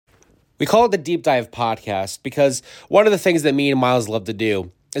We call it the Deep Dive Podcast because one of the things that me and Miles love to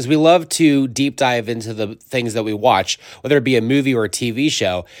do is we love to deep dive into the things that we watch, whether it be a movie or a TV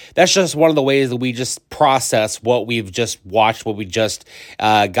show. That's just one of the ways that we just process what we've just watched, what we just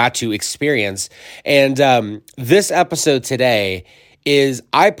got to experience. And this episode today is,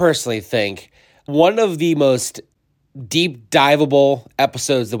 I personally think, one of the most deep diveable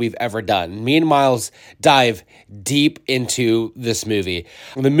episodes that we've ever done. Me and Miles dive deep into this movie.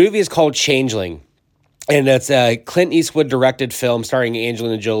 The movie is called Changeling, and it's a Clint Eastwood directed film starring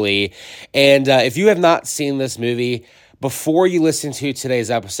Angelina Jolie. And if you have not seen this movie, before you listen to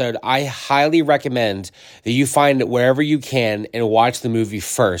today's episode, I highly recommend that you find it wherever you can and watch the movie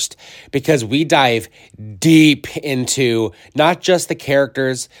first, because we dive deep into not just the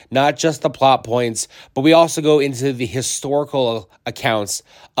characters, not just the plot points, but we also go into the historical accounts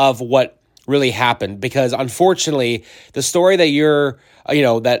of what really happened. Because unfortunately, the story that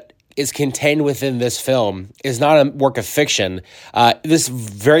that is contained within this film is not a work of fiction. This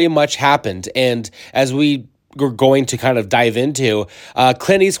very much happened. And as we're going to kind of dive into,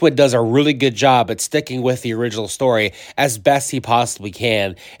 Clint Eastwood does a really good job at sticking with the original story as best he possibly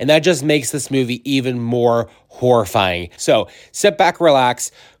can. And that just makes this movie even more horrifying. So sit back,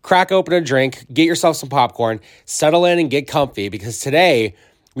 relax, crack open a drink, get yourself some popcorn, settle in and get comfy, because today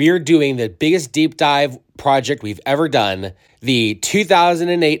we are doing the biggest deep dive project we've ever done, the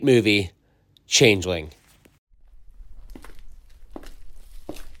 2008 movie Changeling.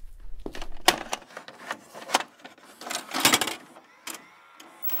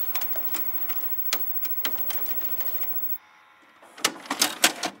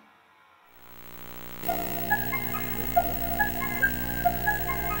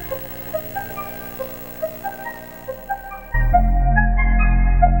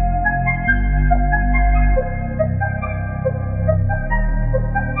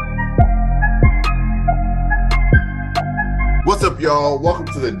 What's up, y'all? Welcome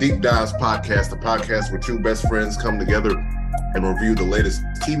to the Deep Dives Podcast, the podcast where two best friends come together and review the latest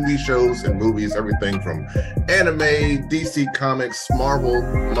TV shows and movies, everything from anime, DC Comics, Marvel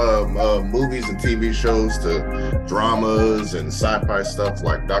movies and TV shows to dramas and sci-fi stuff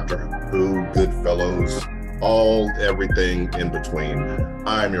like Doctor Who, Goodfellas, everything in between.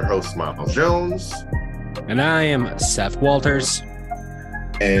 I'm your host, Miles Jones. And I am Seth Walters.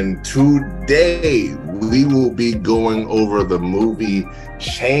 And today we will be going over the movie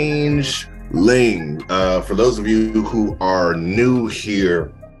Changeling. For those of you who are new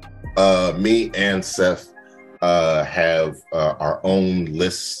here, me and Seth have our own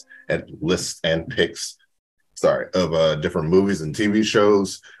lists and picks, of different movies and TV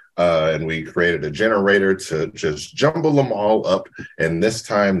shows. And we created a generator to just jumble them all up. And this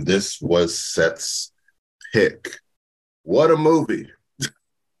time, this was Seth's pick. What a movie!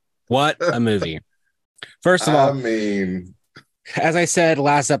 What a movie. First of all, as I said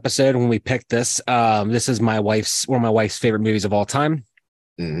last episode when we picked this, this is one of my wife's favorite movies of all time.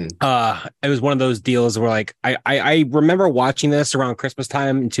 Mm-hmm. It was one of those deals where, like, I remember watching this around Christmas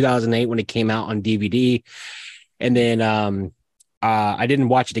time in 2008 when it came out on DVD. And then I didn't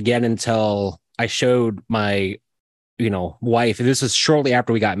watch it again until I showed my, wife. And this was shortly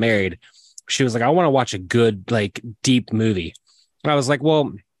after we got married. She was like, I want to watch a good, like, deep movie. And I was like,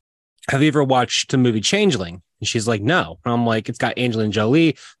 well, have you ever watched the movie Changeling? And she's like, no. And I'm like, it's got Angelina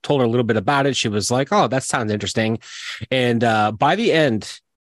Jolie. Told her a little bit about it. She was like, oh, that sounds interesting. And by the end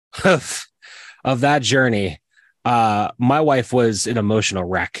of that journey, my wife was an emotional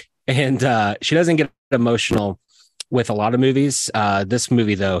wreck. And she doesn't get emotional with a lot of movies. This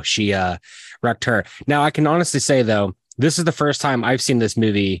movie, though, she wrecked her. Now, I can honestly say, though, this is the first time I've seen this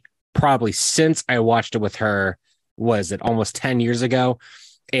movie probably since I watched it with her. Was it almost 10 years ago?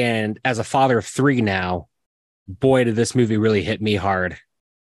 And as a father of 3 now, boy, did this movie really hit me hard.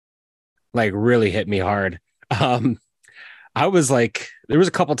 Like, really hit me hard. I was like, there was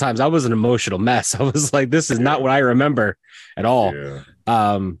a couple times I was an emotional mess. I was like, this is not what I remember at all. Yeah.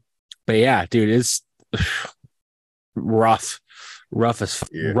 But yeah, dude, it's rough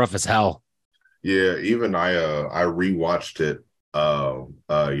as hell. Yeah, even I rewatched it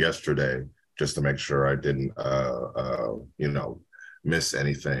yesterday just to make sure I didn't miss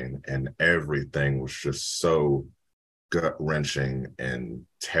anything, and everything was just so gut-wrenching and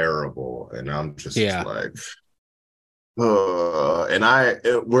terrible, and I'm just like, and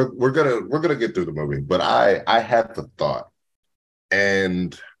we're gonna get through the movie, but I had the thought,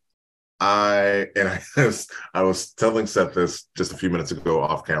 and I was telling Seth this just a few minutes ago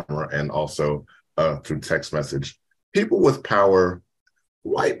off camera, and also through text message. People with power,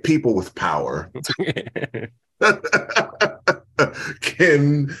 white people with power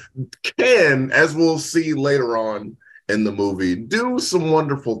can as we'll see later on in the movie, do some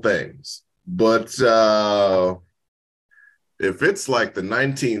wonderful things. But if it's like the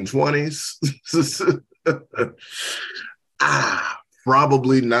 1920s,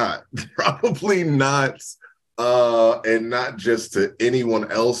 probably not. Probably not. And not just to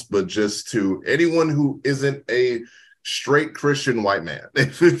anyone else, but just to anyone who isn't a straight Christian white man.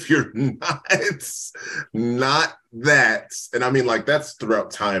 If you're not that, and I mean, like, that's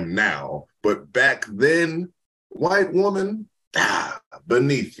throughout time now, but back then, white woman,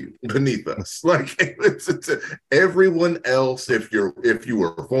 beneath us. Like, it's everyone else. If you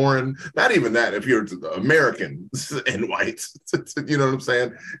were foreign, not even that, if you're American and white, you know what I'm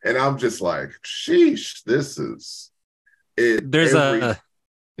saying? And I'm just like, sheesh, this is it. There's go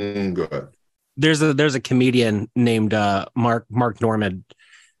ahead. There's a comedian named Mark Norman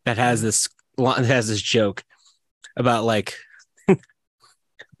that has this joke about like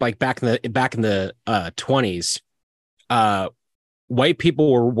back in the 20s, white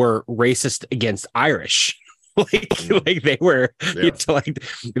people were racist against Irish. like they were, Yeah.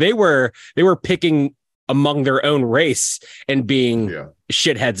 they were picking among their own race and being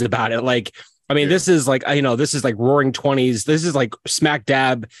shitheads about it. Like, I mean, this is like, this is like roaring 20s. This is like smack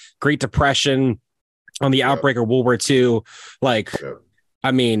dab Great Depression on the outbreak of World War II. Like,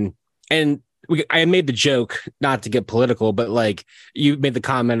 I mean, and I made the joke, not to get political, but like you made the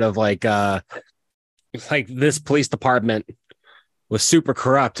comment of like this police department was super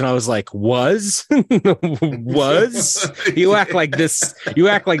corrupt. And I was like, was you act like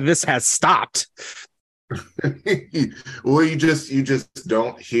this has stopped. Well, you just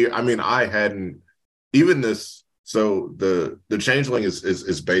don't hear. I mean, I hadn't even this. So the Changeling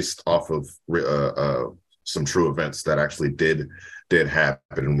is based off of some true events that actually did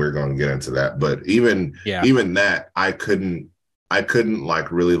happen, and we're going to get into that. But even that, I couldn't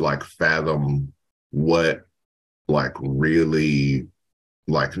like really like fathom what like really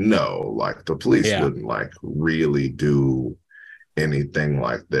like the police wouldn't like really do anything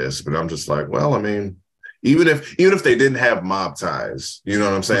like this. But I'm just like, well, I mean, even if they didn't have mob ties, you know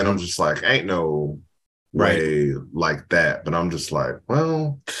what I'm saying? I'm just like, ain't no way like that. But I'm just like,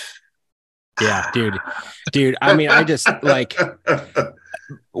 well, yeah, dude. I mean, I just like,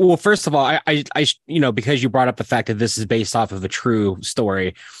 well, first of all, I because you brought up the fact that this is based off of a true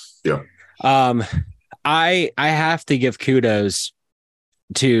story. Yeah. I have to give kudos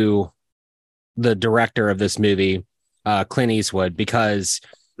to the director of this movie, Clint Eastwood, because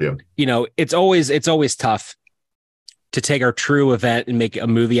it's always tough to take a true event and make a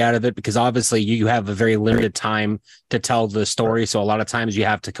movie out of it, because obviously you have a very limited time to tell the story. So a lot of times you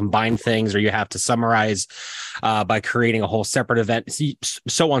have to combine things, or you have to summarize by creating a whole separate event,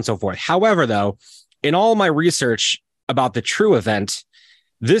 so on and so forth. However, though, in all my research about the true event,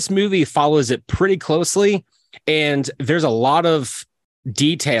 this movie follows it pretty closely, and there's a lot of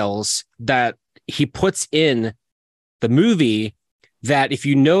details that he puts in the movie that, if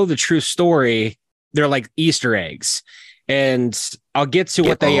you know the true story, they're like Easter eggs. And I'll get to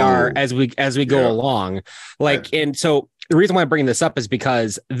what they are as we go along. Like, and so the reason why I'm bringing this up is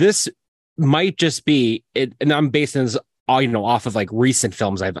because this might just be it, and I'm basing this all off of like recent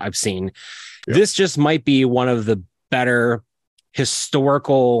films I've seen. Yeah. This just might be one of the better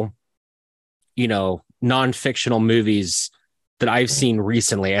historical, non-fictional movies that I've seen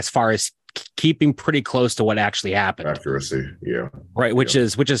recently, as far as keeping pretty close to what actually happened. Accuracy, yeah. Right, which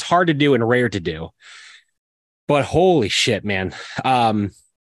is hard to do and rare to do. But holy shit, man.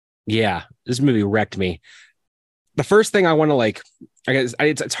 This movie wrecked me. The first thing I want to like, I guess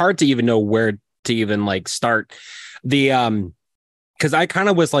it's hard to even know where to even like start. Because I kind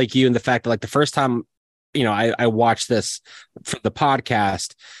of was like you in the fact that like the first time, I watched this for the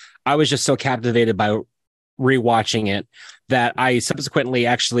podcast, I was just so captivated by rewatching it that I subsequently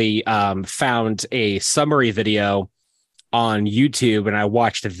actually found a summary video on YouTube, and I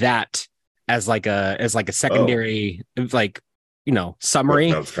watched that as like a secondary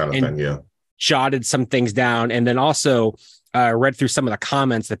summary, that's kind of thing, yeah. Jotted some things down, and then also read through some of the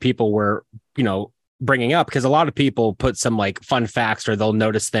comments that people were bringing up, because a lot of people put some like fun facts, or they'll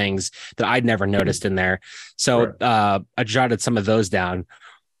notice things that I'd never noticed in there. So I jotted some of those down.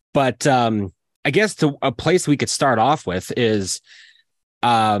 But I guess a place we could start off with is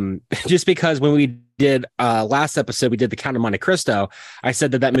just because when we did last episode, we did The Count of Monte Cristo, I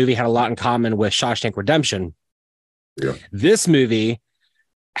said that movie had a lot in common with Shawshank Redemption. Yeah. This movie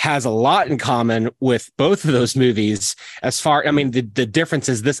has a lot in common with both of those movies. I mean, the difference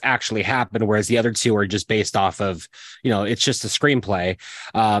is this actually happened, whereas the other two are just based off of, it's just a screenplay.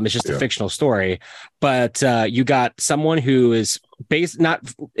 It's just a fictional story. But you got someone who is based,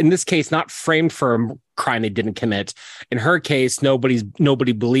 not in this case, not framed for a crime they didn't commit. In her case, nobody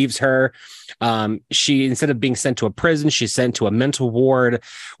believes her. She, instead of being sent to a prison, she's sent to a mental ward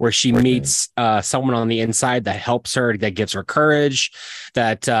where she meets someone on the inside that helps her, that gives her courage,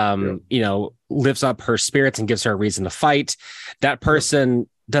 that lifts up her spirits and gives her a reason to fight. That person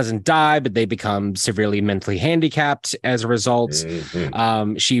doesn't die, but they become severely mentally handicapped as a result.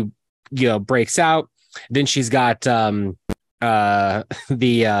 She breaks out. Then she's got the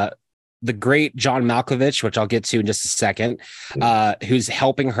great John Malkovich, which I'll get to in just a second, who's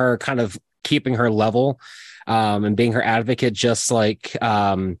helping her, kind of keeping her level, and being her advocate, just like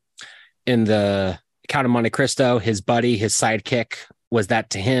in the Count of Monte Cristo, his buddy, his sidekick was that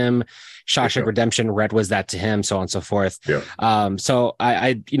to him. Shawshank Redemption, Red was that to him, so on and so forth. So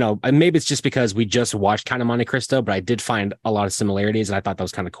I maybe it's just because we just watched Count of Monte Cristo, but I did find a lot of similarities, and I thought that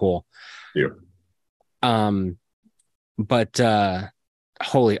was kind of cool. But I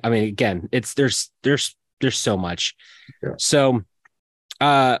mean, again, there's so much. So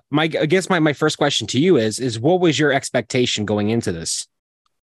I guess my first question to you is what was your expectation going into this?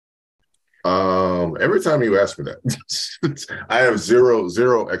 Every time you ask me that, I have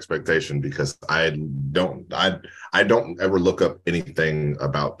zero expectation, because I don't ever look up anything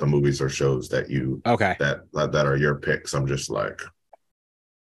about the movies or shows that that are your picks. I'm just like,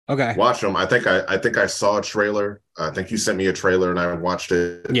 okay, watch them. I think I saw a trailer. I think you sent me a trailer and I watched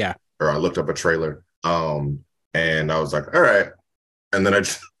it. Or I looked up a trailer. And I was like, all right. And then I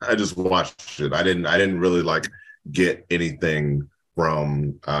just watched it. I didn't really like get anything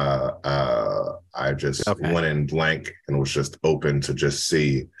from I just went in blank and was just open to just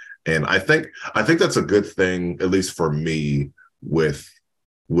see. And I think that's a good thing, at least for me, with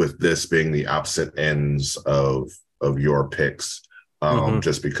this being the opposite ends of your picks.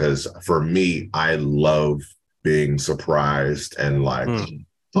 Just because for me, I love being surprised and like,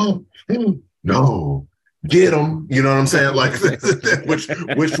 no, get them. You know what I'm saying? Like, which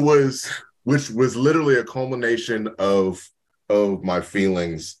was literally a culmination of my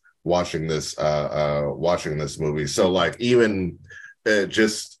feelings watching this movie. So like, even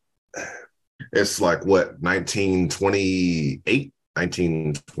it's like what, 1928,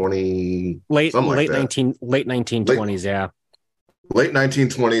 1920, late 1920s, late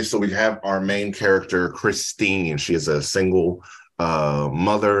 1920s. So we have our main character, Christine. She is a single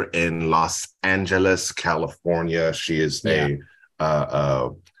mother in Los Angeles, California. She is a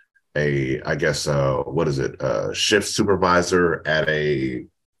I guess what is it? Shift supervisor at a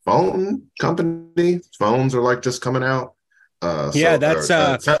phone company. Phones are like just coming out. That's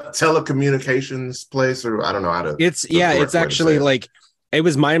telecommunications place, or I don't know how to. It's actually like, it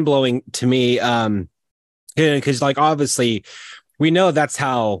was mind blowing to me. Because like, obviously we know that's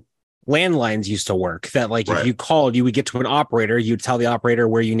how landlines used to work, that like if you called, you would get to an operator, you'd tell the operator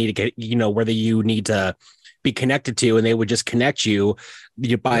where you need to get, whether you need to be connected to, and they would just connect you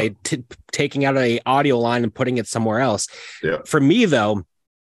by taking out a audio line and putting it somewhere else. For me though,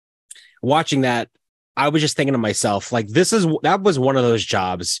 watching that, I was just thinking to myself, like, that was one of those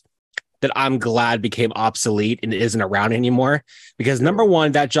jobs that I'm glad became obsolete and isn't around anymore, because number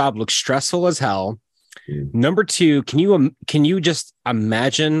one, that job looks stressful as hell. Number two, can you just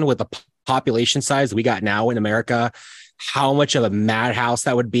imagine, with the population size we got now in America, how much of a madhouse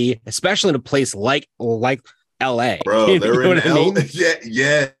that would be, especially in a place like LA? Bro, they're in LA.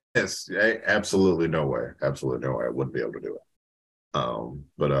 Yes. Absolutely no way. I wouldn't be able to do it.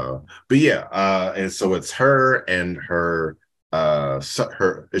 But yeah. And so it's her and her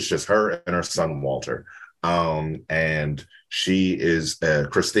it's just her and her son Walter. And she is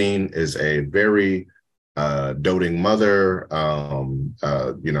Christine is a very doting mother,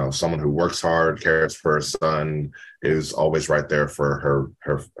 someone who works hard, cares for her son, is always right there for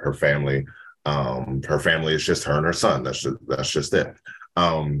her family. Her family is just her and her son. That's just it.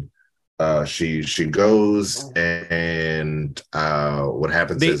 She goes, and what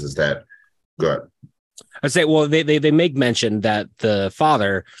happens is that, go ahead. I say, well, they make mention that the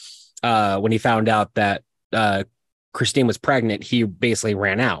father, when he found out that Christine was pregnant, he basically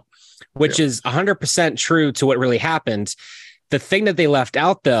ran out, which is 100% true to what really happened. The thing that they left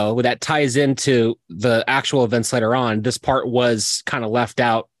out, though, that ties into the actual events later on, this part was kind of left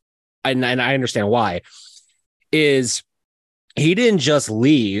out, and I understand why, is he didn't just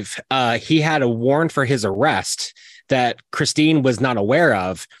leave. He had a warrant for his arrest that Christine was not aware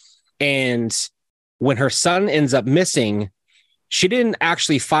of. And when her son ends up missing, she didn't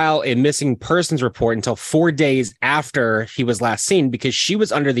actually file a missing persons report until 4 days after he was last seen, because she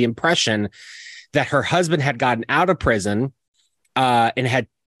was under the impression that her husband had gotten out of prison and had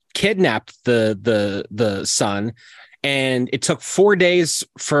kidnapped the son. And it took 4 days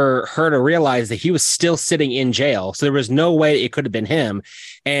for her to realize that he was still sitting in jail. So there was no way it could have been him.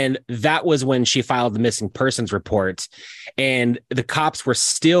 And that was when she filed the missing persons report. And the cops were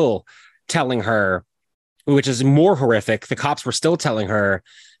still telling her, which is more horrific, the cops were still telling her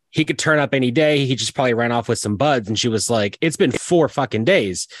he could turn up any day. He just probably ran off with some buds. And she was like, it's been 4 fucking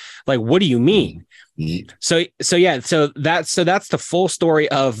days. Like, what do you mean? So that's the full story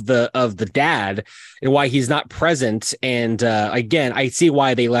of the dad and why he's not present. And again, I see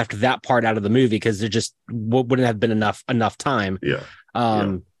why they left that part out of the movie, because there just wouldn't have been enough time.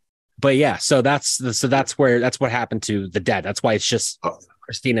 But yeah, so that's what happened to the dad. That's why it's just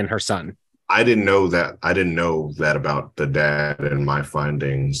Christine and her son. I didn't know that. I didn't know that about the dad and my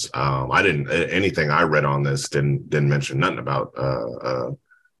findings. Anything I read on this didn't mention nothing about the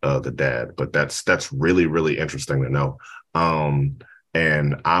dad, but that's really, really interesting to know.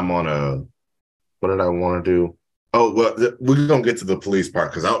 And I'm on what did I want to do? Oh, well, we're going to get to the police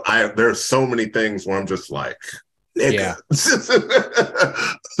part, because there's so many things where I'm just like, nigga.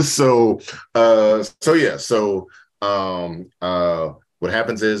 Yeah. What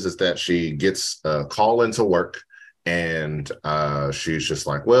happens is that she gets a call into work, and she's just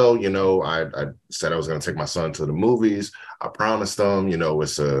like, well, I said I was going to take my son to the movies. I promised them,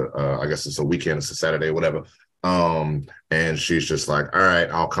 it's I guess it's a weekend, it's a Saturday, whatever. And she's just like, all right,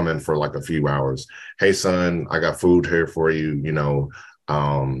 I'll come in for like a few hours. Hey, son, I got food here for you.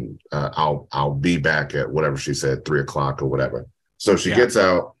 I'll be back at whatever she said, 3:00 or whatever. So she gets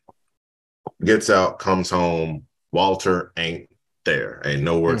out, comes home. Walter ain't there, ain't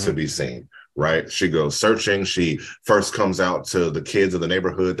nowhere to be seen. Right. She goes searching. She first comes out to the kids of the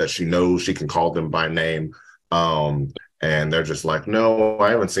neighborhood that she knows she can call them by name. And they're just like, no,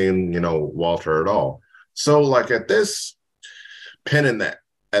 I haven't seen, Walter at all. So like at this point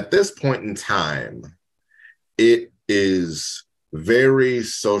in time, it is very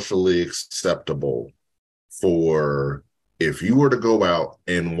socially acceptable for, if you were to go out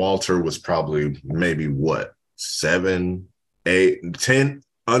and Walter was probably maybe 7, 8, 10,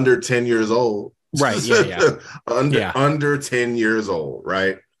 under 10 years old. Right. Yeah. Under 10 years old.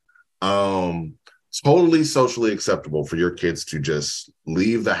 Right. Totally socially acceptable for your kids to just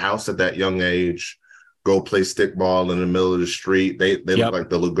leave the house at that young age, go play stickball in the middle of the street. They look like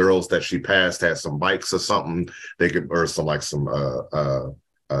the little girls that she passed had some bikes or something. Or some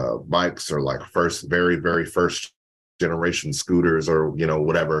bikes, or like very, very first generation scooters, or,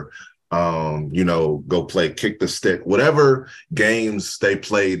 whatever. Go play kick the stick, whatever games they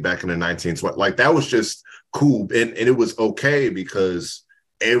played back in the 1920s. Like that was just cool. And it was okay because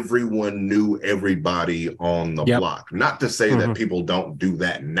everyone knew everybody on the block. Not to say that people don't do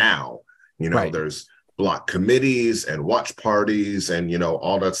that now. There's block committees and watch parties and,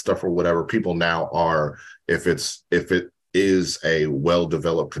 all that stuff or whatever. People now are, if it is a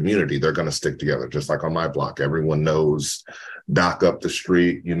well-developed community, they're going to stick together. Just like on my block, everyone knows Doc up the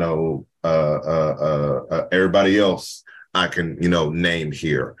street, everybody else I can, name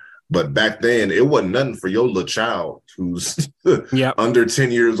here. But back then, it wasn't nothing for your little child who's under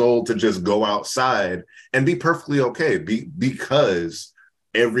 10 years old to just go outside and be perfectly okay, because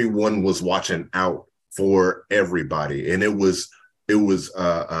everyone was watching out for everybody, and it was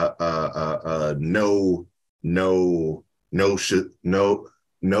no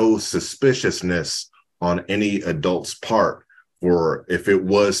suspiciousness on any adult's part for if it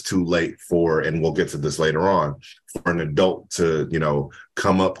was too late for, and we'll get to this later on, for an adult to,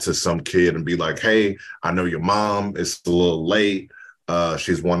 come up to some kid and be like, hey, I know your mom is a little late.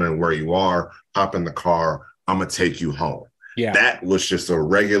 She's wondering where you are. Hop in the car. I'm going to take you home. Yeah. That was just a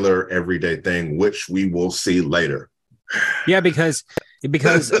regular everyday thing, which we will see later. Yeah, because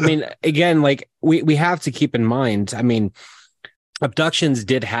I mean, again, like we have to keep in mind, I mean, abductions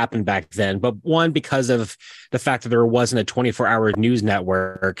did happen back then, but one, because of the fact that there wasn't a 24-hour news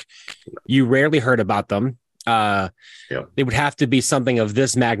network, you rarely heard about them. It would have to be something of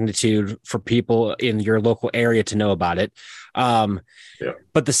this magnitude for people in your local area to know about it.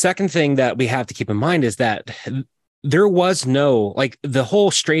 But the second thing that we have to keep in mind is that there was no, like, the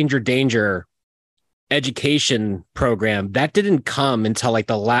whole stranger danger education program that didn't come until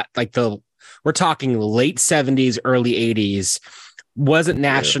we're talking late 70s, early 80s. Wasn't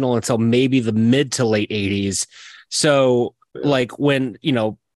national until maybe the mid to late 80s. So like when,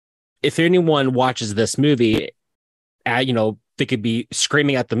 if anyone watches this movie, they could be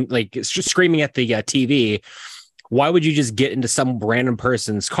screaming at them, like screaming at the TV. Why would you just get into some random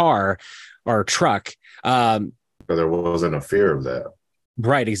person's car or truck? But there wasn't a fear of that.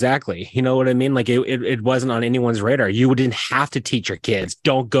 Right, exactly. You know what I mean? Like it wasn't on anyone's radar. You didn't have to teach your kids,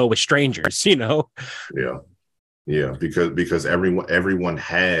 don't go with strangers, you know? Yeah. Yeah, because everyone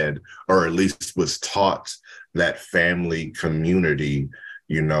had, or at least was taught, that family community,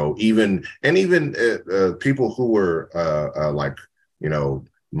 even people who were like,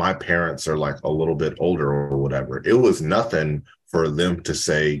 my parents are like a little bit older or whatever. It was nothing for them to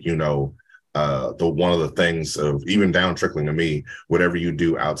say, the one of the things of even down trickling to me, whatever you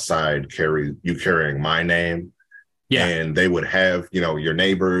do outside, carrying my name. Yeah. And they would have, your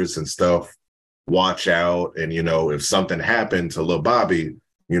neighbors and stuff watch out. And, if something happened to little Bobby,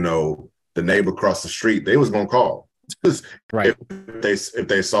 the neighbor across the street, they was going to call. Right. If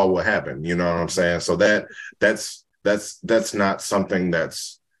they saw what happened, you know what I'm saying? So that's not something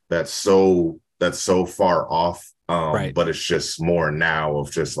that's so far off. Right. But it's just more now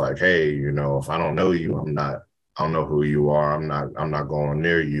of just like, hey, if I don't know you, I don't know who you are. I'm not going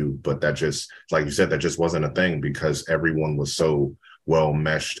near you. But that just, like you said, that just wasn't a thing because everyone was so well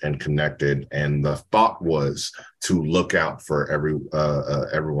meshed and connected. And the thought was to look out for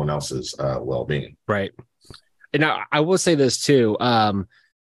everyone else's well-being. Right. And I will say this too.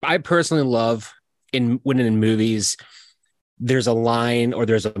 I personally love when in movies, there's a line or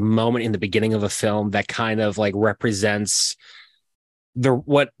there's a moment in the beginning of a film that kind of like represents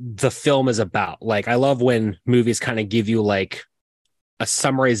what the film is about. Like I love when movies kind of give you like a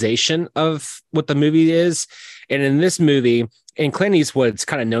summarization of what the movie is. And in this movie, and Clint Eastwood's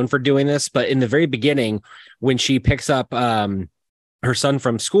kind of known for doing this, but in the very beginning, when she picks up her son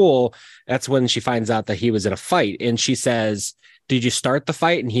from school, that's when she finds out that he was in a fight. And she says, "Did you start the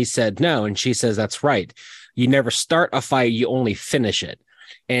fight?" And he said, "No." And she says, "That's right. You never start a fight, you only finish it."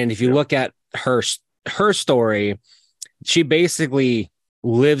 And if you look at her story, she basically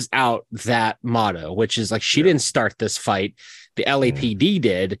lives out that motto, which is like, she didn't start this fight. The LAPD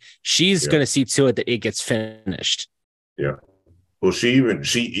did. She's going to see to it that it gets finished. Yeah. Well, she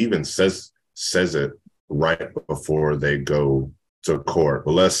even says it right before they go to court.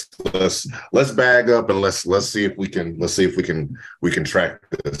 But let's bag up and let's see if we can track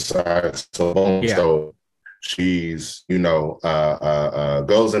this. So she's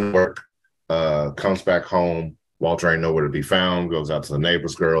goes in work, comes back home. Walter ain't nowhere to be found. Goes out to the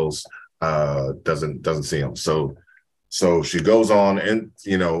neighbors' girls. Doesn't see him. So she goes on and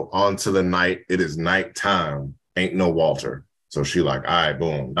on to the night. It is nighttime. Ain't no Walter. So she like, all right,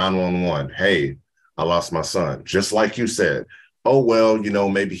 boom, 911. Hey, I lost my son. Just like you said. Oh well,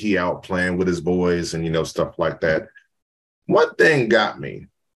 maybe he out playing with his boys and stuff like that. One thing got me.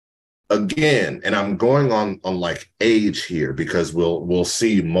 Again, and I'm going on like age here because we'll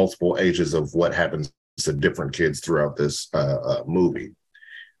see multiple ages of what happens to different kids throughout this movie.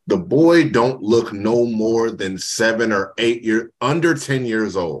 The boy don't look no more than 7 or 8 years, under 10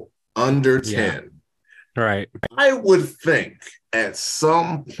 years old, under 10. Yeah. Right. I would think at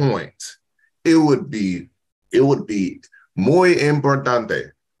some point it would be muy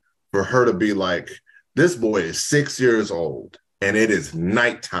importante for her to be like, this boy is 6 years old and it is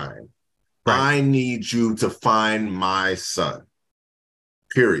nighttime. Right. I need you to find my son.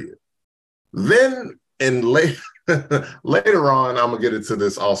 Period. Then later on, I'm gonna get into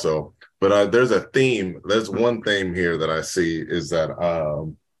this also, but there's a theme. There's one theme here that I see is that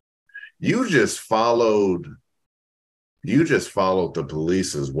you just followed the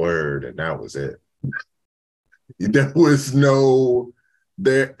police's word, and that was it. There was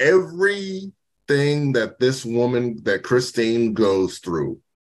everything that this woman, that Christine goes through.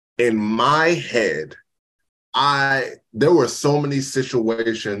 In my head, there were so many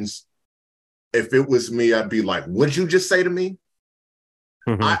situations. If it was me, I'd be like, what'd you just say to me?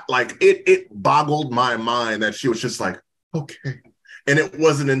 Mm-hmm. It boggled my mind that she was just like, okay. And it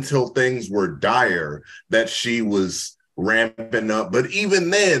wasn't until things were dire that she was ramping up. But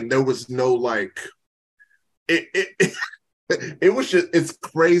even then, there was no like, it was just, it's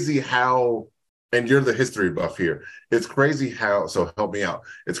crazy how, and you're the history buff here. It's crazy how, so help me out.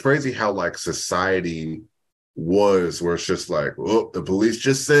 It's crazy how like society was, where it's just like, oh, the police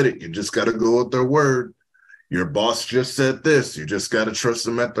just said it. You just got to go with their word. Your boss just said this. You just got to trust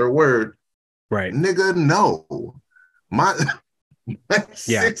them at their word. Right. Nigga, no. My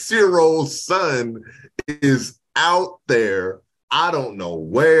 6-year-old son is out there. I don't know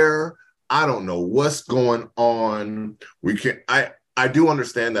where. I don't know what's going on. I do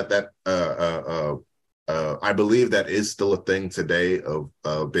understand that I believe that is still a thing today of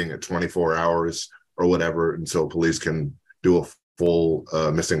being at 24 hours or whatever until police can do a full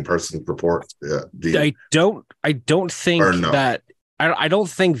missing person report? I don't think or no? that I don't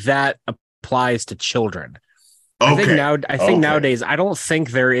think that applies to children. Okay. I think nowadays I don't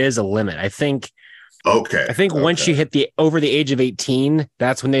think there is a limit. I think once you hit the over the age of 18,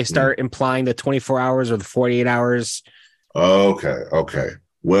 that's when they start implying the 24 hours or the 48 hours. Okay.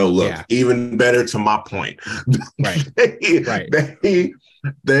 Well, look, even better to my point. Right.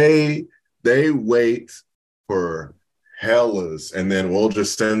 They wait for hellas, and then we'll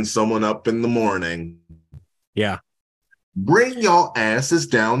just send someone up in the morning. Yeah. Bring y'all asses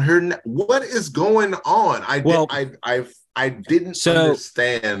down here. What is going on? I didn't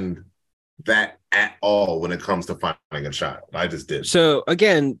understand that at all when it comes to finding a child. I just did. So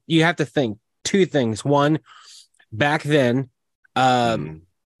again, you have to think two things. One, back then,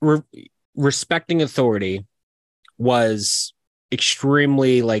 respecting authority was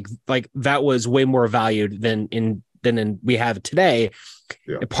extremely like that was way more valued than we have today.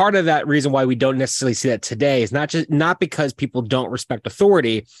 Yeah. And part of that reason why we don't necessarily see that today is not because people don't respect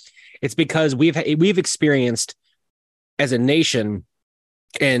authority. It's because we've experienced as a nation,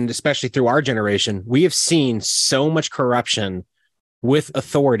 and especially through our generation, we have seen so much corruption with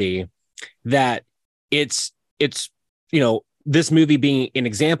authority that it's this movie being an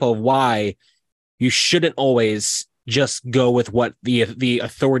example of why you shouldn't always just go with what the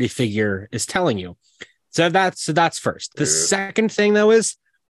authority figure is telling you. So that's first. The second thing though is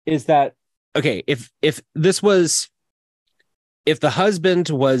that, okay, if the husband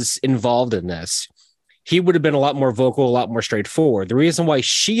was involved in this, he would have been a lot more vocal, a lot more straightforward. The reason why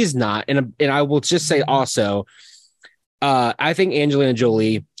she's not, and I will just say also, I think Angelina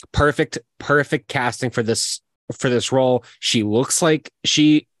Jolie, perfect casting for this role. She looks like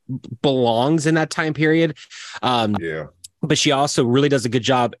she belongs in that time period. But she also really does a good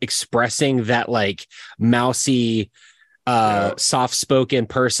job expressing that like mousy, soft-spoken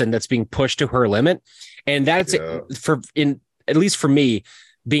person that's being pushed to her limit. And that's at least for me,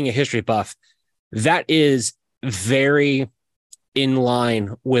 being a history buff, that is very in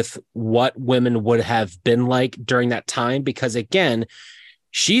line with what women would have been like during that time. Because again,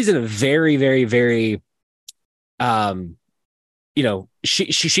 she's in a very, very, very,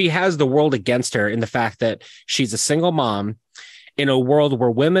 she has the world against her in the fact that she's a single mom in a world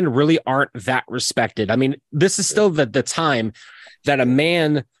where women really aren't that respected. I mean, this is still the time that a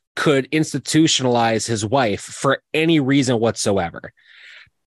man could institutionalize his wife for any reason whatsoever.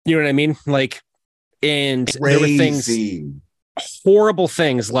 You know what I mean? Like, and there were horrible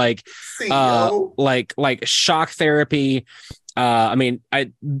things like shock therapy.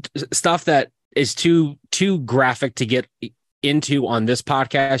 Stuff that is too graphic to get into on this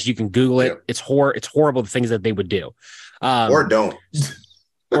podcast. You can Google it. It's horrible, the things that they would do. Or don't.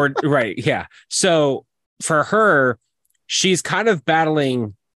 Or right. Yeah. So for her, she's kind of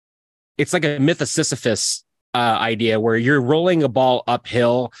battling. It's like a myth of Sisyphus idea where you're rolling a ball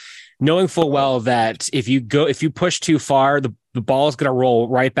uphill, knowing full well that if you push too far, the ball is going to roll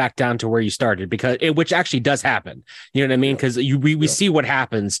right back down to where you started, which actually does happen. You know what I mean? Because we see what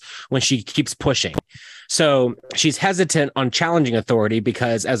happens when she keeps pushing. So she's hesitant on challenging authority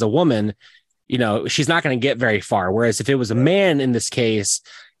because as a woman, she's not going to get very far. Whereas if it was a man in this case,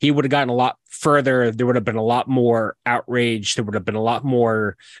 he would have gotten a lot further. There would have been a lot more outrage. There would have been a lot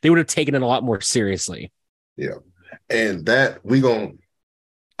more. They would have taken it a lot more seriously. Yeah, and that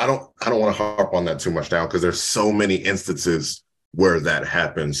I don't want to harp on that too much now because there's so many instances where that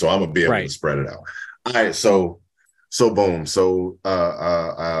happens. So I'm gonna be able to spread it out. All right, so boom. So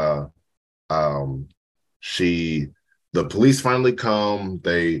the police finally come.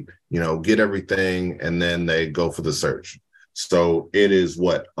 They get everything, and then they go for the search. So it is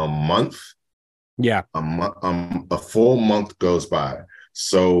what, a month? Yeah, a full month goes by.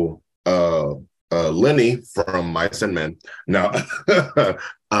 So Lenny from Mice and Men. Now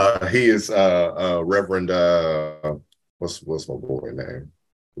he is Reverend what's my boy name?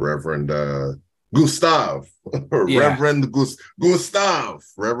 Reverend Gustav. Reverend Gustav.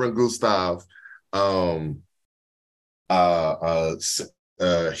 Reverend Gustav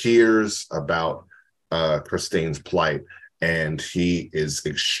hears about Christine's plight, and he is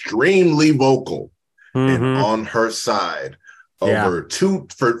extremely vocal and on her side for two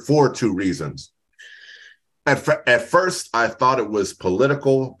reasons. At first, I thought it was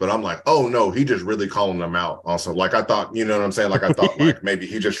political, but I'm like, oh no, he just really calling them out. Also, like I thought, you know what I'm saying? Like I thought, like maybe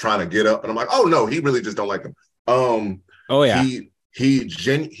he just trying to get up, and I'm like, oh no, he really just don't like them. He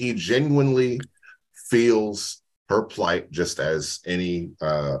genuinely feels her plight just as any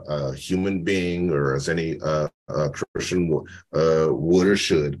human being or as any Christian would or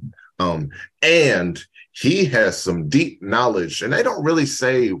should. And he has some deep knowledge, and they don't really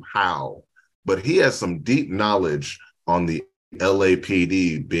say how, but he has some deep knowledge on the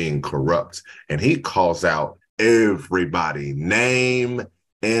LAPD being corrupt, and he calls out everybody, name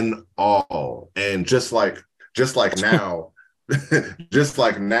and all. And just like now, just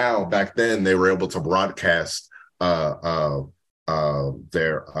like now, back then they were able to broadcast their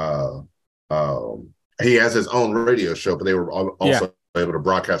he has his own radio show, but they were also able to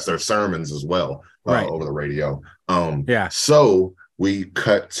broadcast their sermons as well over the radio. So we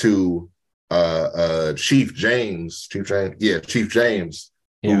cut to Chief James,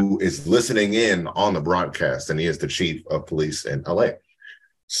 who is listening in on the broadcast, and he is the chief of police in LA.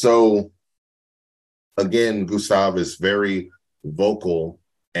 So again, Gustav is very vocal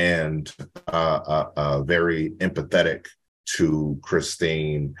and very empathetic to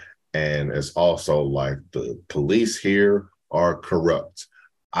Christine, and is also like, the police here are corrupt.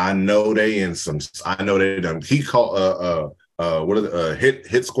 I know they done. He called what are the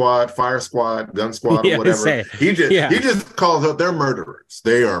hit squad, fire squad, gun squad, or whatever. He just calls up, they're murderers.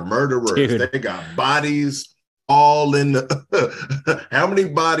 They are murderers. Dude. They got bodies all in the how many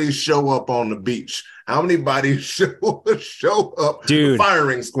bodies show up on the beach? How many bodies show up? Dude, the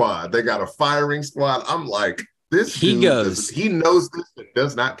firing squad. They got a firing squad. I'm like, he knows this and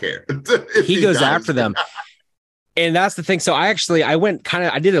does not care. He goes after them. And that's the thing. So I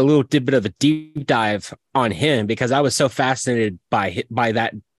did a little bit of a deep dive on him because I was so fascinated by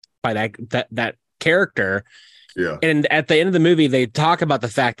that character. Yeah. And at the end of the movie, they talk about the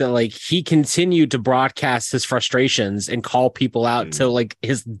fact that like he continued to broadcast his frustrations and call people out to like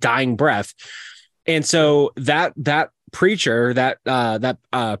his dying breath. And so that preacher, that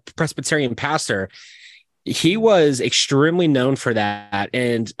Presbyterian pastor, he was extremely known for that.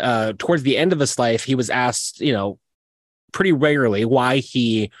 And towards the end of his life, he was asked, pretty regularly why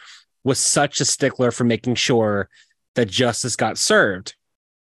he was such a stickler for making sure that justice got served.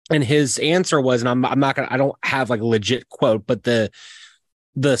 And his answer was, and I don't have like a legit quote, but the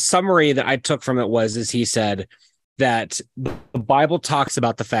summary that I took from it is he said that the Bible talks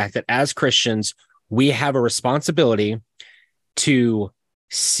about the fact that as Christians, we have a responsibility to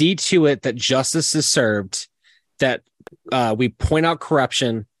see to it that justice is served, that we point out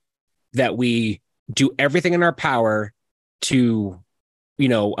corruption, that we do everything in our power to,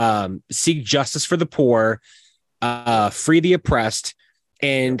 seek justice for the poor, free the oppressed.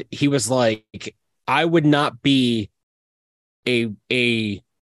 And he was like, I would not be I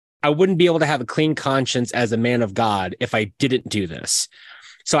wouldn't be able to have a clean conscience as a man of God if I didn't do this.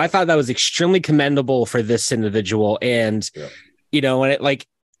 So I thought that was extremely commendable for this individual. And, and it like,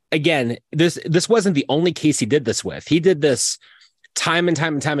 again, this wasn't the only case he did this with. He did this time and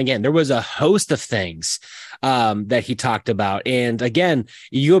time and time again. There was a host of things that he talked about. And again,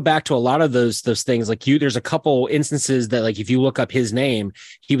 you go back to a lot of those things, like there's a couple instances that like, if you look up his name,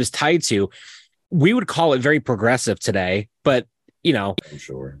 he was tied to, we would call it very progressive today, but I'm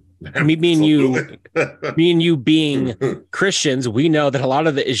sure. Me and you being Christians, we know that a lot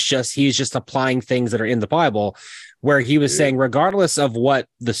of it is he's just applying things that are in the Bible, where he was saying, regardless of what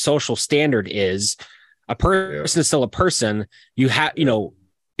the social standard is, a person is still a person. You have,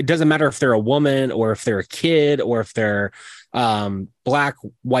 it doesn't matter if they're a woman or if they're a kid or if they're black,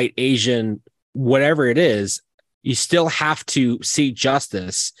 white, Asian, whatever it is, you still have to seek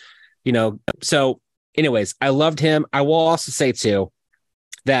justice, So anyways, I loved him. I will also say too,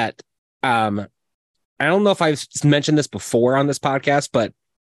 that I don't know if I've mentioned this before on this podcast, but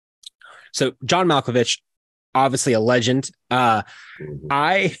so John Malkovich, obviously a legend.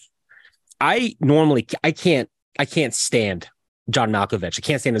 I normally I can't stand John Malkovich. I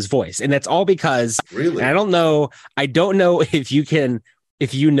can't stand his voice, and that's all because I don't know if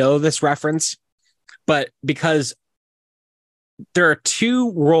you know this reference, but because there are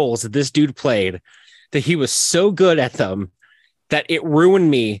two roles that this dude played that he was so good at them that it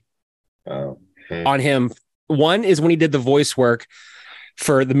ruined me on him. One is when he did the voice work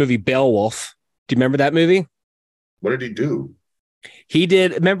for the movie Beowulf. Do you remember that movie? What did he do? He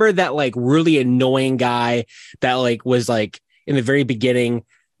did. Remember that like really annoying guy that like was like in the very beginning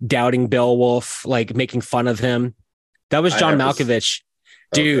doubting Beowulf, like making fun of him? That was John Malkovich.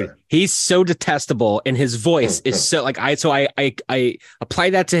 Dude, he's so detestable, and his voice is so like I apply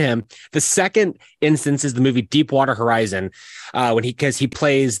that to him. The second instance is the movie Deepwater Horizon, because he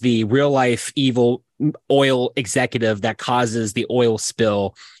plays the real life evil oil executive that causes the oil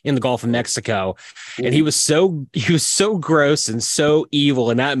spill in the Gulf of Mexico. And he was so gross and so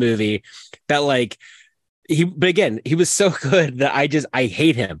evil in that movie that like but again, he was so good that I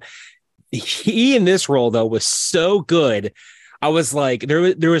hate him. He in this role though was so good. I was like,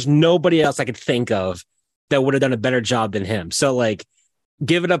 there was nobody else I could think of that would have done a better job than him. So like,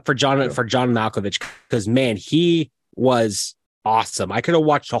 give it up for John Malkovich, because man, he was awesome. I could have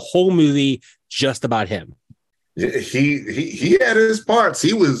watched a whole movie just about him. He had his parts.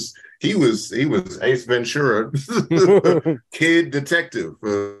 He was Ace Ventura, kid detective,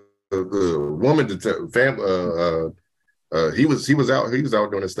 woman detective, he was out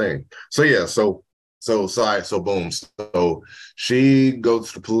doing his thing. So yeah, so boom. So she goes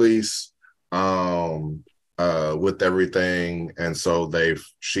to the police with everything, and so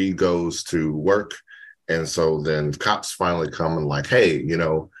she goes to work, and so then cops finally come and like, hey,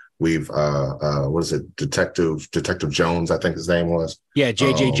 we've what is it, Detective Jones, I think his name was. Yeah,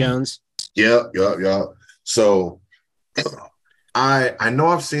 JJ Jones. Yeah. So I know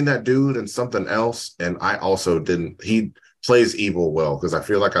I've seen that dude in something else, and I also didn't. He plays evil well, because I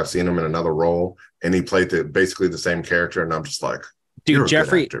feel like I've seen him in another role, and he played basically the same character, and I'm just like, dude, you're a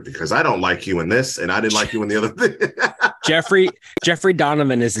good actor, because I don't like you in this, and I didn't like you in the other thing. Jeffrey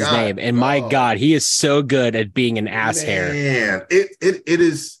Donovan is his name, and my God, he is so good at being an ass hair. Man, it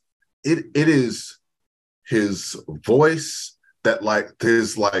is his voice that like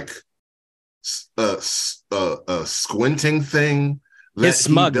there's like a squinting thing that his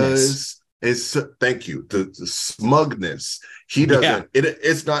smugness. He does is, thank you, the smugness he doesn't.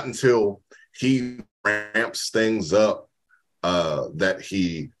 It's not until he ramps things up that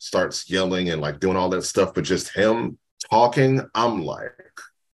he starts yelling and like doing all that stuff, but just him talking, I'm like,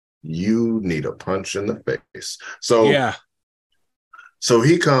 you need a punch in the face. So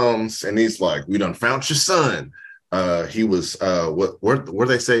he comes and he's like, we done found your son. He was where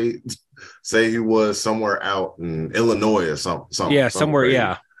they say he was somewhere out in Illinois or something. Yeah, somewhere.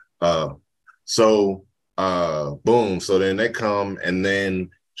 Yeah. Boom. So then they come, and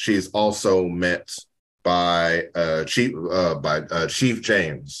then she's also met by Chief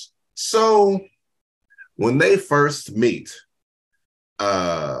James. So when they first meet,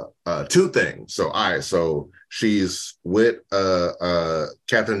 two things. So she's with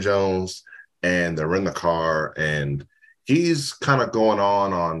Captain Jones, and they're in the car, and he's kind of going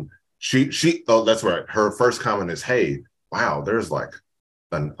on oh, that's right. Her first comment is, hey, wow, there's like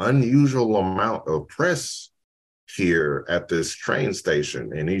an unusual amount of press here at this train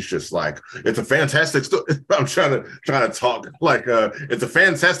station. And he's just like, it's a fantastic story. I'm trying to talk like it's a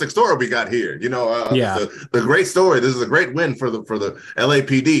fantastic story we got here. The great story. This is a great win for the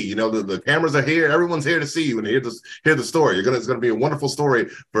LAPD. The cameras are here. Everyone's here to see you and hear the story. It's gonna be a wonderful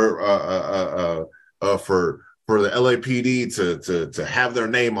story for the LAPD to have their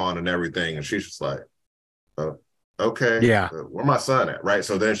name on and everything. And she's just like, okay, yeah, where my son at? Right.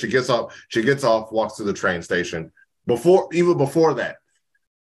 So then she gets off, walks to the train station. Before that,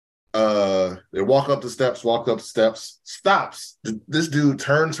 they walk up the steps, stops. This dude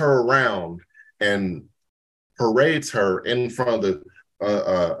turns her around and parades her in front of the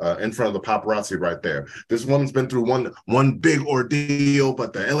paparazzi right there. This woman's been through one big ordeal,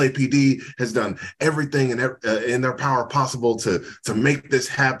 but the LAPD has done everything in their power possible to make this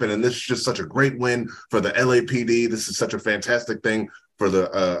happen. And this is just such a great win for the LAPD. This is such a fantastic thing for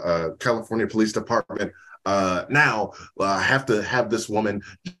the California Police Department. Now I have to have this woman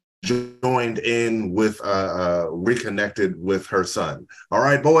joined in with reconnected with her son. All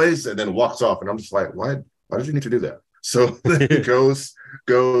right, boys, and then walks off. And I'm just like, why did you need to do that? So then he goes,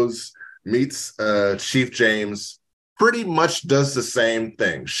 meets Chief James, pretty much does the same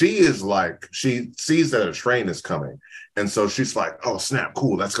thing. She sees that a train is coming. And so she's like, oh, snap,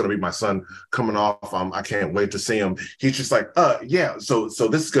 cool. That's going to be my son coming off. I can't wait to see him. He's just like, yeah. So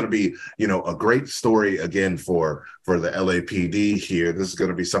this is going to be, a great story again for the LAPD here. This is going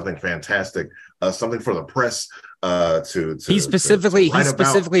to be something fantastic, something for the press he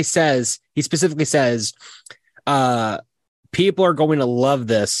specifically says, people are going to love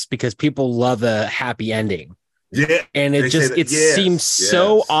this because people love a happy ending. Yeah. And it seems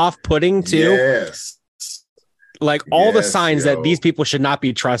so off-putting too. Yes. Like all the signs that these people should not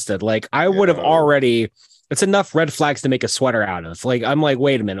be trusted. Like I would have already, it's enough red flags to make a sweater out of. Like, I'm like,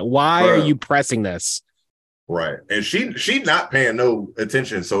 wait a minute. Why are you pressing this? Right. And she not paying no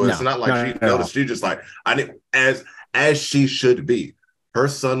attention. So it's not like she noticed. She just like, I didn't, as she should be. Her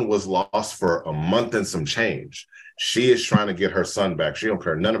son was lost for a month and some change. She is trying to get her son back. She don't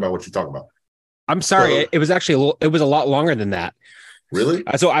care nothing about what you talk about. I'm sorry. It was actually it was a lot longer than that. Really?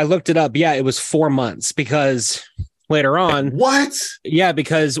 So I looked it up. Yeah, it was 4 months, because later on. What? Yeah,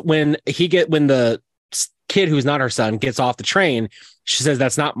 because when the kid who's not her son gets off the train, she says,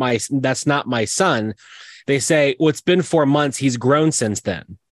 that's not my son. They say, well, it's been 4 months. He's grown since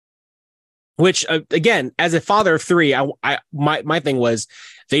then. Which again, as a father of three, my thing was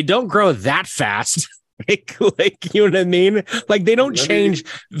they don't grow that fast. like you know what I mean? Like they don't change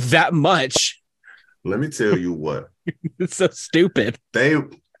that much. Let me tell you what. It's so stupid. They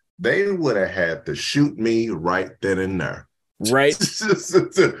would have had to shoot me right then and there. Right.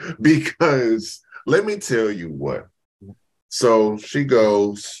 Because let me tell you what. So she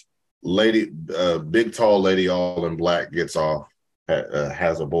goes, big tall lady all in black gets off,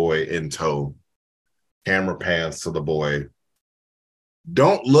 has a boy in tow. Camera pans to the boy.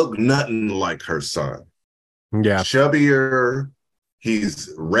 Don't look nothing like her son. Yeah. Chubbier.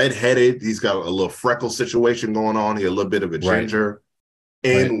 He's redheaded. He's got a little freckle situation going on. He's a little bit of a ginger.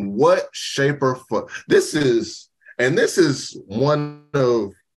 Right. In what shape or form? This is one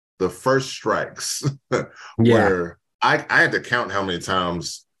of the first strikes where I had to count how many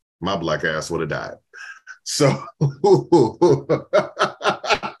times my black ass would have died. So,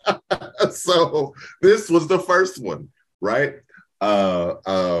 so this was the first one, right?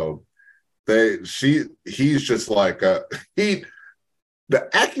 He's just like the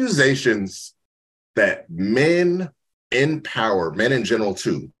accusations that men in power, men in general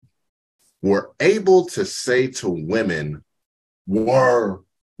too, were able to say to women were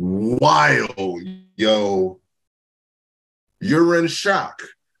wild. Yo, you're in shock.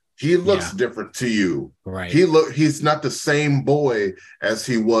 He looks different to you. Right. He's not the same boy as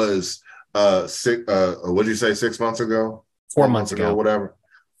he was what did you say 6 months ago? 4 months ago, whatever.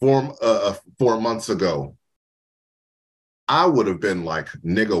 4 months ago. I would have been like,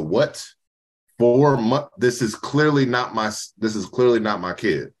 nigga, what? 4 months? This is clearly not my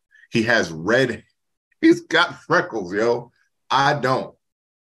kid. He's got freckles, yo. I don't.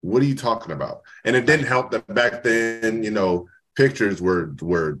 What are you talking about? And it didn't help that back then, you know, pictures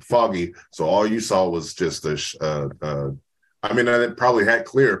were foggy, so all you saw was just I mean, I probably had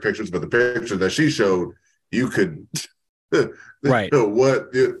clearer pictures, but the picture that she showed, you could right. What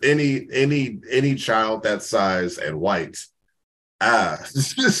any child that size and white. Right.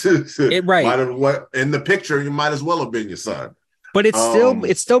 What in the picture, you might as well have been your son. But it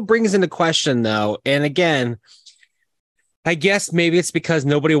still brings into question though. And again, I guess maybe it's because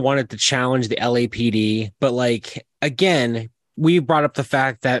nobody wanted to challenge the LAPD. But like, again, we brought up the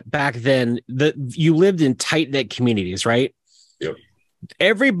fact that back then you lived in tight-knit communities, right? Yep.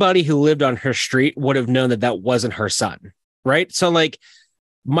 Everybody who lived on her street would have known that wasn't her son, right? So like,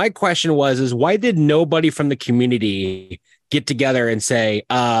 my question is why did nobody from the community get together and say,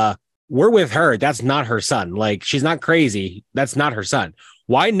 we're with her. That's not her son. Like, she's not crazy. That's not her son.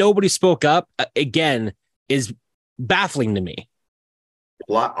 Why nobody spoke up, again, is baffling to me.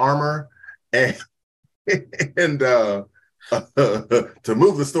 Plot armor and to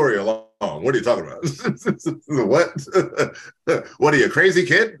move the story along. What are you talking about? What are you, a crazy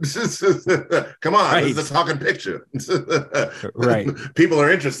kid? Come on, right. This is a talking picture. Right. People are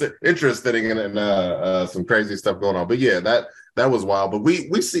interested in some crazy stuff going on. But yeah, that was wild. But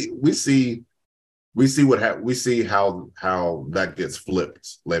we see how that gets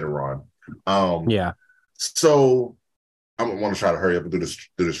flipped later on. So I want to try to hurry up and do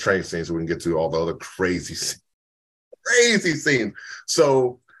this train scene so we can get to all the other crazy scenes.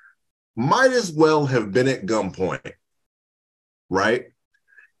 So might as well have been at gunpoint, right?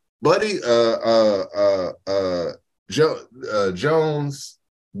 Buddy, Jones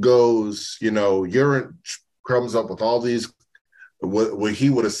goes, you know, urine comes up with all these what he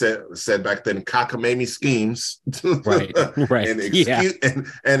would have said back then, cockamamie schemes, right,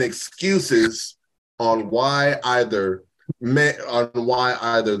 and excuses on why either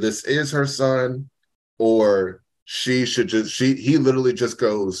this is her son or he literally just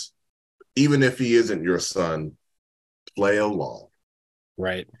goes, even if he isn't your son, play along.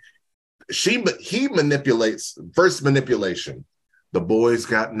 Right. He manipulates. First manipulation. The boy's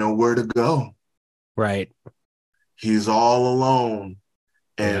got nowhere to go. Right. He's all alone.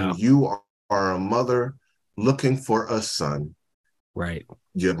 And you are a mother looking for a son. Right.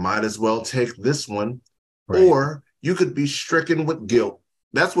 You might as well take this one. Right. Or you could be stricken with guilt.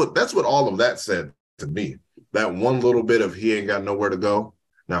 That's what all of that said to me. That one little bit of he ain't got nowhere to go.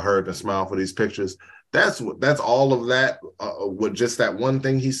 Now heard and smile for these pictures. That's all of that. With just that one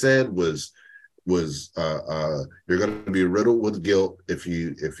thing he said was you're going to be riddled with guilt if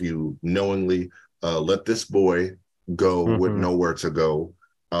you knowingly let this boy go with nowhere to go.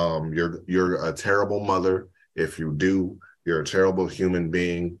 You're a terrible mother if you do. You're a terrible human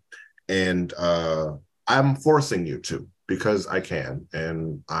being, and I'm forcing you to because I can,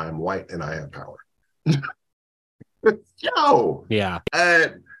 and I'm white and I have power. Yo, yeah,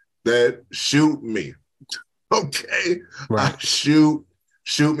 that shoot me. Okay, right. Shoot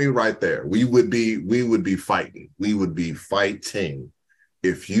shoot me right there. We would be fighting. We would be fighting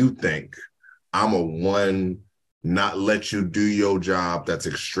if you think I'm a one not let you do your job that's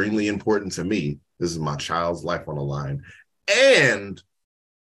extremely important to me. This is my child's life on the line. And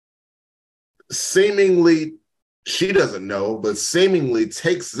seemingly, she doesn't know, but seemingly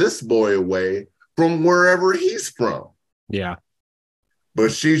takes this boy away from wherever he's from. Yeah.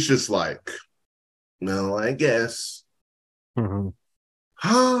 But she's just like, no, I guess. Mm-hmm.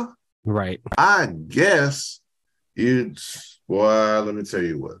 Huh? Right. I guess it's, well, let me tell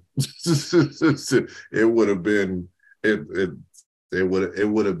you what. It would have been it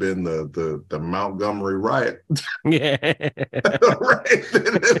would have been the Montgomery riot. Yeah. Right then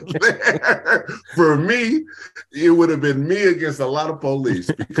and there. For me, it would have been me against a lot of police,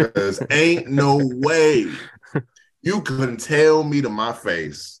 because ain't no way you can tell me to my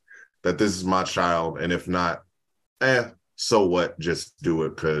face that this is my child, and if not, so what? Just do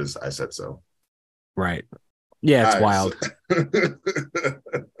it because I said so. Right. Yeah, it's wild.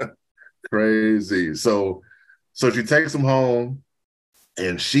 Crazy. So she takes him home,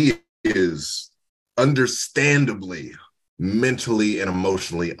 and she is understandably mentally and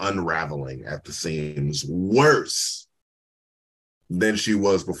emotionally unraveling at the seams, worse than she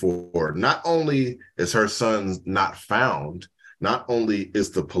was before. Not only is her son not found, not only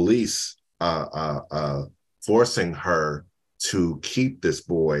is the police forcing her to keep this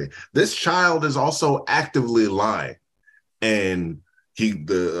boy, this child is also actively lying, and he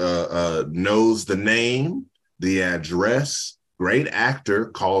knows the name, the address. Great actor,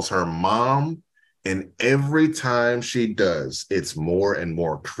 calls her mom, and every time she does, it's more and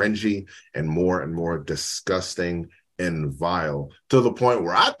more cringy and more disgusting and vile, to the point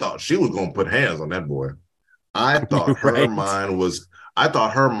where I thought she was going to put hands on that boy. I thought her mind was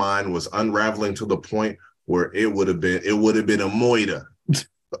unraveling to the point where it would have been a moida.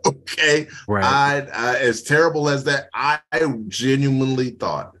 Okay. Right. I as terrible as that, I genuinely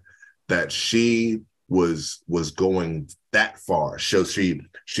thought that she was going that far. So she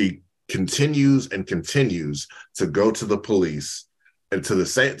continues to go to the police and to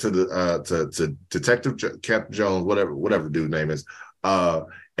Detective Captain Jones, whatever dude name is, and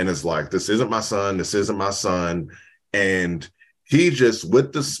it's like, this isn't my son, and he just,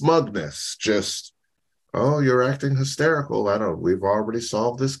 with the smugness, just, oh, you're acting hysterical. We've already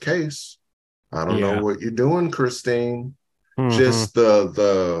solved this case. I don't know what you're doing, Christine. Mm-hmm. Just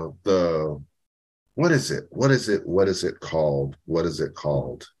the what is it called? Like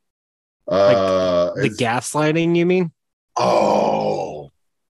the gaslighting, you mean? Oh,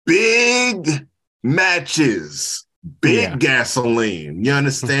 big matches, big gasoline. You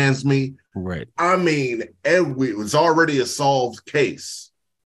understands me? Right. I mean, it was already a solved case.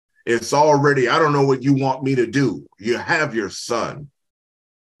 It's already, I don't know what you want me to do. You have your son.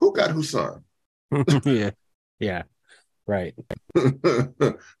 Who got whose son? Yeah. Right.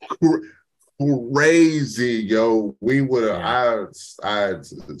 Crazy, yo. We would have,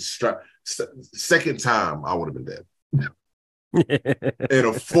 second time I would have been dead. In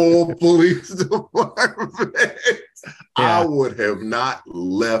a full police department, I would have not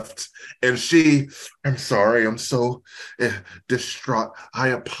left. And I'm sorry, I'm so distraught. I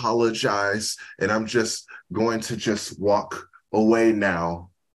apologize, and I'm just going to just walk away now.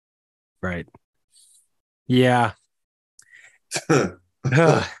 Right. Yeah. Hell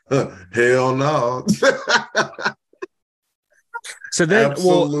no. So then,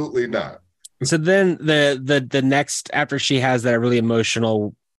 absolutely not. So then the next, after she has that really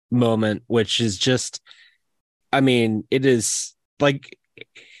emotional moment, which is just, I mean, it is like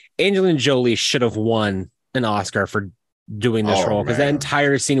Angelina Jolie should have won an Oscar for doing this role, because that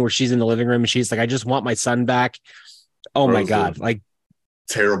entire scene where she's in the living room and she's like, I just want my son back. Oh my God. Like,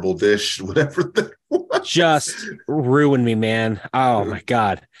 terrible dish, whatever that was. Just ruined me, man. Oh my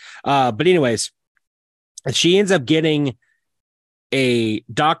God. But anyways, she ends up getting a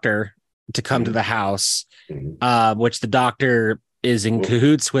doctor to come to the house, which the doctor is in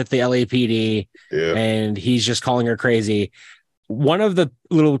cahoots with the LAPD, and he's just calling her crazy. One of the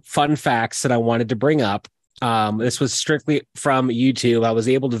little fun facts that I wanted to bring up, this was strictly from YouTube. I was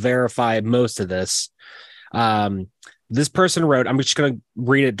able to verify most of this. This person wrote, I'm just going to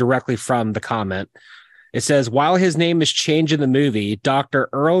read it directly from the comment. It says, while his name is changed in the movie, Dr.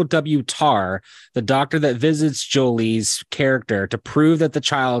 Earl W. Tarr, the doctor that visits Jolie's character to prove that the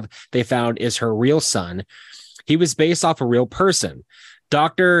child they found is her real son, he was based off a real person.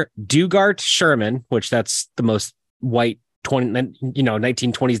 Dr. Dugart Sherman, which that's the most white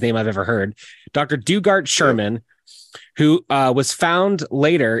 1920s name I've ever heard. Dr. Dugart Sherman who was found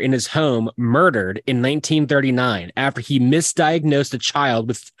later in his home murdered in 1939 after he misdiagnosed a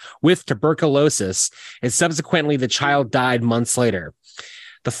child with tuberculosis, and subsequently the child died months later.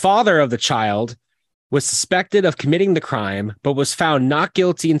 The father of the child was suspected of committing the crime, but was found not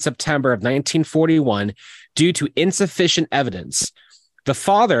guilty in September of 1941 due to insufficient evidence. The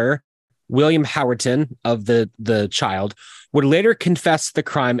father, William Howerton, of the child, would later confess the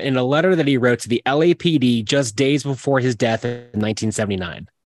crime in a letter that he wrote to the LAPD just days before his death in 1979.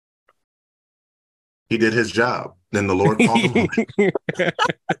 He did his job. Then the Lord called him home. He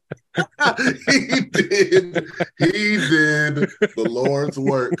did the Lord's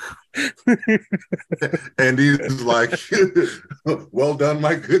work. And he's like, well done,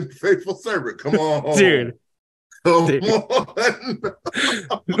 my good and faithful servant. Come on home. Dude. Come Dude. on.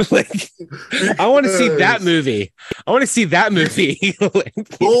 Like, I want to see that movie.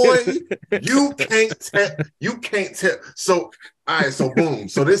 Boy, you can't tell. So, all right, so boom.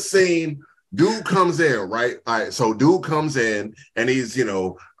 So this scene, dude comes in, right? All right, so dude comes in and he's, has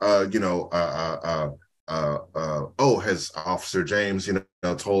Officer James,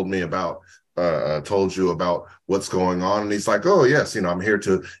 told me about told you about what's going on, and he's like, oh yes, I'm here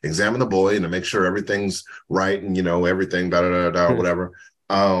to examine the boy and to make sure everything's right, and everything whatever.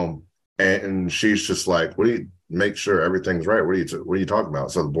 And she's just like, what do you make sure everything's right? What are you talking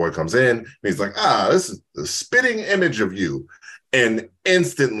about? So the boy comes in and he's like, this is a spitting image of you, and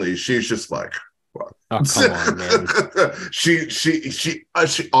instantly she's just like, oh, come on, man. she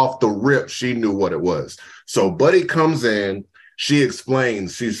off the rip, she knew what it was. So Buddy comes in, she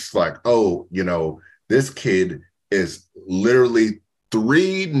explains, she's like, oh, this kid is literally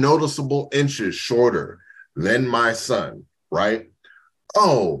 3 noticeable inches shorter than my son, right?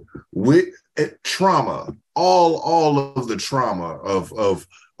 Oh, trauma, all of the trauma of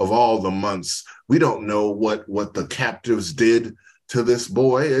all the months. We don't know what the captives did to this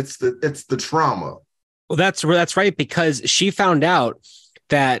boy. It's the trauma. Well, that's right, because she found out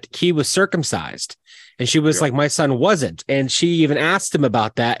that he was circumcised, and she was like, my son wasn't. And she even asked him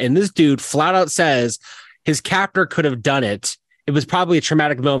about that. And this dude flat out says his captor could have done it. It was probably a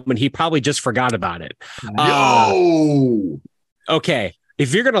traumatic moment. He probably just forgot about it. Okay.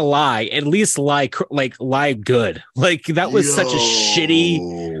 If you're going to lie, at least lie good. Like, that was such a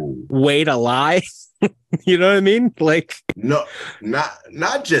shitty way to lie. You know what I mean? Like, no,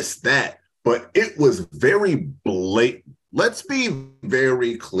 not just that, but it was very blatant. Let's be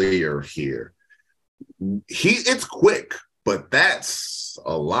very clear here. It's quick, but that's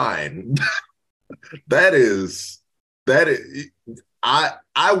a line. that is I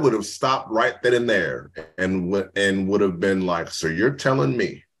would have stopped right then and there and would have been like, so you're telling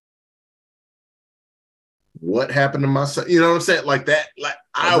me what happened to my son? You know what I'm saying? Like that, like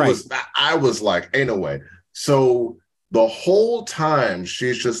I was like, ain't no way. So the whole time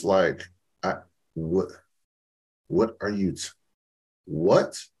she's just like, what are you?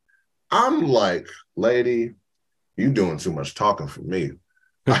 What? I'm like, lady, you doing too much talking for me.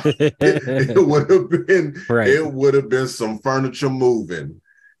 It would have been some furniture moving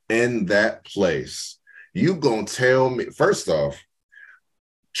in that place. You gonna tell me? First off,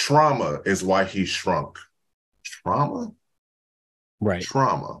 trauma is why he shrunk. Trauma, right?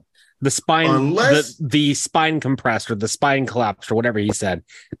 Trauma. The spine, the spine compressed or the spine collapsed or whatever he said.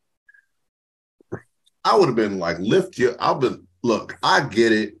 I would have been like, lift you. Look, I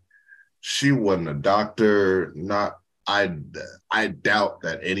get it. She wasn't a doctor. I doubt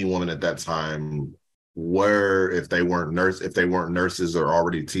that any woman at that time were, if they weren't nurses or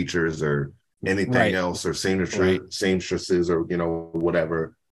already teachers or anything else, or seamstresses or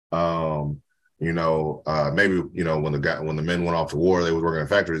whatever. Maybe when the men went off to war, they were working in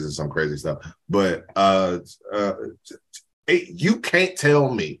factories and some crazy stuff. But you can't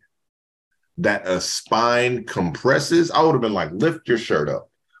tell me that a spine compresses. I would have been like, lift your shirt up.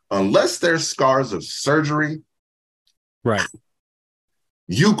 Unless there's scars of surgery, right?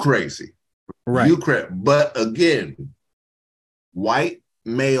 You crazy, right? You crazy. But again, white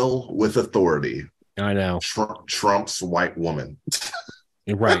male with authority. I know. Trump's white woman.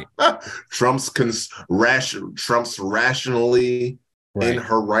 Right. Trump's rationally in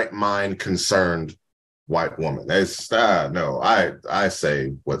her right mind concerned white woman. It's no. I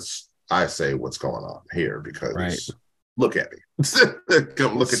say what's going on here because look at me.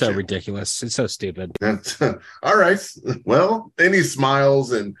 Come look it's at so you. Ridiculous. It's so stupid. All right. Well, then he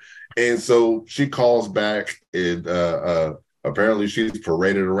smiles and so she calls back and apparently she's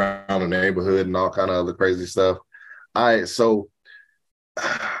paraded around the neighborhood and all kind of other crazy stuff. I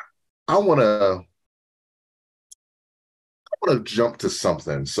want to jump to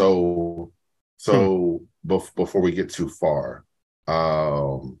something. So before we get too far,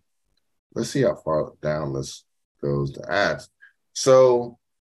 let's see how far down this goes to ads. So,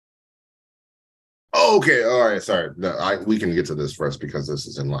 okay, all right, sorry. No, we can get to this first because this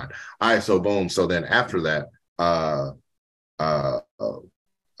is in line. All right, so boom. So then after that, uh, uh, uh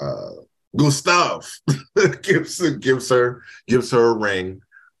Gustav gives her a ring,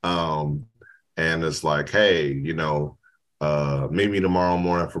 and it's like, hey, meet me tomorrow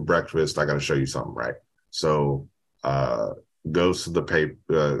morning for breakfast. I got to show you something, right? So goes to the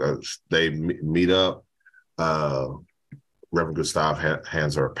paper. They meet up. Reverend Gustav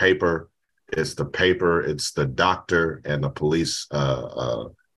hands her a paper. It's the paper. It's the doctor and the police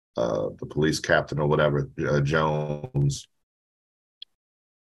captain or whatever, Jones.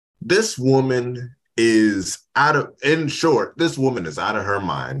 This woman is this woman is out of her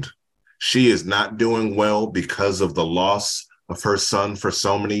mind. She is not doing well because of the loss of her son for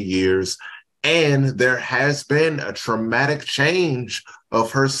so many years. And there has been a traumatic change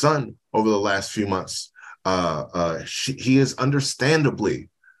of her son over the last few months. He is understandably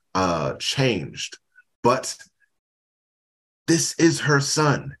changed, but this is her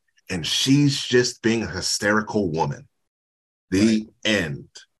son, and she's just being a hysterical woman. The end.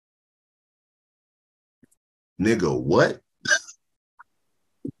 Nigga, what?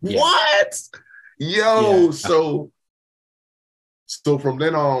 Yeah. What? Yo, yeah. So from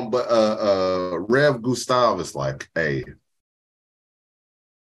then on, but Rev Gustav is like, hey,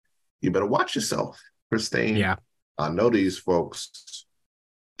 you better watch yourself, Christine. Yeah. I know these folks,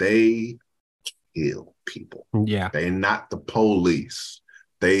 they kill people. Yeah. They not the police.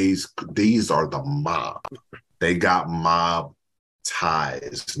 These are the mob. They got mob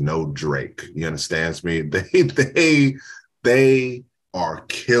ties, no Drake. You understand me? They are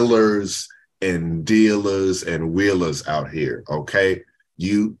killers and dealers and wheelers out here. Okay.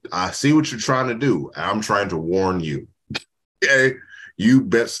 I see what you're trying to do. I'm trying to warn you. Okay. You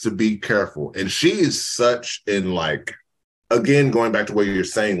best to be careful. And she is such in, like, again, going back to what you're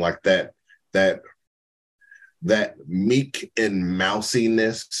saying, like that meek and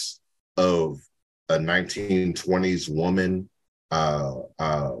mousiness of a 1920s woman,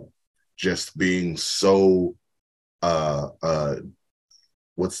 just being so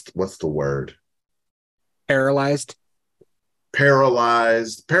what's the word? Paralyzed,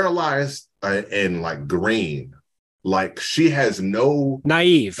 and like green. Like she has no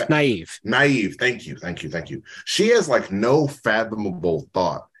naive. Thank you. She has like no fathomable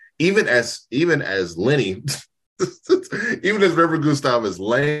thought. Even as Lenny, even as Reverend Gustav is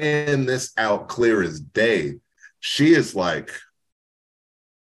laying this out clear as day, she is like,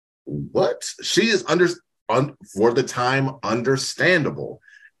 what? She is for the time understandable.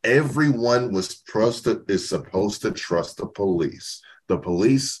 Everyone is supposed to trust the police. The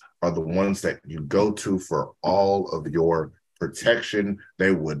police are the ones that you go to for all of your protection.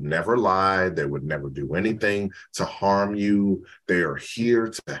 They would never lie. They would never do anything to harm you. They are here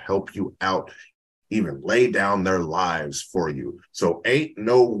to help you out, even lay down their lives for you. So ain't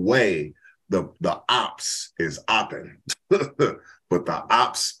no way the ops is opping, but the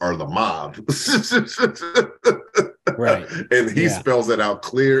ops are the mob. Right. And he spells it out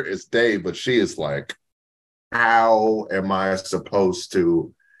clear as day, but she is like, how am I supposed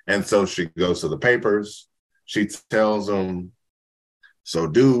to? And so she goes to the papers. She tells them, so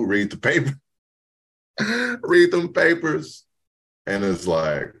dude, read the paper. Read them papers. And it's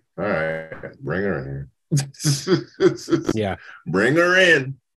like, all right, bring her in. Yeah. Bring her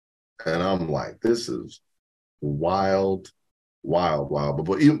in. And I'm like, this is wild.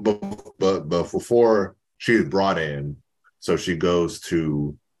 But before she's brought in, so she goes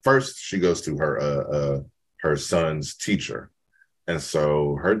to her son's teacher. And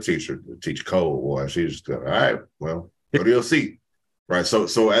so her teacher teach code. Boy, she's just, all right, well, go to your seat. Right.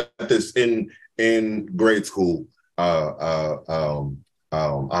 So at this in grade school, I don't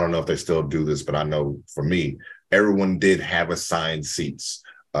know if they still do this, but I know for me, everyone did have assigned seats.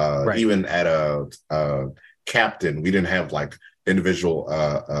 Right. Even at a captain, we didn't have like individual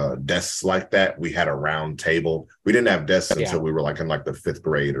desks like that. We had a round table. We didn't have desks until we were like in like the 5th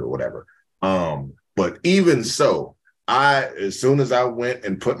grade or whatever. But even so, as soon as I went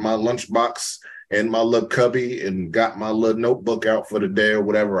and put my lunchbox in my little cubby and got my little notebook out for the day or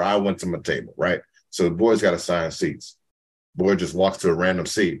whatever, I went to my table, right? So the boys got assigned seats. Boy just walks to a random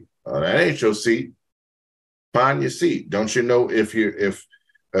seat. That ain't your seat. Find your seat. Don't you know if you're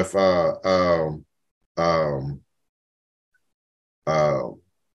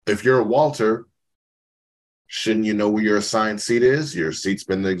a Walter, shouldn't you know where your assigned seat is? Your seat's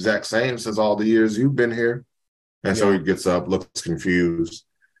been the exact same since all the years you've been here. And so he gets up, looks confused.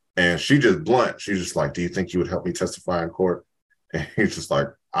 And she just blunt. She's just like, do you think you would help me testify in court? And he's just like,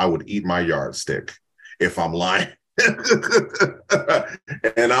 I would eat my yardstick if I'm lying.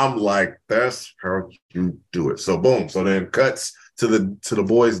 And I'm like, that's how you do it. So boom. So then cuts to the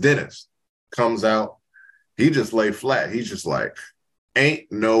boy's dentist. Comes out. He just lay flat. He's just like,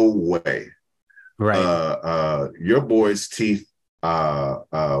 ain't no way. Right. Your boy's teeth.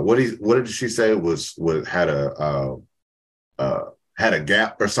 What did she say was had a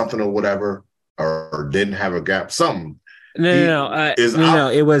gap or something or whatever, or didn't have a gap. Something. No.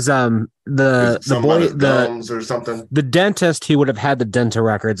 It was the boy, gums or something. The dentist who would have had the dental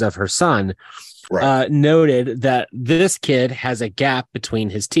records of her son, right, noted that this kid has a gap between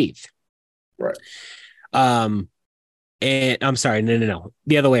his teeth. Right. And I'm sorry, no.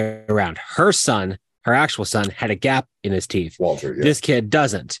 The other way around. Her actual son, had a gap in his teeth. Walter, yeah. This kid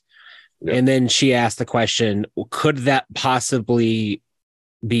doesn't. Yeah. And then she asked the question, could that possibly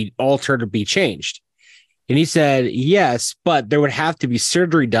be altered or be changed? And he said, yes, but there would have to be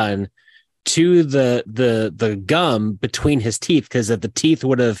surgery done to the gum between his teeth, because if the teeth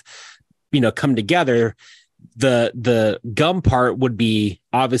would have, come together, the gum part would be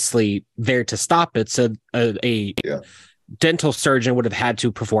obviously there to stop it. So a dental surgeon would have had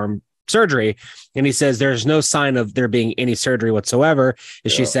to perform surgery. And he says there's no sign of there being any surgery whatsoever.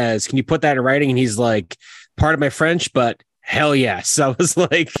 And she says, can you put that in writing? And he's like, pardon my French, but hell yes. I was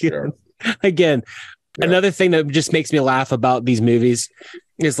like, again, another thing that just makes me laugh about these movies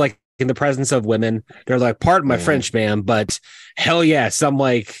is like, in the presence of women, they're like, pardon my French, ma'am, but hell yes. I'm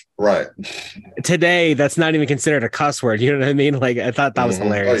like, right. Today, that's not even considered a cuss word. You know what I mean? Like, I thought that was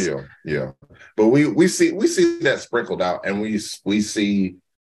hilarious. Oh, yeah. But we see that sprinkled out, and we see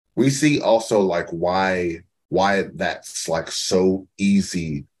also like why that's like so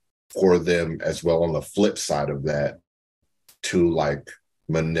easy for them as well, on the flip side of that, to like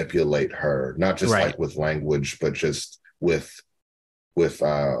manipulate her, not just like with language, but just with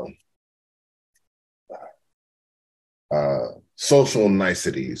social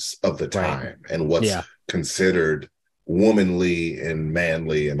niceties of the time, and what's considered womanly and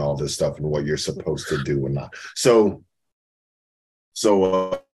manly and all this stuff, and what you're supposed to do and not. So boom.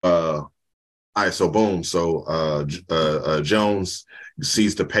 So Jones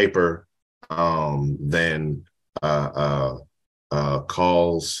sees the paper, then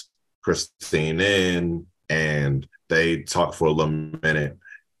calls Christine in, and they talk for a little minute,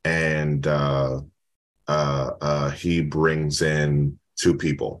 and he brings in two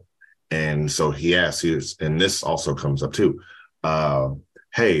people. And so he asks, and this also comes up too,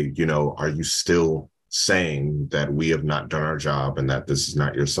 hey, are you still saying that we have not done our job and that this is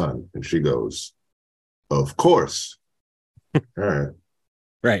not your son? And she goes, of course. All right.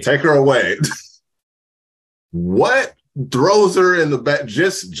 Right. Take her away. What? Throws her in the back,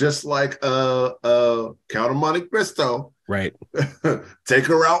 just like Count of Monte Cristo. Right. Take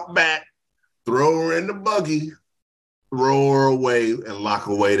her out back, throw her in the buggy, throw her away, and lock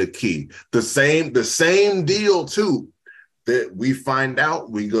away the key. The same deal too. That we find out,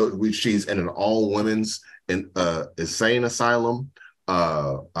 she's in an all women's insane asylum,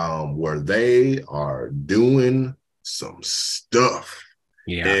 where they are doing some stuff.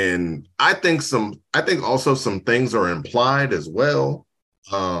 Yeah. And I think also some things are implied as well.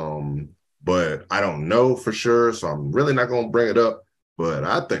 But I don't know for sure, so I'm really not going to bring it up. But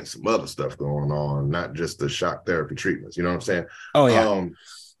I think some other stuff going on, not just the shock therapy treatments. You know what I'm saying? Oh yeah.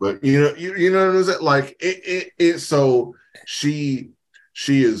 But you know what I'm saying? Like it. So she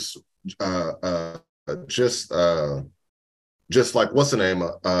is just like, what's the name?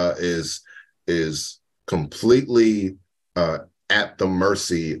 Is completely at the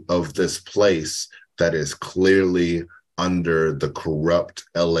mercy of this place that is clearly under the corrupt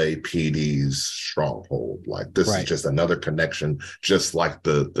LAPD's stronghold. Like, this is just another connection, just like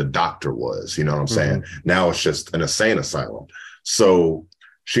the doctor was, you know what I'm saying? Now it's just an insane asylum. So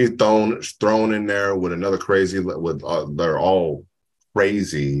she's thrown in there with another crazy, they're all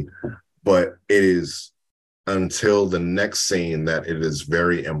crazy, but it is until the next scene that it is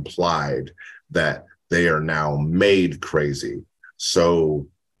very implied that they are now made crazy. So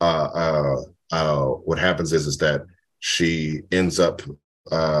what happens is that she ends up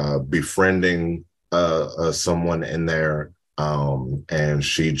befriending someone in there, and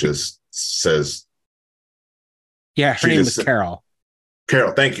she just says, "Yeah, her name is Carol."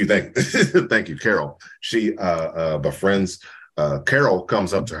 Carol, thank you, thank you, Carol. She befriends. Carol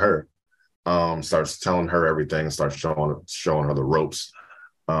comes up to her, starts telling her everything, starts showing her the ropes.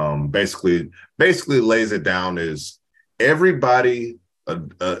 Basically lays it down is everybody.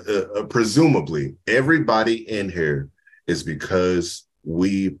 Presumably everybody in here is because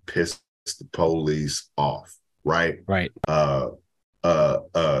we pissed the police off, right? Right.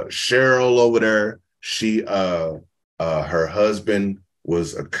 Cheryl over there, her husband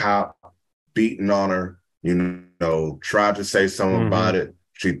was a cop, beating on her, tried to say something about it.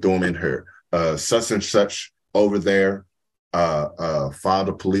 She threw him in her such and such over there, filed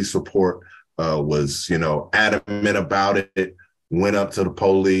a police report, was, adamant about it, went up to the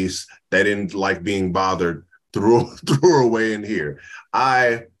police. They didn't like being bothered, threw her away in here.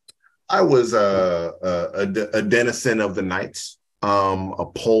 I was a denizen of the night, a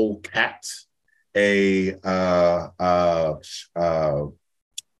polecat,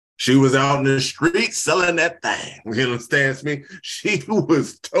 she was out in the street selling that thing. You understand me? She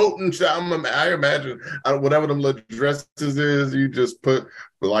was toting. I imagine whatever them little dresses is, you just put,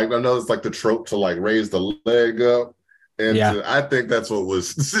 like, I know it's like the trope to like raise the leg up. And I think that's what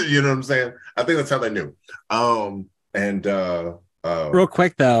was, you know what I'm saying? I think that's how they knew. Real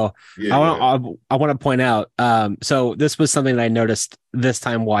quick though, I want to point out. So this was something that I noticed this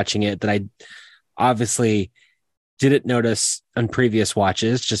time watching it that I obviously didn't notice on previous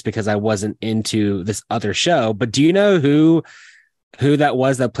watches, just because I wasn't into this other show. But do you know who that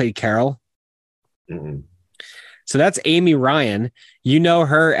was that played Carol? Mm-mm. So that's Amy Ryan. You know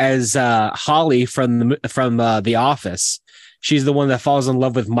her as Holly from The Office. She's the one that falls in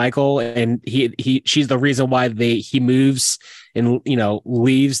love with Michael, and she's the reason why he moves and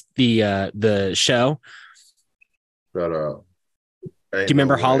leaves the show. Shut up. Do you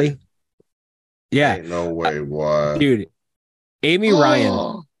remember Holly? Yeah. Ain't no way, why? Dude, Amy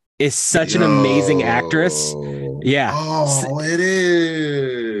Ryan is such an amazing actress. Yeah. Oh, it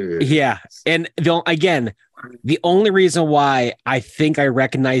is. Yeah. And the only reason why I think I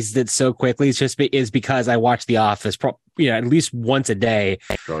recognized it so quickly is because I watch The Office, at least once a day.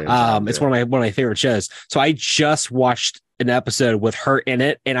 It's one of my favorite shows. So I just watched an episode with her in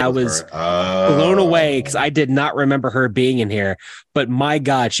it, and I was blown away because I did not remember her being in here. But my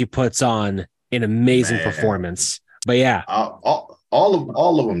God, she puts on an amazing performance. But yeah, all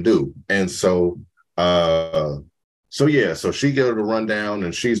of them do. And so she gave it a rundown,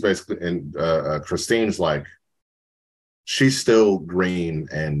 and she's basically, and Christine's like, she's still green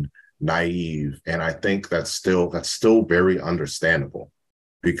and naive, and I think that's still very understandable,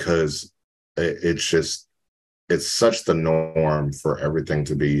 because it's such the norm for everything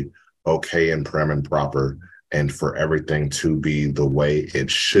to be okay and prim and proper, and for everything to be the way it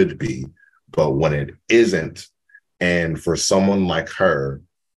should be. But when it isn't, and for someone like her,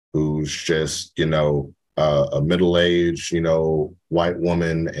 who's just, a middle-aged, white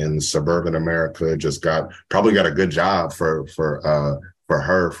woman in suburban America, probably got a good job for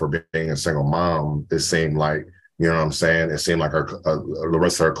her for being a single mom. It seemed like, you know what I'm saying? It seemed like the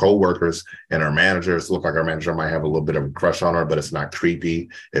rest of her co-workers and her managers look like her manager might have a little bit of a crush on her, but it's not creepy.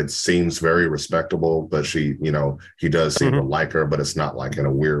 It seems very respectable, but he does seem to like her, but it's not like in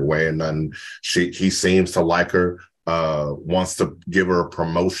a weird way. And then he seems to like her, wants to give her a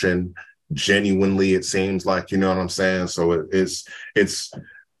promotion genuinely, it seems like, you know what I'm saying? So it's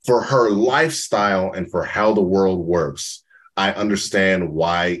for her lifestyle and for how the world works. I understand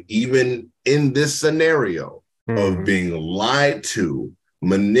why, even in this scenario of being lied to,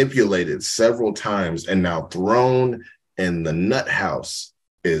 manipulated several times, and now thrown in the nut house,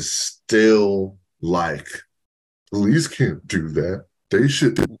 is still like, police can't do that. They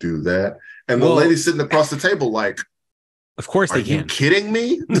shouldn't do that. And the lady sitting across the table like, of course they can. Are you kidding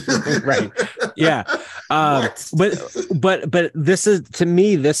me? Right. Yeah. But this is, to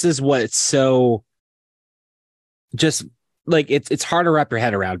me, this is what it's so just like, it's hard to wrap your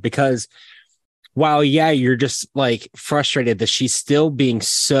head around, because while, you're just like frustrated that she's still being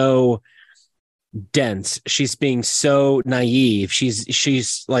so dense, she's being so naive,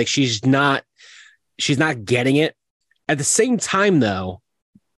 she's not getting it. At the same time, though,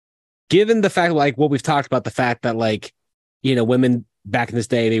 given the fact, like what we've talked about, the fact that, like, women back in this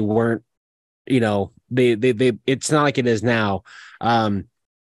day, they weren't, they it's not like it is now.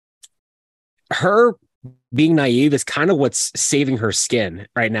 Her being naive is kind of what's saving her skin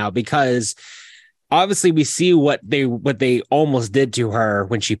right now, because obviously we see what they almost did to her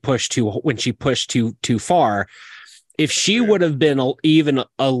when she pushed too far. If she would have been even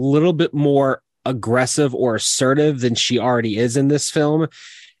a little bit more aggressive or assertive than she already is in this film,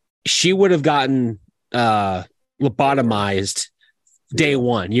 she would have gotten lobotomized day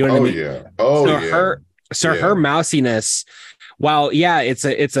one. You know what I mean? Her mousiness, while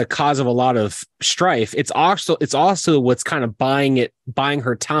it's a cause of a lot of strife, it's also what's kind of buying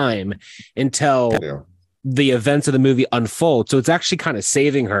her time until the events of the movie unfold. So it's actually kind of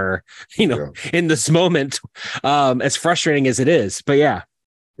saving her, in this moment, as frustrating as it is. But yeah.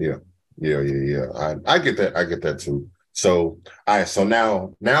 Yeah. I get that. I get that too. So so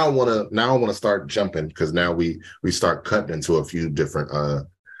now I wanna start jumping, because now we start cutting into a few different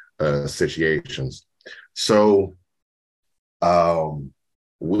situations. So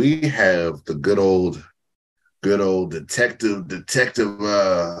we have the good old detective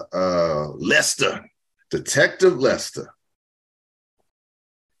Lester. Detective Lester.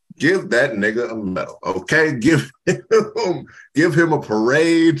 Give that nigga a medal, okay? Give him a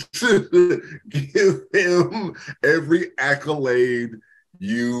parade. Give him every accolade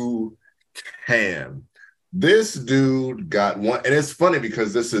you can. This dude got one, and it's funny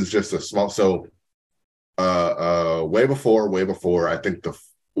because this is just a small. So, way before, I think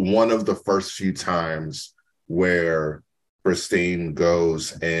one of the first few times where Christine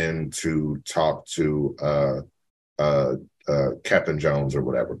goes in to talk to Captain Jones or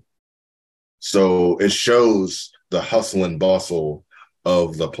whatever. So it shows the hustle and bustle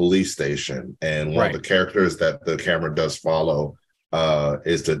of the police station, and one of the characters that the camera does follow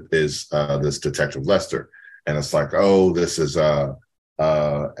is this Detective Lester, and it's like, oh, this is a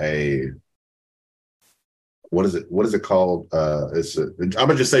what is it called? I'm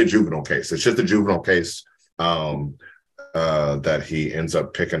gonna just say juvenile case. It's just a juvenile case that he ends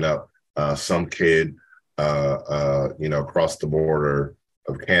up picking up some kid across the border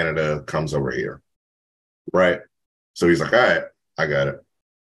of Canada, comes over here, right? So he's like, all right, I got it.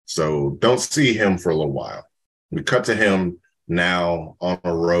 So don't see him for a little while. We cut to him now on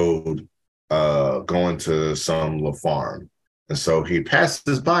a road going to some little farm. And so he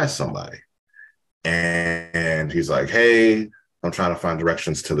passes by somebody, and he's like, hey, I'm trying to find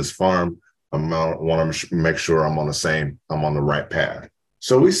directions to this farm. I want to make sure I'm on the right path.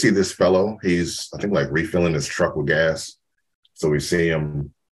 So we see this fellow. He's, I think, like refilling his truck with gas. So we see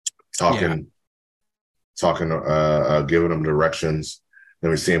him talking, giving him directions.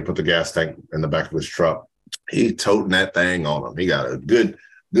 Then we see him put the gas tank in the back of his truck. He toting that thing on him. He got a good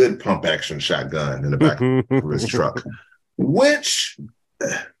pump action shotgun in the back of his truck, which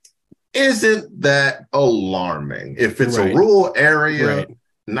isn't that alarming. If it's a rural area,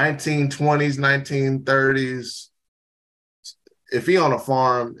 1920s, 1930s, if he on a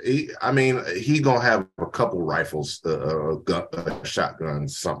farm, he gonna have a couple rifles,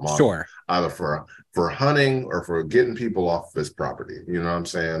 shotguns, something on, either for hunting or for getting people off his property. You know what I'm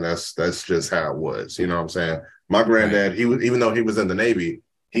saying? That's just how it was. You know what I'm saying? My granddad, he was, even though he was in the Navy,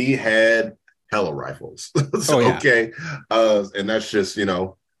 he had hella rifles. Okay, and that's just they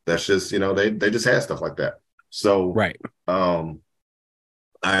just had stuff like that. So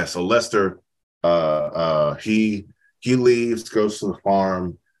so Lester, he leaves, goes to the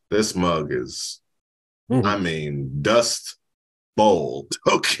farm. This mug is, dust bold.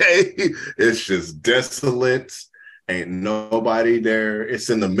 Okay. It's just desolate. Ain't nobody there. It's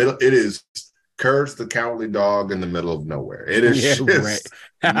in the middle. It is Courage the Cowardly Dog in the middle of nowhere. It is just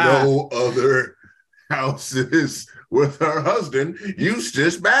no other houses with her husband.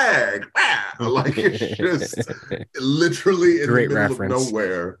 Eustace Bag. Like, it's just literally in the middle of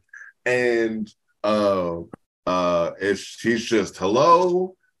nowhere. And she's just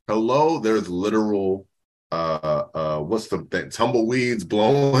hello. There's literal what's the thing? Tumbleweeds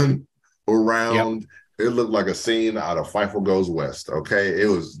blowing around. It looked like a scene out of Fievel Goes West. Okay, it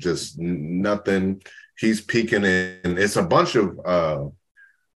was just nothing. He's peeking in. It's a bunch of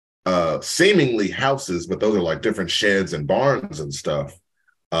seemingly houses, but those are like different sheds and barns and stuff.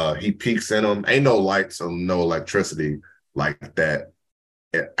 He peeks in them. Ain't no lights or no electricity like that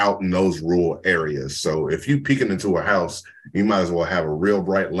out in those rural areas. So if you peeking into a house, you might as well have a real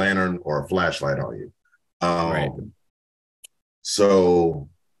bright lantern or a flashlight on you. So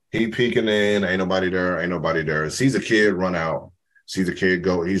he peeking in, ain't nobody there. Sees a kid run out, sees a kid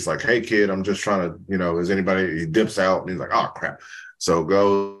go. He's like, hey kid, I'm just trying to, is anybody? He dips out and he's like, oh crap. So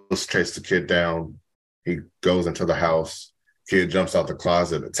goes, chase the kid down. He goes into the house. Kid jumps out the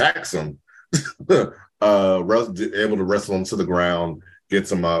closet, attacks him, able to wrestle him to the ground,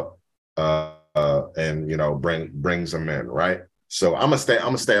 gets him up, and brings him in, right? So I'm gonna stay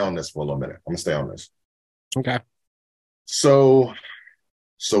on this for a little minute. I'm gonna stay on this. Okay. So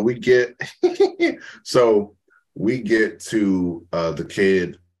we get we get to the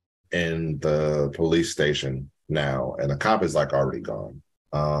kid in the police station now, and the cop is like already gone.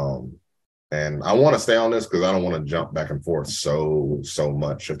 And I want to stay on this because I don't want to jump back and forth so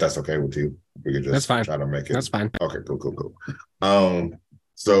much. If that's okay with you, we could just try to make it. That's fine. Okay, cool.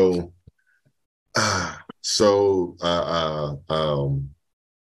 So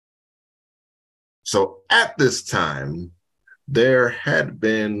So at this time, there had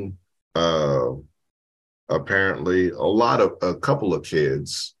been apparently a couple of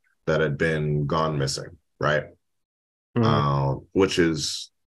kids that had been gone missing, right? Which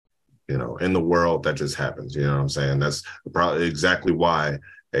is, in the world that just happens. You know what I'm saying? That's probably exactly why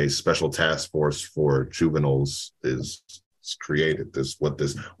a special task force for juveniles is created. What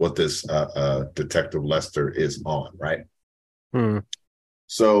this Detective Lester is on, right?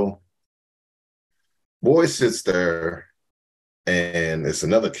 So boy sits there, and it's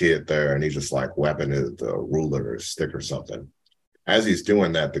another kid there, and he's just like whapping the ruler or stick or something. As he's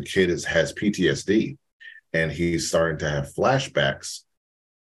doing that, the kid has PTSD, and he's starting to have flashbacks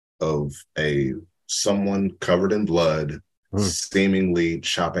of someone covered in blood, seemingly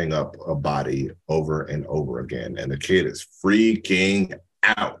chopping up a body over and over again, and the kid is freaking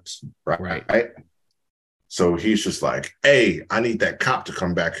out, right? So he's just like, "Hey, I need that cop to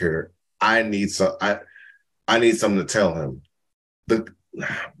come back here. I need something to tell him."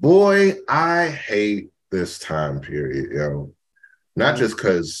 I hate this time period, not just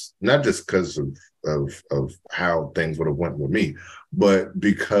because of how things would have went with me, but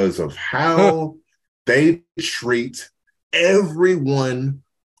because of how they treat everyone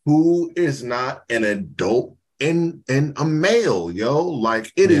who is not an adult and a male,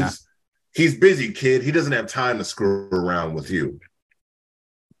 like it is. He's busy, kid. He doesn't have time to screw around with you.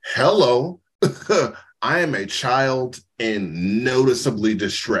 Hello. I am a child in noticeably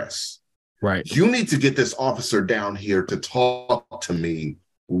distress. Right. You need to get this officer down here to talk to me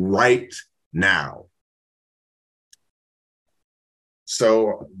right now.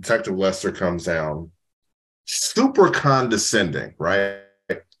 So Detective Lester comes down, super condescending, right?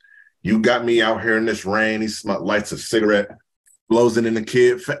 You got me out here in this rain. He lights a cigarette, blows it in the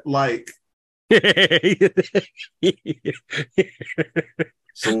kid.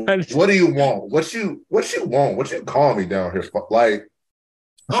 So what do you want? What you want? What you call me down here for? Like,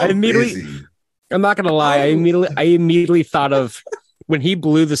 I'm not gonna lie. I immediately thought of when he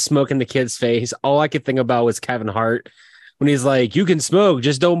blew the smoke in the kid's face. All I could think about was Kevin Hart when he's like, "You can smoke,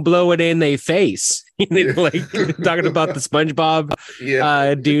 just don't blow it in their face." Like talking about the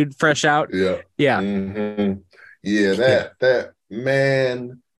SpongeBob dude fresh out. Yeah. Mm-hmm. Yeah, that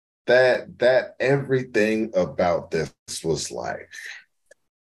man, that everything about this was like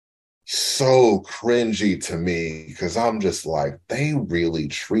so cringy to me, because I'm just like, they really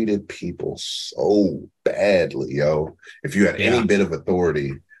treated people so badly, yo. If you had any bit of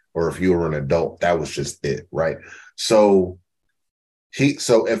authority, or if you were an adult, that was just it, right? So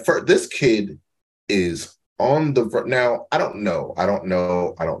at first, this kid is on now. I don't know.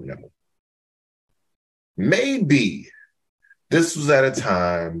 Maybe this was at a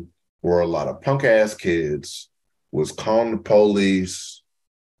time where a lot of punk ass kids was calling the police.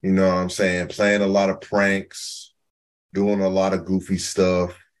 You know what I'm saying? Playing a lot of pranks, doing a lot of goofy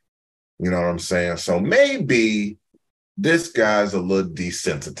stuff. You know what I'm saying? So maybe this guy's a little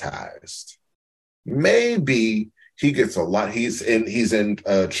desensitized. Maybe he gets a lot. He's in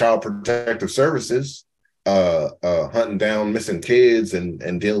child protective services, hunting down missing kids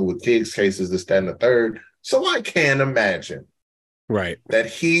and dealing with kids cases, this, that, and the third. So I can't imagine that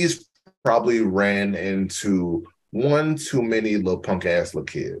he's probably ran into one too many little punk ass little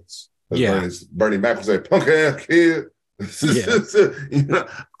kids. Bernie Mac would say, punk ass kid.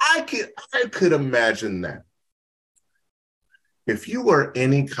 I could imagine that. If you were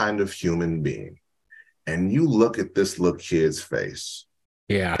any kind of human being and you look at this little kid's face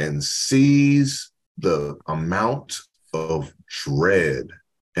and sees the amount of dread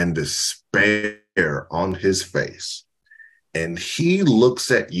and despair on his face, and he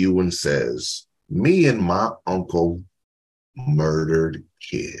looks at you and says, "Me and my uncle murdered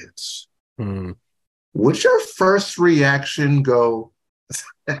kids." Would your first reaction go,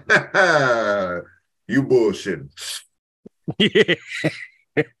 "You bullshit"?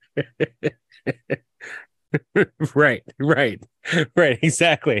 Right,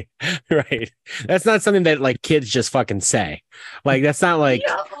 exactly. Right. That's not something that like kids just fucking say. Like that's not like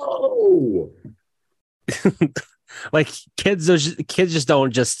like kids just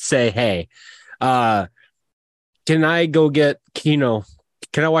don't just say, "Hey, can I go get, can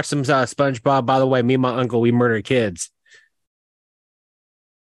I watch some SpongeBob? By the way, me and my uncle, we murder kids."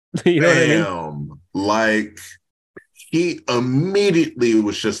 You know what I mean? Like he immediately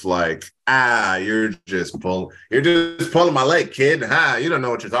was just like, you're just pulling my leg, kid. You don't know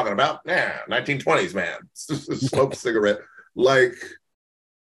what you're talking about. 1920s, man. Smoke a cigarette. Like,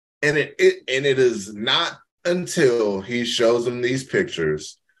 and it is not until he shows him these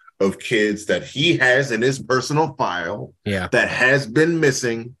pictures of kids that he has in his personal file that has been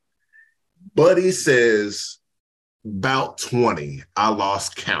missing, Buddy says about 20. I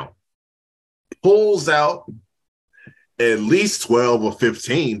lost count. Pulls out at least 12 or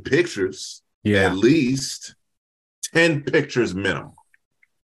 15 pictures. Yeah. At least 10 pictures minimum.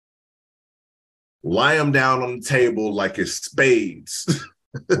 Lie them down on the table like it's spades.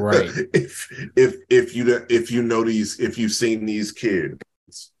 Right. if you know these, if you've seen these kids.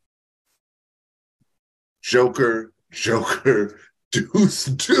 Joker, Deuce,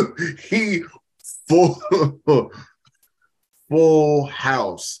 he full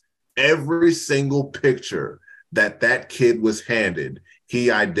house. Every single picture that kid was handed,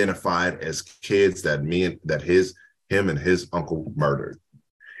 he identified as kids that him and his uncle murdered.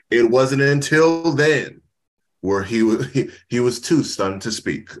 It wasn't until then where he was too stunned to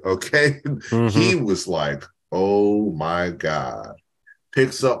speak. Okay, He was like, "Oh my God!"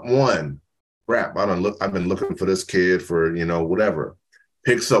 Picks up one. Crap! I've been looking for this kid for whatever.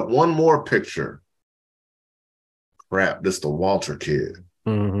 Picks up one more picture. Crap! This the Walter kid.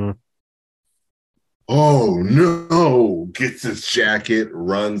 Mm-hmm. Oh no! Gets his jacket,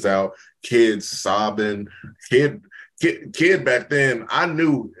 runs out. Kid sobbing. Kid back then, I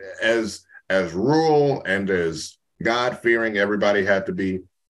knew as rural and as God-fearing everybody had to be,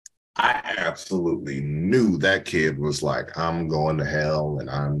 I absolutely knew that kid was like, I'm going to hell and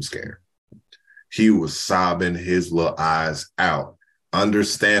I'm scared. He was sobbing his little eyes out,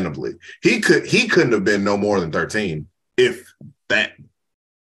 understandably. He couldn't have been no more than 13, if that.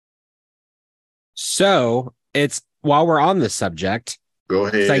 So it's, while we're on this subject, go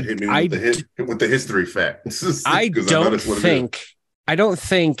ahead, like, hit me with the history facts. I don't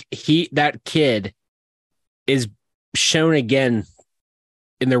think that kid is shown again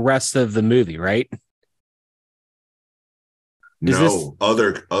in the rest of the movie, right?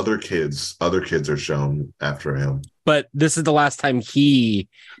 Other kids are shown after him. But this is the last time he.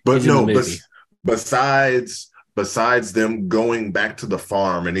 But no, besides them going back to the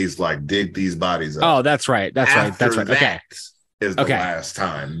farm and he's like, dig these bodies up. Oh, that's right. That's right. Okay. Is the last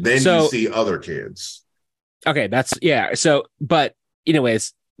time. Then you see other kids. Okay, So, but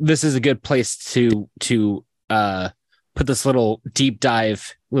anyways, this is a good place to put this little deep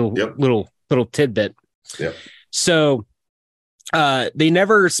dive, little tidbit. Yep. So, they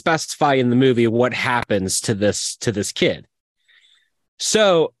never specify in the movie what happens to this kid.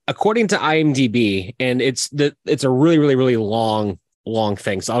 So, according to IMDb, and it's a really, really, really long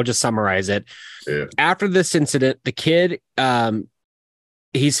thing. So I'll just summarize it. Yeah. After this incident, the kid,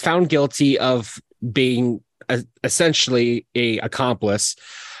 he's found guilty of being essentially a accomplice.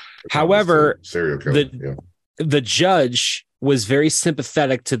 However, serial killer. The judge was very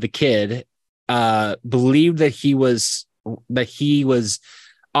sympathetic to the kid, believed that he was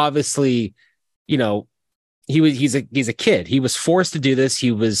obviously, he's a kid. He was forced to do this.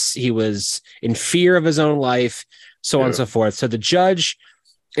 He was in fear of his own life, so on and so forth. So the judge,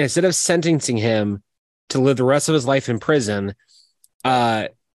 instead of sentencing him to live the rest of his life in prison,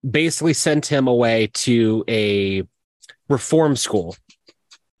 basically sent him away to a reform school.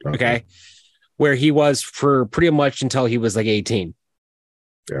 Okay. Where he was for pretty much until he was like 18.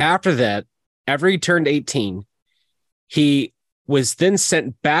 Yeah. After that, after he turned 18, he was then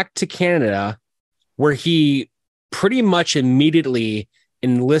sent back to Canada, where he pretty much immediately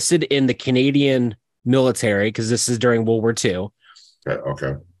enlisted in the Canadian military, because this is during World War II.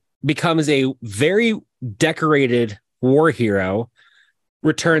 Okay. Becomes a very decorated war hero,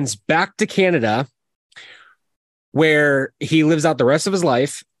 returns back to Canada, where he lives out the rest of his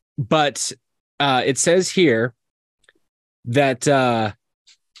life. But it says here that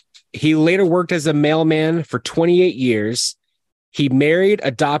he later worked as a mailman for 28 years. He married,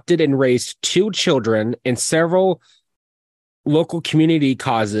 adopted, and raised 2 children in several local community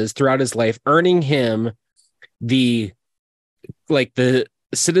causes throughout his life, earning him the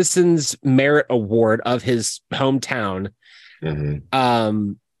Citizens Merit Award of his hometown.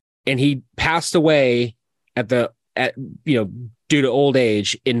 Mm-hmm. And he passed away due to old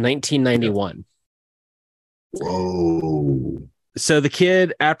age in 1991. Whoa. So the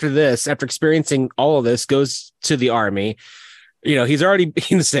kid, after experiencing all of this, goes to the army. He's already,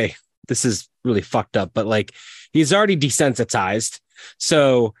 say this is really fucked up, but like, he's already desensitized.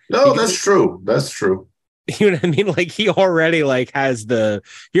 So that's true. That's true. You know what I mean? Like, he already has the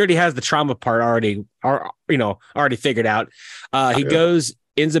trauma part already figured out. He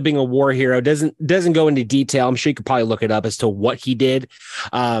ends up being a war hero. Doesn't go into detail. I'm sure you could probably look it up as to what he did.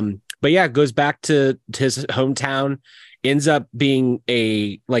 But yeah, goes back to his hometown, ends up being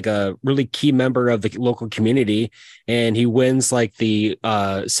a really key member of the local community, and he wins the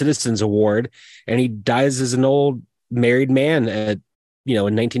Citizens Award, and he dies as an old married man in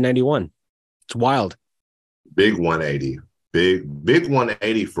 1991. It's wild. Big 180. Big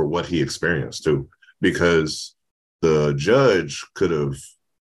 180 for what he experienced too, because the judge could have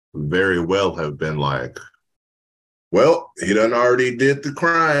very well have been like, well, he done already did the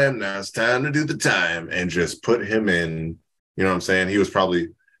crime. Now it's time to do the time, and just put him in. You know what I'm saying? He was probably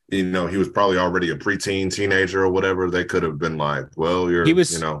already a preteen teenager or whatever. They could have been like, well, He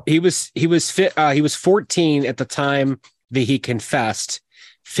was 14 at the time that he confessed,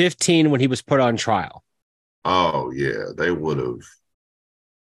 15 when he was put on trial. Oh yeah, they would have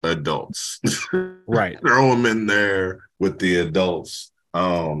adults. Right. Throw him in there with the adults.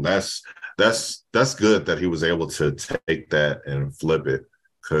 That's good that he was able to take that and flip it.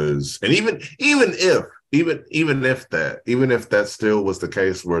 And even if that still was the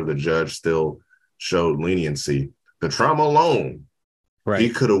case where the judge still showed leniency, the trauma alone, right, he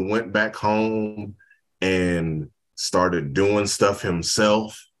could have went back home and started doing stuff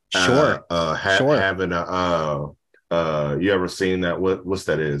himself. Sure. Having you ever seen that? What's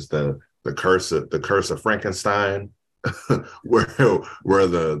that is the curse of Frankenstein, where the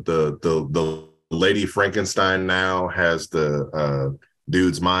lady Frankenstein now has the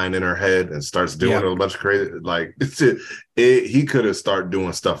dude's mind in her head and starts doing a bunch of crazy, like he could have started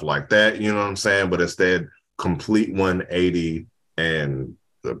doing stuff like that, you know what I'm saying? But instead, complete 180, and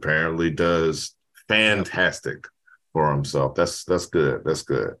apparently does fantastic for himself. That's good. That's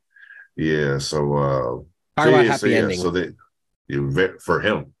good. Yeah. So happy ending. So that for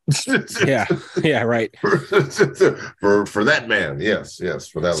him. yeah, right. for that man, yes,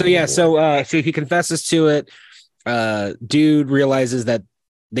 for that. So he confesses to it. Dude realizes that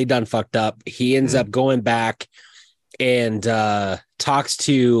they done fucked up. He ends up going back and talks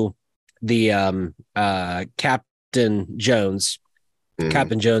to the Captain Jones.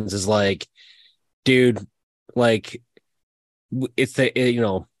 Captain Jones is like, dude, like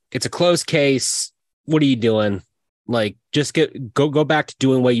it's a closed case. What are you doing? Like, just go back to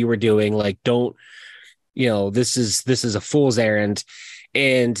doing what you were doing. Like, don't, this is a fool's errand.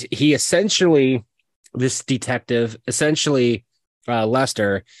 And he essentially, this detective,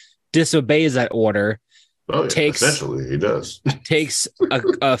 Lester, disobeys that order. Oh, yeah, essentially, he does. Takes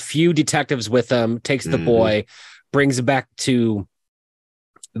a few detectives with him, takes the boy, brings him back to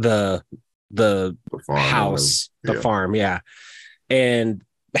the house, the farm, and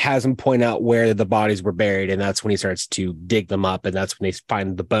has him point out where the bodies were buried, and that's when he starts to dig them up, and that's when they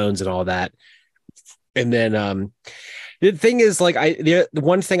find the bones and all that. And then the thing is, like, the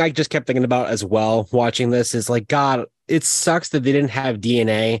one thing I just kept thinking about as well watching this is like, God, it sucks that they didn't have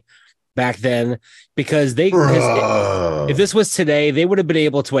DNA back then, because if this was today, they would have been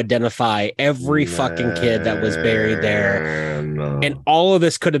able to identify every fucking kid that was buried there, and all of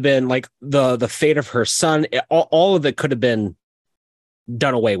this could have been like the fate of her son. All of it could have been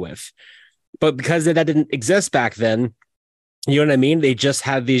done away with, but because that didn't exist back then, you know what I mean? They just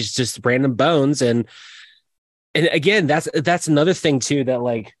had these just random bones, and again, that's another thing too that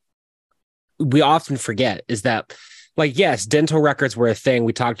like we often forget is that, like, yes, dental records were a thing.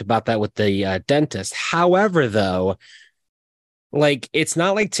 We talked about that with the dentist. However, though, like, it's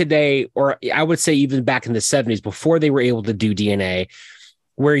not like today, or I would say even back in the 70s, before they were able to do DNA,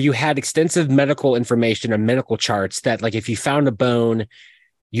 where you had extensive medical information and medical charts that, like, if you found a bone,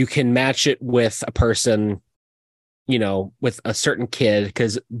 you can match it with a person, with a certain kid,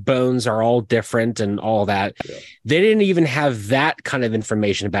 because bones are all different and all that. Yeah. They didn't even have that kind of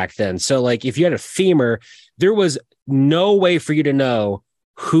information back then. So, like, if you had a femur, there was no way for you to know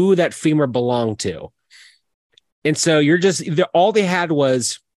who that femur belonged to. And so all they had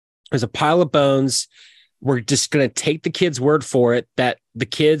was a pile of bones. We're just going to take the kid's word for it that the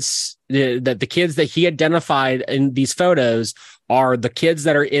kids that he identified in these photos are the kids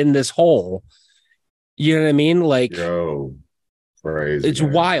that are in this hole. You know what I mean? Like, crazy. It's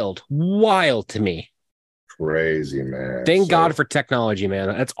wild to me. Crazy, man. Thank God for technology, man.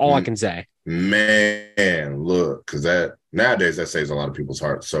 That's all I can say. Man, look, because that nowadays that saves a lot of people's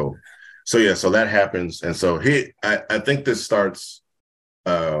hearts. So that happens, and so I think this starts.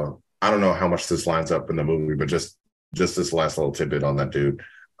 I don't know how much this lines up in the movie, but just this last little tidbit on that dude.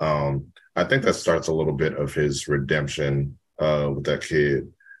 I think that starts a little bit of his redemption with that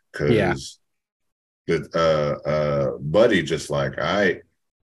kid, because Buddy just like, all right,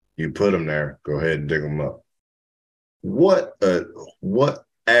 you put him there, go ahead and dig him up. What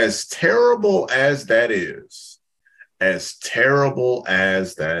as terrible as that is,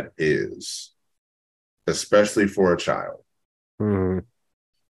 especially for a child. I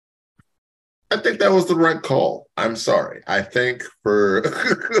think that was the right call. I'm sorry. I think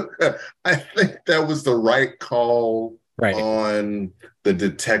that was the right call right. on the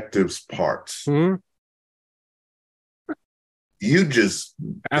detective's part. Mm-hmm. You just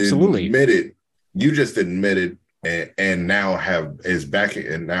Absolutely. admitted and now is backing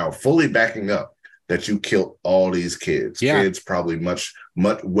and now fully backing up that you killed all these kids. Yeah. Kids probably much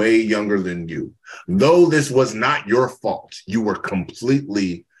way younger than you. Though this was not your fault, you were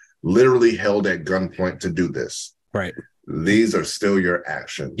completely, literally held at gunpoint to do this. Right. These are still your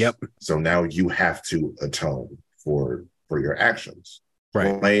actions. Yep. So now you have to atone for your actions.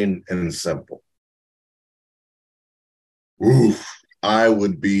 Right. Plain and simple. Oof.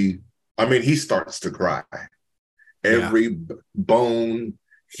 He starts to cry. Every bone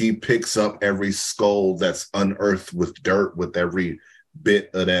he picks up, every skull that's unearthed with dirt, with every bit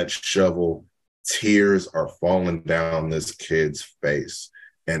of that shovel, tears are falling down this kid's face.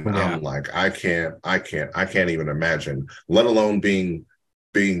 And I'm like, I can't even imagine, let alone being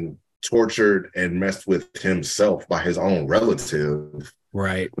tortured and messed with himself by his own relative.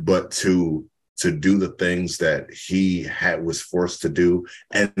 Right. But to do the things that he was forced to do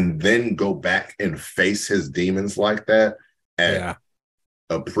and then go back and face his demons like that at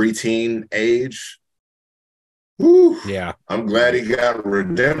a preteen age. Whew, yeah. I'm glad he got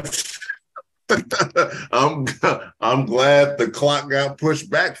redemption. I'm glad the clock got pushed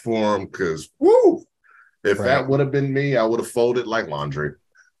back for him because if that would have been me, I would have folded like laundry.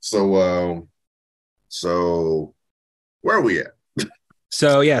 So where are we at?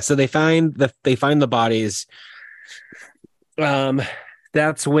 So they find the bodies.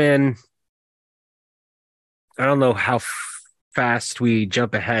 That's when I don't know how fast we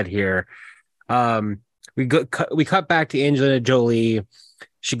jump ahead here. We cut back to Angelina Jolie.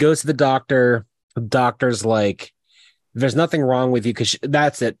 She goes to the doctor. The doctor's like, "There's nothing wrong with you," because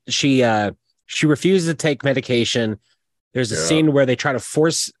that's it. She refuses to take medication. There's a scene where they try to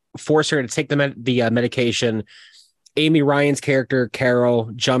force her to take the medication. Amy Ryan's character, Carol,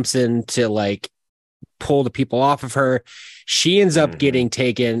 jumps in to like pull the people off of her. She ends up getting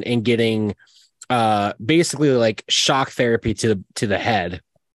taken and getting basically like shock therapy to the head.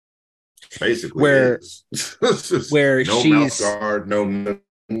 Basically, where no mouth guard, no.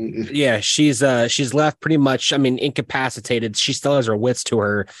 Yeah, she's left pretty much, incapacitated. She still has her wits to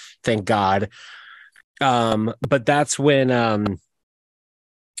her, thank God. But that's when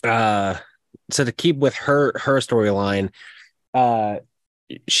so to keep with her storyline,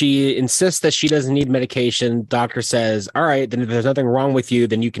 she insists that she doesn't need medication. Doctor says, all right, then if there's nothing wrong with you,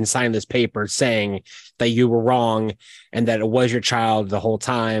 then you can sign this paper saying that you were wrong and that it was your child the whole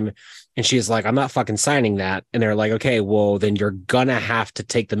time. And she's like, I'm not fucking signing that. And they're like, okay, well, then you're gonna have to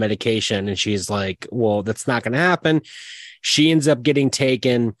take the medication. And she's like, well, that's not gonna happen. She ends up getting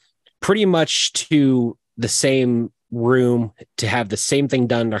taken pretty much to the same room to have the same thing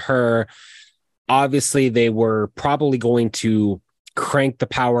done to her. Obviously, they were probably going to crank the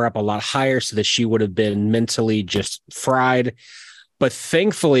power up a lot higher so that she would have been mentally just fried. But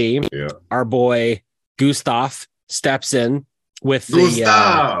thankfully, our boy Gustav steps in with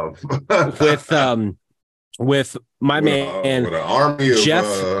with my man with an army Jeff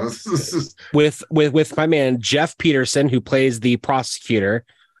of with my man Jeff Peterson, who plays the prosecutor.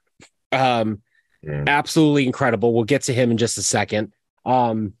 Absolutely incredible. We'll get to him in just a second.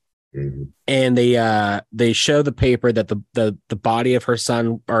 And they show the paper that the body of her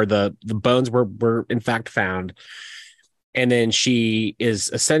son, or the bones were in fact found. And then she is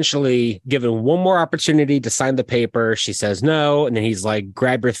essentially given one more opportunity to sign the paper. She says no. And then he's like,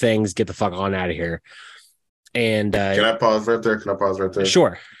 grab your things, get the fuck on out of here. And Can I pause right there?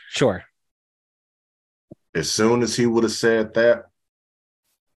 Sure. As soon as he would have said that,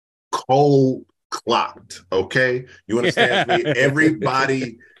 cold clocked. Okay. You understand me?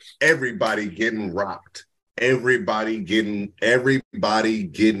 Everybody getting rocked. Everybody getting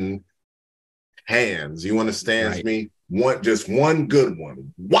hands. You understand me? One good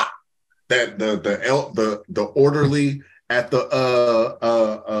one. Wow. That the orderly at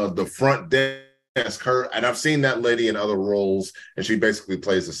the front desk, her, and I've seen that lady in other roles, and she basically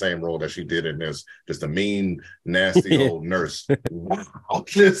plays the same role that she did in this, just a mean, nasty old nurse. Wow.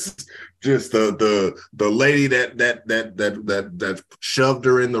 Just the lady that shoved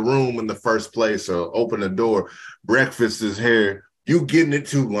her in the room in the first place, or opened the door. Breakfast is here. You getting it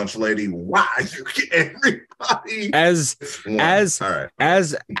too, lunch lady? Why you get everybody as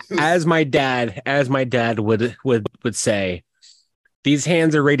my dad would say, these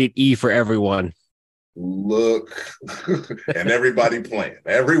hands are rated E for everyone. Look, and everybody playing.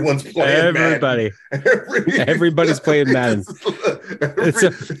 Everyone's playing. Everybody. Everybody's playing Madden.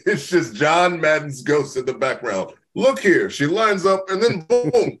 It's just John Madden's ghost in the background. Look here, she lines up, and then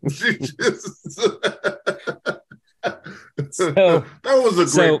boom, she just. So that was a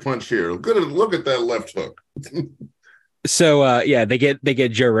great punch here. Look at that left hook. So yeah, they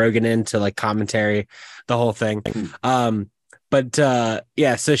get Joe Rogan into like commentary, the whole thing. But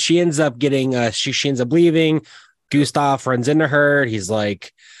yeah, so she ends up getting she ends up leaving. Gustav runs into her. He's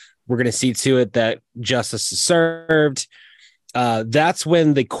like, we're gonna see to it that justice is served. That's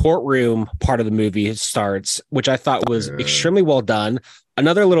when the courtroom part of the movie starts, which I thought was extremely well done.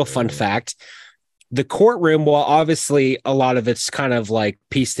 Another little fun fact: the courtroom, while obviously a lot of it's kind of like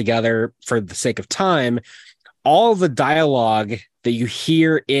pieced together for the sake of time, all the dialogue that you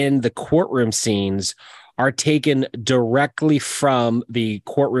hear in the courtroom scenes are taken directly from the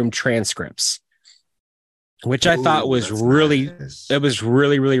courtroom transcripts, which I thought was really, nice. It was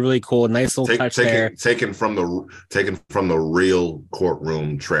really, really, really cool. Nice little touch there. Taken from the real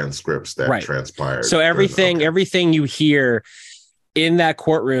courtroom transcripts that transpired. So everything you hear in that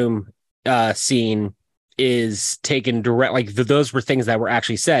courtroom scene is taken direct. Like those were things that were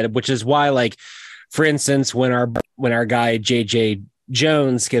actually said, which is why, like, for instance, when our guy JJ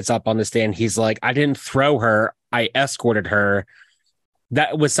Jones gets up on the stand, he's like, I didn't throw her, I escorted her.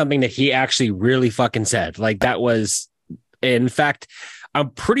 That was something that he actually really fucking said. Like that was, in fact, I'm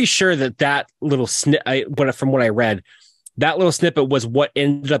pretty sure that little snippet, from what I read, that little snippet was what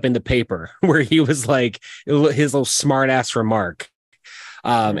ended up in the paper, where he was like his little smart ass remark.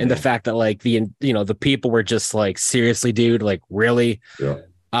 And the fact that like the people were just like, seriously, dude, like really. Yeah.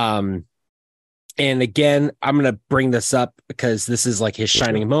 And again, I'm going to bring this up because this is like his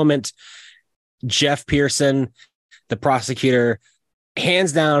shining moment. Jeff Pearson, the prosecutor,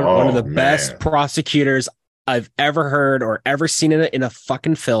 hands down, one of the best prosecutors I've ever heard or ever seen in a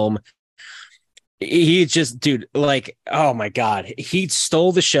fucking film. He just, dude, like, oh my God, he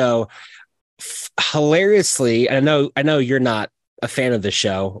stole the show hilariously. I know you're not a fan of the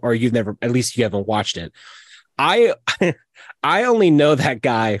show, or at least you haven't watched it. I only know that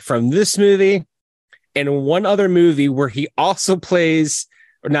guy from this movie and one other movie where he also plays,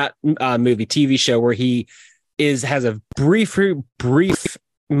 or not TV show, where he has a brief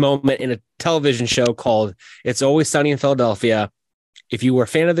moment in a television show called It's Always Sunny in Philadelphia. If you were a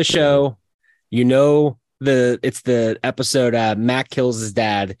fan of the show, you know it's the episode Mac kills his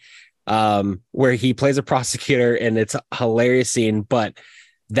dad, where he plays a prosecutor, and it's a hilarious scene. But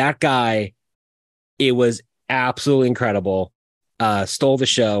that guy, it was absolutely incredible. Stole the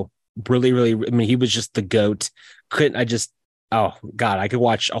show. Really, really, I mean, he was just the GOAT. Oh God, I could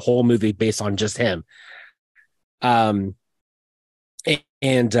watch a whole movie based on just him. And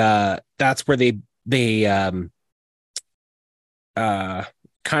that's where they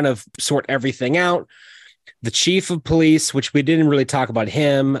kind of sort everything out. The chief of police, which we didn't really talk about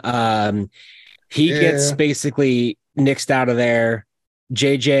him, he gets basically nixed out of there.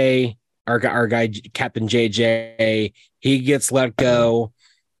 JJ, our guy Captain JJ, he gets let go.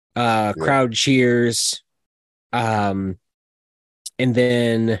 Crowd cheers. And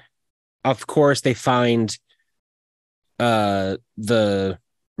then of course they find the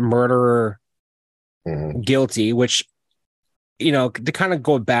murderer guilty, which, to kind of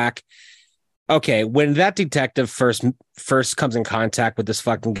go back. Okay, when that detective first comes in contact with this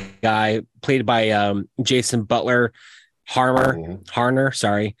fucking guy played by Jason Butler Harner,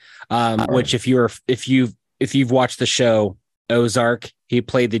 sorry. Which if you've watched the show Ozark, he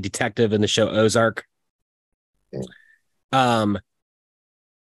played the detective in the show Ozark. How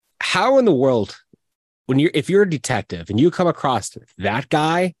in the world, if you're a detective and you come across that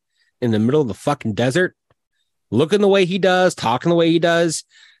guy in the middle of the fucking desert, looking the way he does, talking the way he does,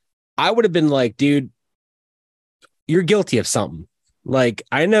 I would have been like, dude, you're guilty of something. Like,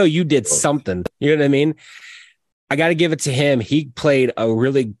 I know you did something. You know what I mean? I got to give it to him. He played a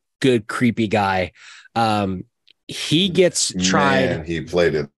really good, creepy guy. He gets tried. Man, he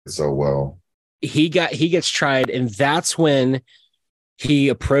played it so well. He gets tried, and that's when he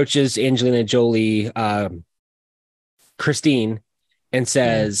approaches Angelina Jolie, Christine, and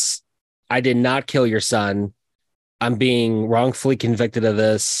says, I did not kill your son. I'm being wrongfully convicted of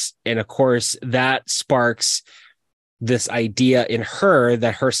this. And of course, that sparks this idea in her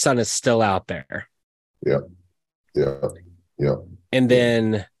that her son is still out there. Yeah. And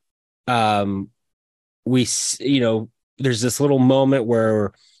then we, there's this little moment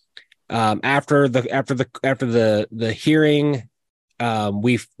where after the hearing,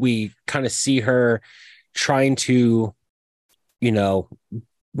 we kind of see her trying to,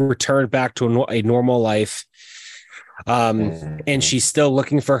 return back to a normal life. And she's still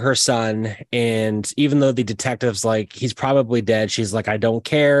looking for her son. And even though the detective's like, he's probably dead, she's like, I don't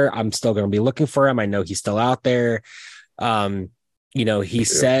care. I'm still going to be looking for him. I know he's still out there. He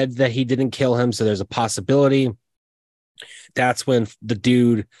said that he didn't kill him, so there's a possibility. that's when the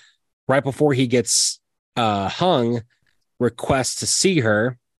dude, right before he gets hung, requests to see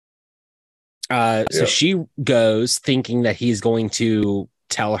her. So she goes thinking that he's going to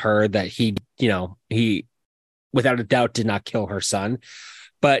tell her that he without a doubt did not kill her son.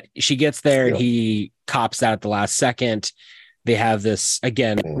 But she gets there and he cops out at the last second. They have this,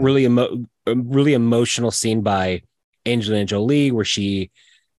 again, really emotional scene by Angelina Jolie where she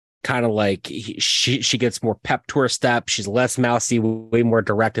kind of like she gets more pep to her step. She's less mousy, way more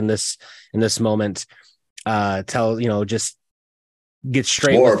direct in this moment. Just get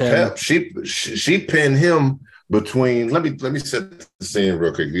straight more with him. pep. She pinned him between. Let me set the scene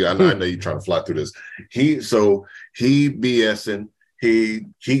real quick. I know you're trying to fly through this. He BSing.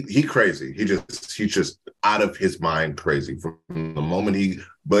 He crazy. He just out of his mind crazy from the moment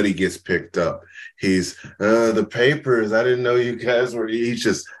Buddy gets picked up. He's the papers. I didn't know you guys were. He's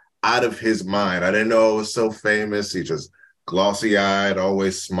just out of his mind. I didn't know it was so famous. He just glossy eyed,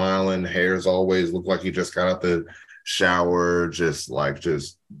 always smiling. Hair's always look like he just got out the shower. Just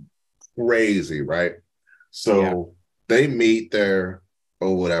crazy, right? So they meet there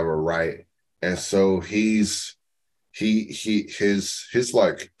or whatever, right? And so his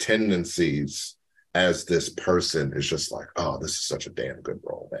like tendencies as this person is just like, oh, this is such a damn good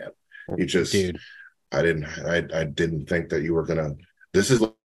role, man. He just, dude, I didn't think that you were gonna. This is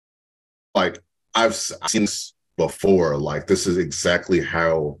like I've seen this before. Like this is exactly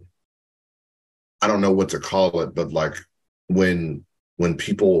how. I don't know what to call it, but like when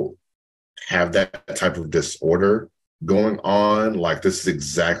people have that type of disorder going on, like this is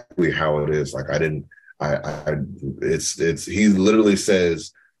exactly how it is. Like it's he literally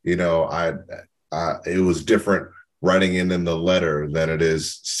says, it was different writing in the letter than it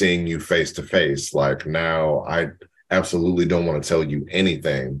is seeing you face to face. Like now I absolutely don't want to tell you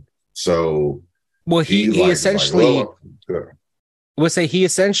anything. So he essentially he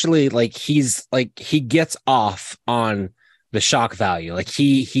essentially like he's like he gets off on the shock value. Like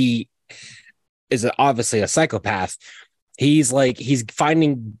he is obviously a psychopath. He's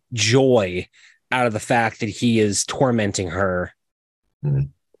finding joy out of the fact that he is tormenting her,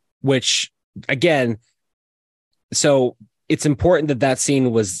 which again, so it's important that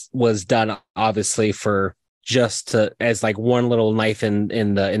scene was done obviously for just to as like one little knife in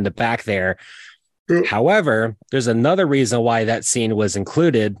the back there. However, there's another reason why that scene was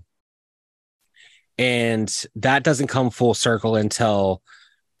included, and that doesn't come full circle until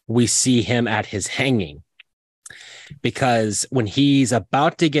we see him at his hanging. Because when he's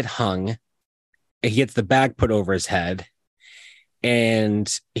about to get hung, he gets the bag put over his head, and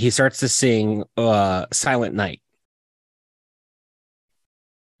he starts to sing Silent Night.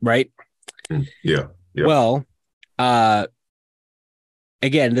 Right? Yeah. Well,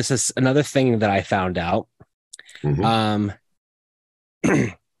 again, this is another thing that I found out.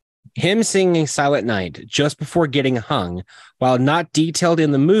 Him singing Silent Night just before getting hung, while not detailed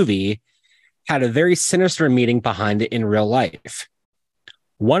in the movie, had a very sinister meaning behind it in real life.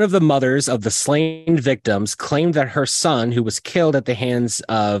 One of the mothers of the slain victims claimed that her son, who was killed at the hands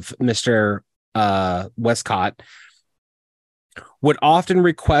of Mr. Westcott, would often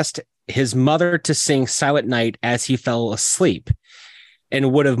request his mother to sing Silent Night as he fell asleep,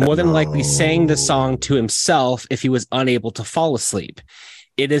 and would have more than likely sang the song to himself if he was unable to fall asleep.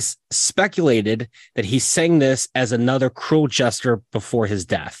 It is speculated that he sang this as another cruel gesture before his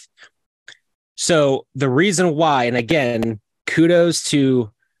death. So the reason why, and again, kudos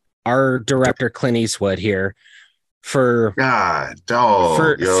to our director Clint Eastwood here for just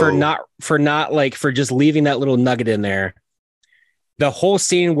leaving that little nugget in there. The whole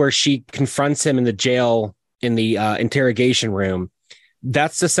scene where she confronts him in the jail in the interrogation room,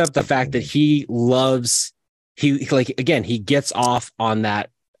 that's to set up the fact that he gets off on that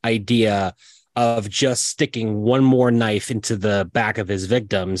idea of just sticking one more knife into the back of his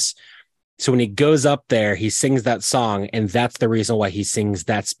victims. So when he goes up there, he sings that song, and that's the reason why he sings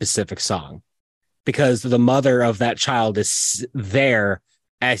that specific song, because the mother of that child is there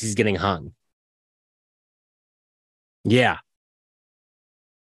as he's getting hung. Yeah.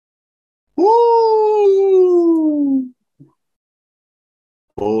 Woo!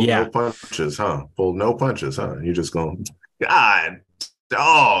 Pull no punches, huh? You just going, God,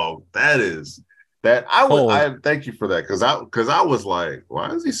 dog, that I thank you for that, because I was like, why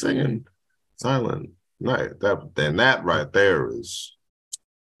is he singing Silent Night? That right there is,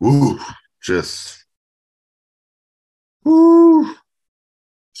 woo, just, woo.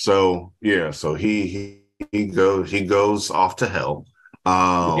 So yeah, so he goes off to hell.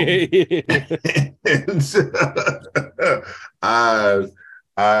 And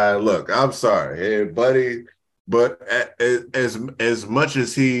I look, I'm sorry, hey buddy, But as much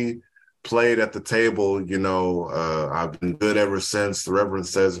as he played at the table, I've been good ever since. The Reverend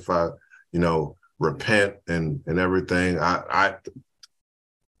says if I, repent and everything, I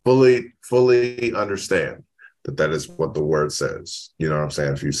fully understand that is what the word says. You know what I'm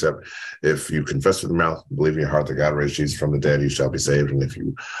saying? If you confess with your mouth, believe in your heart that God raised Jesus from the dead, you shall be saved. And if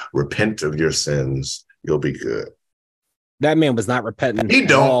you repent of your sins, you'll be good. That man was not repentant. He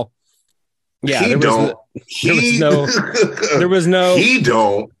don't. All. Yeah, he don't. There was no. He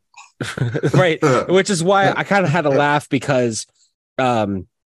don't. Right, which is why I kind of had to laugh because, for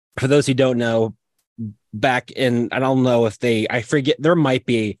those who don't know, back in, I don't know if I forget, there might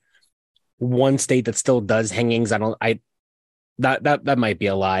be one state that still does hangings. That might be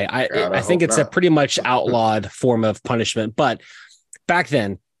a lie. I think it's a pretty much outlawed form of punishment. But back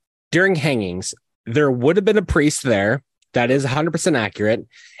then, during hangings, there would have been a priest there. That is 100% accurate.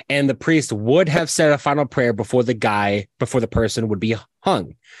 And the priest would have said a final prayer before the person would be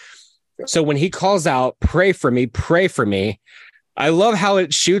hung. So when he calls out, pray for me, I love how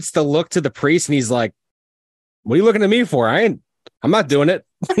it shoots the look to the priest. And he's like, what are you looking at me for? I'm not doing it.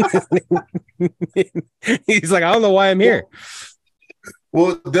 He's like, I don't know why I'm here.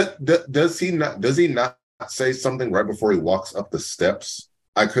 Well, does he not say something right before he walks up the steps?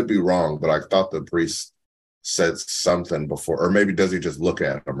 I could be wrong, but I thought the priest said something before, or maybe does he just look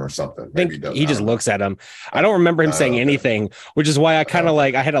at him or something? Maybe he just looks at him. I don't remember him saying anything, which is why I kind of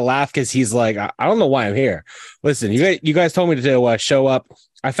I had to laugh because he's like, I don't know why I'm here. Listen, you guys told me to show up.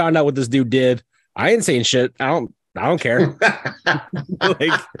 I found out what this dude did. I ain't saying shit. I don't care.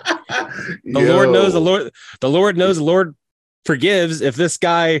 The Lord knows. The Lord knows. The Lord forgives. If this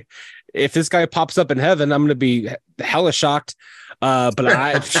guy pops up in heaven, I'm gonna be hella shocked. But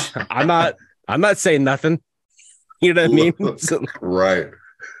I'm not saying nothing. You know what I mean? Right.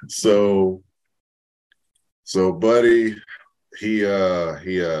 So buddy,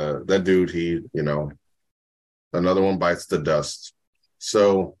 that dude, another one bites the dust.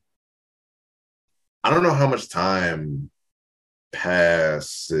 So I don't know how much time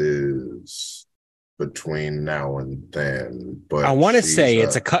passes between now and then, but I want to say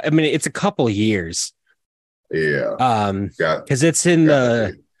it's a couple of years. Yeah. Because it's in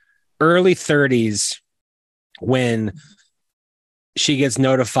the early 30s when she gets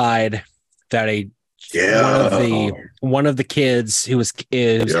notified that one of the kids who was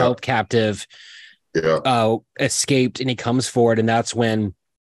held captive escaped, and he comes forward, and that's when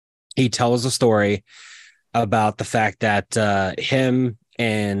he tells a story about the fact that him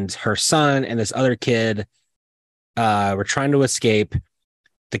and her son and this other kid were trying to escape.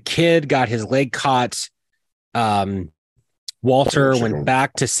 The kid got his leg caught. Walter went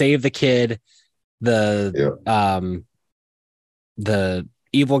back to save the kid. The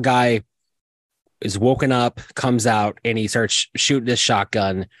evil guy is woken up, comes out, and he starts shooting his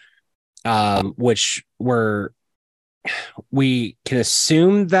shotgun, which we can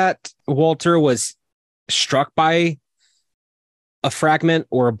assume that Walter was struck by a fragment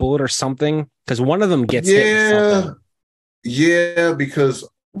or a bullet or something, because one of them gets hit with something. Yeah, because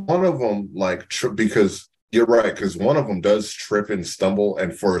one of them because you're right, because one of them does trip and stumble,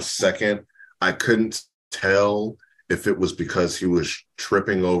 and for a second I couldn't tell if it was because he was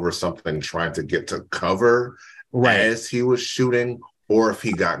tripping over something trying to get to cover as he was shooting, or if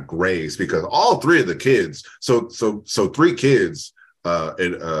he got grazed, because all three of the kids, so three kids,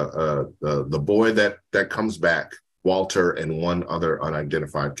 the boy that comes back, Walter, and one other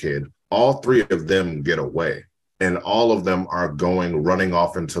unidentified kid, all three of them get away, and all of them are running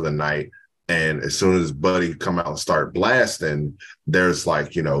off into the night. And as soon as Buddy come out and start blasting, there's some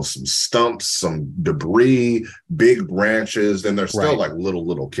stumps, some debris, big branches, and they're still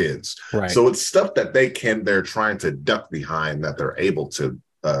little kids. Right. So it's stuff that they're trying to duck behind, that they're able to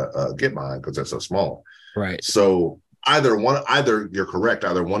get behind because they're so small. Right. So either you're correct,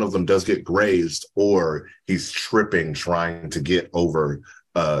 either one of them does get grazed, or he's tripping trying to get over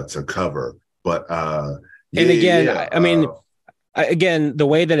to cover. But again, the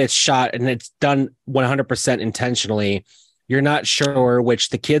way that it's shot, and it's done 100% intentionally, you're not sure, which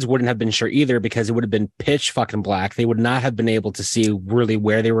the kids wouldn't have been sure either, because it would have been pitch fucking black. They would not have been able to see really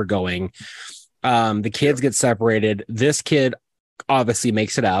where they were going. The kids get separated. This kid obviously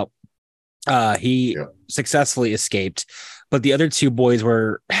makes it out. He successfully escaped, but the other two boys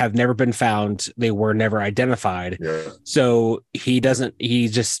have never been found. They were never identified. Yeah. So he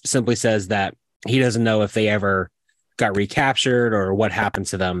just simply says that he doesn't know if they ever got recaptured or what happened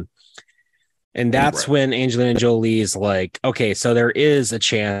to them. And that's when Angelina Jolie is like, okay, so there is a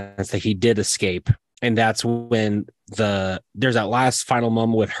chance that he did escape. And that's when there's that last final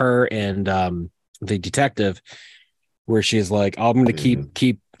moment with her and the detective, where she's like, I'm going to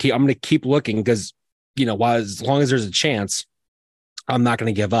I'm going to keep looking because, as long as there's a chance, I'm not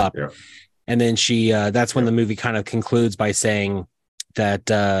going to give up. Yeah. And then that's when the movie kind of concludes by saying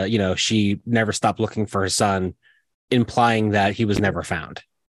that, she never stopped looking for her son, implying that he was never found.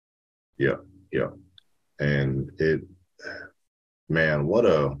 Yeah. Yeah. And man, what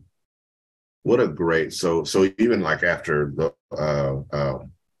a great, so even like after the,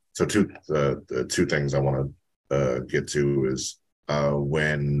 the two things I want to get to is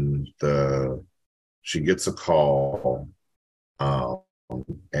when she gets a call, and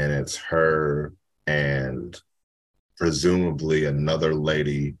it's her and presumably another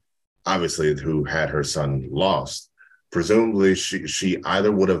lady, obviously, who had her son lost. Presumably, she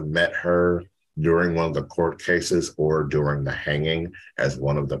either would have met her during one of the court cases or during the hanging as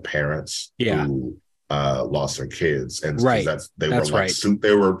one of the parents who lost their kids. And right,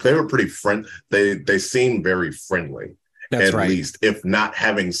 they were pretty they seemed very friendly, at least, if not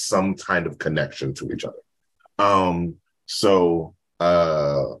having some kind of connection to each other. So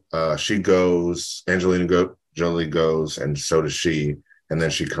she goes, Angelina Jolie goes, and so does she. And then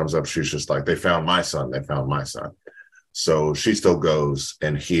she comes up, she's just like, they found my son. So she still goes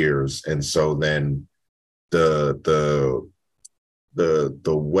and hears. And so then the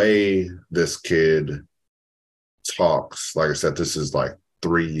way this kid talks, like I said, this is like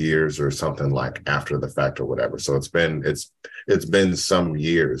 3 years or something, like after the fact or whatever. So it's been some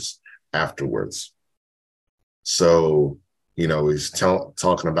years afterwards. So, he's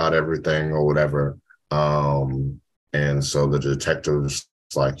talking about everything or whatever. And so the detective's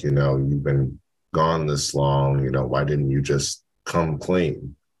like, you've been gone this long, why didn't you just come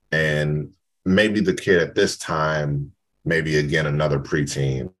clean? And maybe the kid at this time, maybe again, another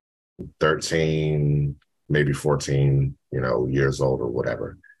preteen, 13, maybe 14, years old or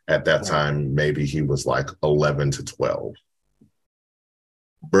whatever. At that time, maybe he was like 11 to 12.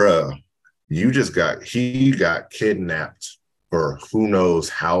 Bruh, he got kidnapped for who knows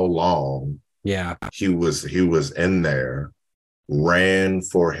how long. Yeah. He was in there, ran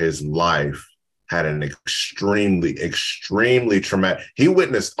for his life, had an extremely, extremely traumatic. He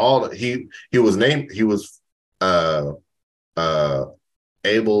witnessed he was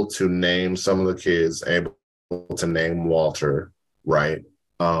able to name some of the kids, able to name Walter, right?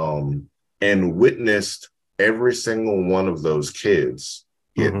 And witnessed every single one of those kids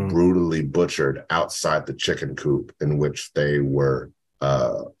get brutally butchered outside the chicken coop in which they were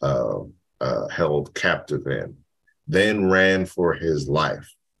held captive in, then ran for his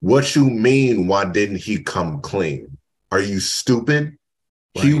life. What you mean, why didn't he come clean? Are you stupid?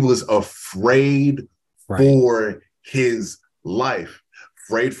 Right. He was afraid for his life,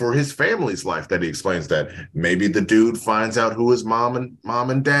 afraid for his family's life, that he explains that maybe the dude finds out who his mom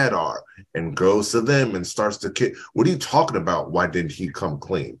and dad are and goes to them and starts to kill. What are you talking about? Why didn't he come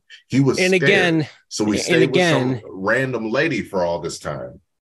clean? He was scared. So we stayed with some random lady for all this time.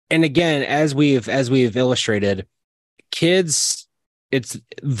 And again, as we've illustrated, kids, it's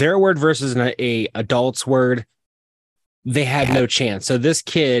their word versus an adult's word. They had no chance. So this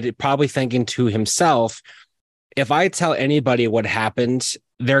kid probably thinking to himself, if I tell anybody what happened,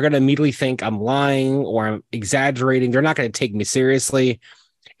 they're going to immediately think I'm lying or I'm exaggerating. They're not going to take me seriously.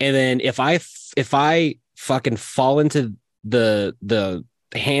 And then if I fucking fall into the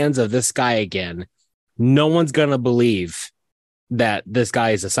hands of this guy again, no one's going to believe that this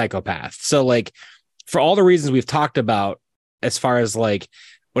guy is a psychopath. So like, for all the reasons we've talked about, as far as like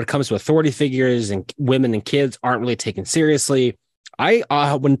when it comes to authority figures and women and kids aren't really taken seriously, I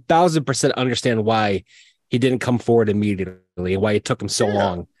 1000% understand why he didn't come forward immediately, why it took him so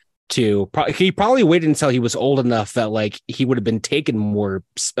long to. He probably waited until he was old enough that like he would have been taken more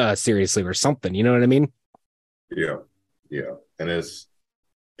seriously or something. You know what I mean? Yeah, and it's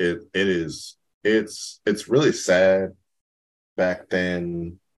really sad back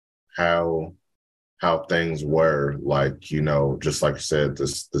then how things were, like, just like you said,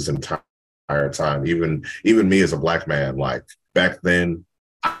 this entire time, even me as a Black man, like back then,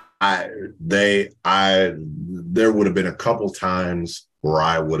 there would have been a couple times where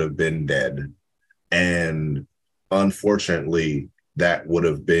I would have been dead. And unfortunately, that would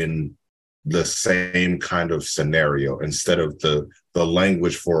have been the same kind of scenario. Instead of the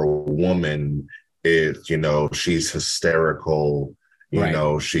language for a woman is, she's hysterical,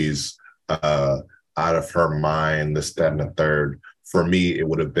 she's out of her mind, this, that, and the third. For me, it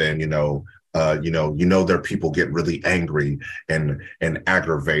would have been, their people get really angry and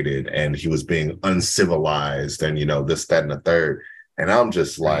aggravated, and he was being uncivilized, and this, that, and the third. And I'm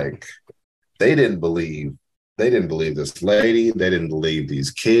just like, they didn't believe this lady, they didn't believe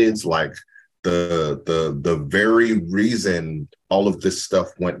these kids. Like, the very reason all of this stuff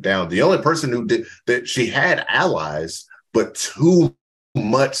went down. The only person who did that, she had allies, but too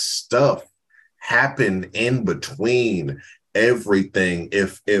much stuff happened in between everything.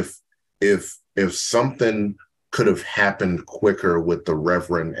 If something could have happened quicker with the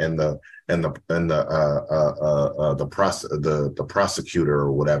Reverend and the prosecutor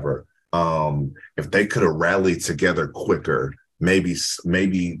or whatever, if they could have rallied together quicker, maybe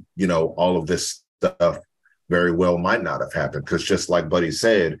all of this stuff very well might not have happened. Because just like Buddy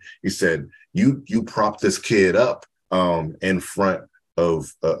said, he said you prop this kid up in front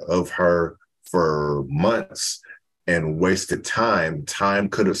of her for months and wasted time. Time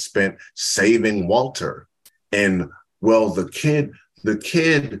could have spent saving Walter. And well, the kid,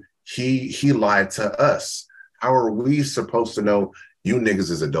 he lied to us. How are we supposed to know you niggas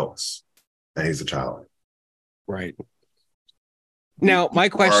is adults and he's a child? Right. Now, my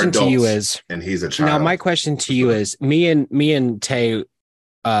question to you is, and he's a child. Now, my question to you is, me and Tay,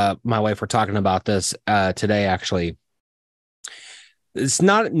 my wife, were talking about this today. Actually, it's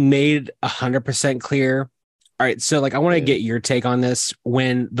not made 100% clear. All right, so like, I want to get your take on this.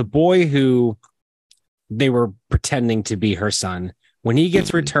 When the boy who they were pretending to be her son, when he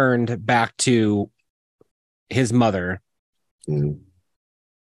gets returned back to his mother,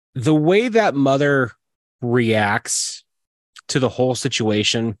 the way that mother reacts to the whole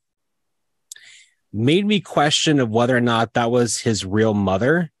situation made me question of whether or not that was his real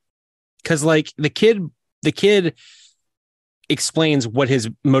mother. Because like the kid explains what his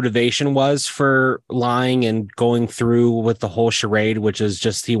motivation was for lying and going through with the whole charade, which is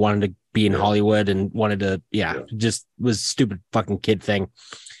just he wanted to be in Hollywood and wanted to, just was stupid fucking kid thing.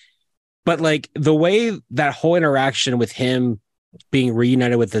 But like the way that whole interaction with him being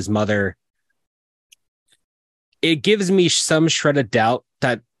reunited with his mother, it gives me some shred of doubt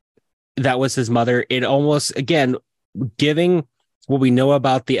that that was his mother. It almost, again, giving what we know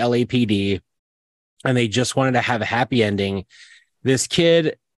about the LAPD, and they just wanted to have a happy ending. This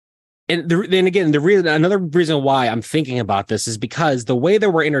kid, and then again, another reason why I'm thinking about this is because the way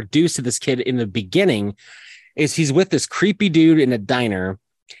that we're introduced to this kid in the beginning is he's with this creepy dude in a diner,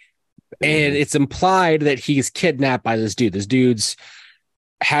 and it's implied that he's kidnapped by this dude. This dude's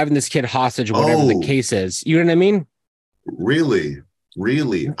having this kid hostage, whatever the case is. You know what I mean? Really?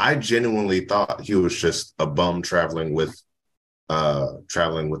 I genuinely thought he was just a bum traveling with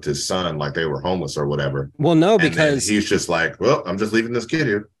his son, like they were homeless or whatever. Well, no, because he's just like, well, I'm just leaving this kid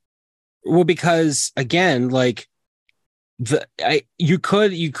here. Well, because again, like you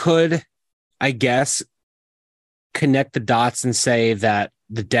could, I guess, connect the dots and say that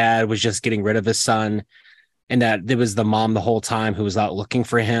the dad was just getting rid of his son and that it was the mom the whole time who was out looking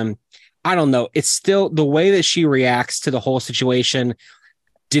for him. I don't know. It's still the way that she reacts to the whole situation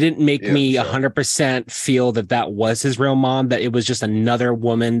didn't make me 100% feel that that was his real mom, that it was just another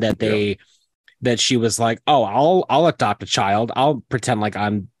woman that that she was like, oh, I'll adopt a child. I'll pretend like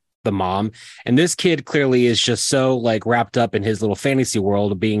I'm the mom. And this kid clearly is just so like wrapped up in his little fantasy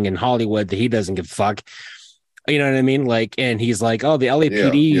world of being in Hollywood that he doesn't give a fuck. You know what I mean? Like, and he's like, oh, the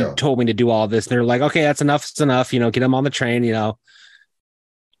LAPD told me to do all this. And they're like, okay, that's enough. It's enough. Get him on the train,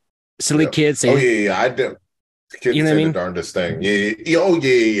 silly kids. I did. The kids say the darndest thing.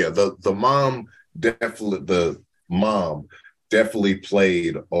 The mom definitely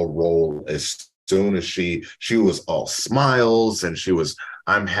played a role as soon as she was all smiles and she was,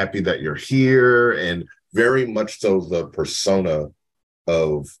 I'm happy that you're here, and very much so the persona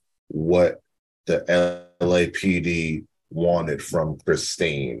of what the LAPD wanted from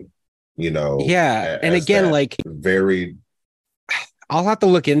Christine, and again, like very, I'll have to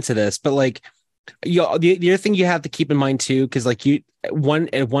look into this, but like, the other thing you have to keep in mind too, because like at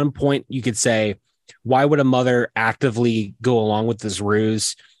one point you could say, why would a mother actively go along with this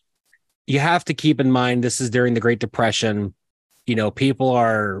ruse? You have to keep in mind this is during the Great Depression. People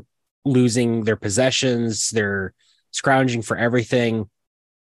are losing their possessions, they're scrounging for everything.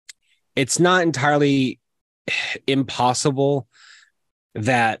 It's not entirely impossible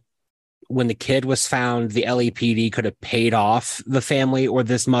that when the kid was found, the LAPD could have paid off the family or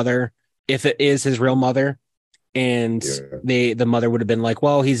this mother if it is his real mother, and the mother would have been like,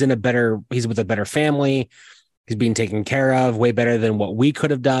 well, he's with a better family, he's being taken care of way better than what we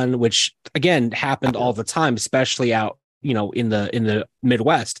could have done, which again happened all the time, especially out in the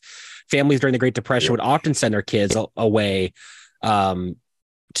Midwest. Families during the Great Depression would often send their kids away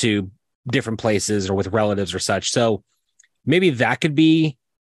to different places or with relatives or such. So maybe that could be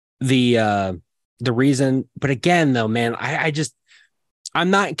the reason. But again, though, man, I'm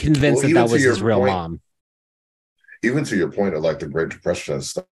not convinced that was his real mom. even to your point of like the Great Depression and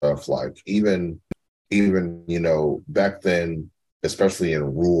stuff, like even back then, especially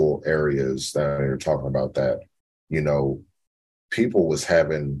in rural areas that you're talking about, that you know people was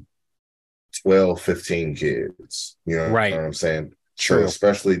having 12, 15 kids, you know Right. what I'm saying? So True.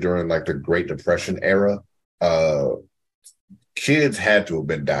 especially during like the Great Depression era, uh kids had to have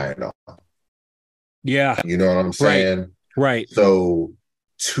been dying off. Yeah. You know what I'm saying? Right. So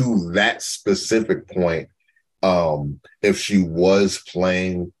to that specific point, if she was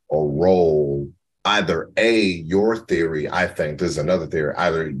playing a role, either your theory, I think there's another theory,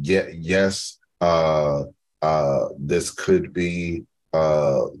 either yes, this could be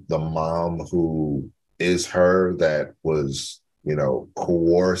the mom who is her that was,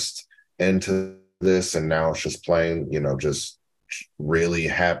 coerced into this, and now she's playing, just really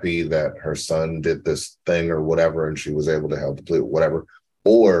happy that her son did this thing or whatever, and she was able to help complete whatever,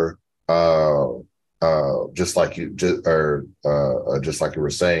 or just like just like you were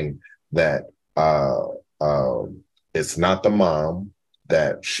saying, that uh, it's not the mom,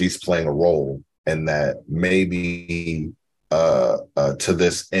 that she's playing a role, and that maybe to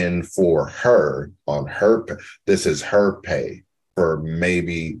this end for her on her, this is her pay for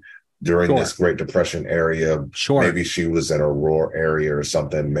maybe during this Great Depression area. Maybe she was in a rural area or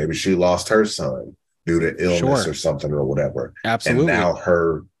something. Maybe she lost her son due to illness or something or whatever. Absolutely. And now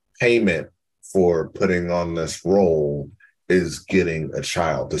her payment for putting on this role is getting a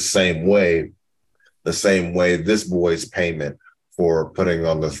child. The same way this boy's payment for putting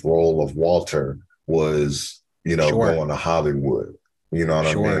on this role of Walter was, going to Hollywood. You know what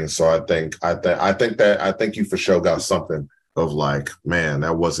I mean? So I think you for sure got something of like, man,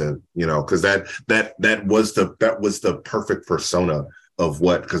 that wasn't, because that was the perfect persona of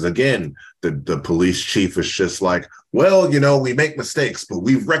what, because again, the police chief is just like, well, we make mistakes, but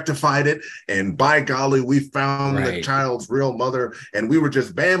we've rectified it, and by golly, we found the child's real mother, and we were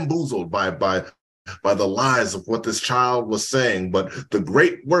just bamboozled by the lies of what this child was saying. But the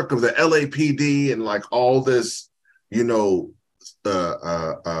great work of the LAPD and like all this, what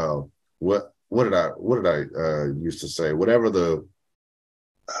did I used to say? Whatever the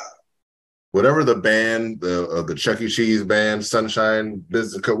band, the Chuck E. Cheese band, Sunshine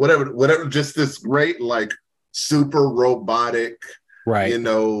Business, whatever, just this great, like, super robotic,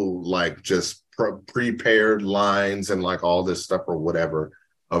 like just prepared lines and like all this stuff or whatever,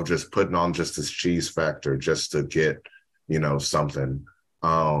 of just putting on just this cheese factor just to get, something.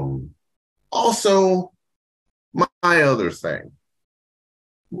 Also, my other thing,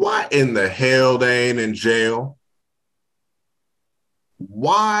 why in the hell they ain't in jail?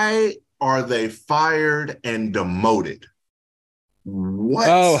 Why are they fired and demoted? What?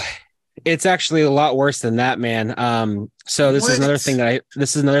 Oh, it's actually a lot worse than that, man. So this is another thing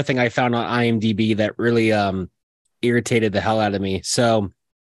I found on IMDb that really irritated the hell out of me. So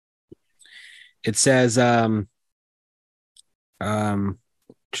it says hold on, I'm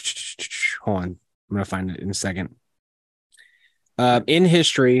gonna find it in a second. In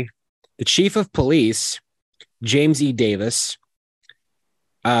history, the chief of police, James E. Davis,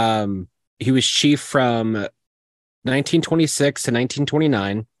 he was chief from 1926 to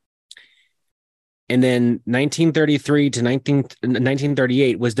 1929, and then 1933 to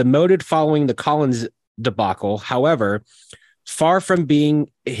 1938 was demoted following the Collins debacle. However, far from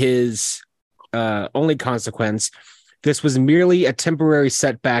being his only consequence, this was merely a temporary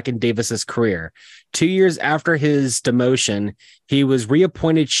setback in Davis's career. 2 years after his demotion, he was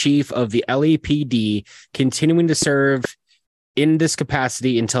reappointed chief of the LAPD, continuing to serve in this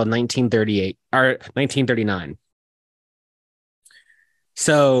capacity until 1938 or 1939.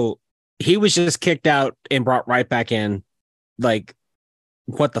 So he was just kicked out and brought right back in. Like,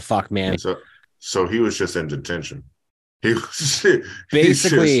 what the fuck, man? So he was just in detention. He was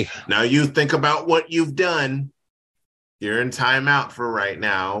basically. Now you think about what you've done. You're in timeout for right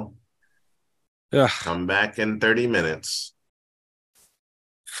now. Ugh. Come back in 30 minutes.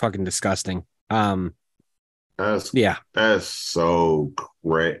 Fucking disgusting. That's so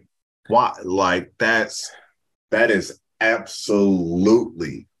great. Why? Like that is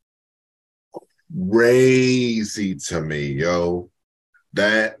absolutely crazy to me, yo.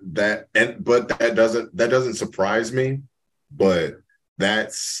 But that doesn't surprise me. But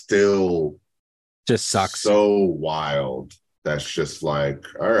that's still just sucks. So wild. That's just like,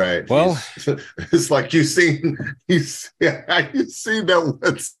 all right. Well, it's like you seen that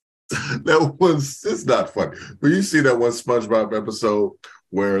was it's not funny, but you see that one SpongeBob episode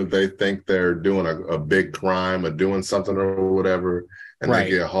where they think they're doing a big crime or doing something or whatever, and they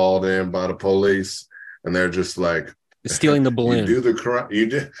get hauled in by the police, and they're just like, stealing the balloon. You do the crime. You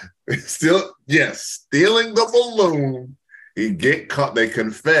did still, yes, stealing the balloon. He get caught. They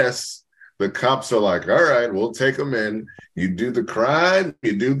confess. The cops are like, all right, we'll take him in. You do the crime,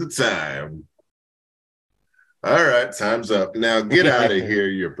 you do the time. All right, time's up. Now get out of here,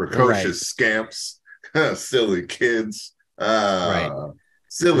 you precocious scamps. Silly kids.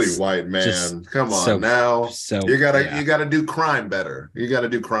 Silly white man. Come on now. You gotta do crime better. You gotta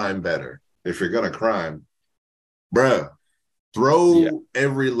do crime better. If you're gonna crime, bruh, throw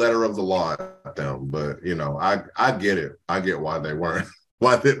every letter of the law at them. But you know, I get it. I get why they weren't.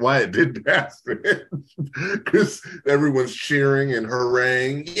 Why it didn't happen. Because everyone's cheering and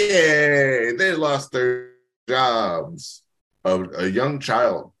hurraying. Yay! They lost their jobs. A young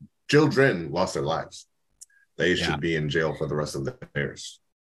child, children lost their lives. They should be in jail for the rest of their years.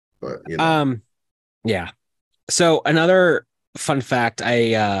 But you know. Yeah. So another fun fact,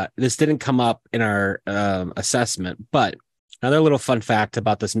 this didn't come up in our assessment, but another little fun fact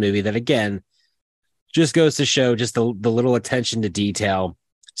about this movie that again just goes to show just the little attention to detail.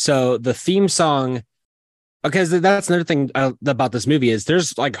 So the theme song, because that's another thing about this movie is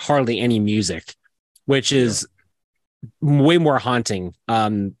there's like hardly any music, which is way more haunting.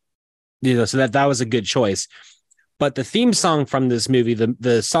 So that was a good choice. But the theme song from this movie,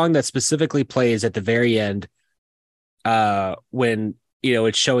 the song that specifically plays at the very end, when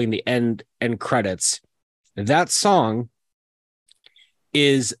it's showing the end credits, that song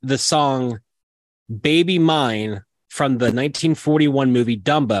is the song "Baby Mine" from the 1941 movie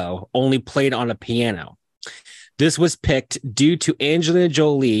Dumbo, only played on a piano. This was picked due to Angelina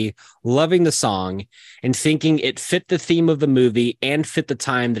Jolie loving the song and thinking it fit the theme of the movie and fit the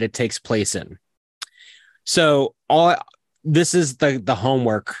time that it takes place in. So this is the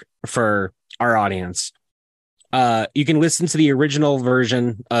homework for our audience. You can listen to the original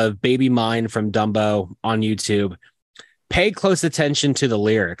version of Baby Mine from Dumbo on YouTube. Pay close attention to the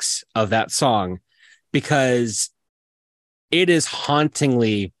lyrics of that song because it is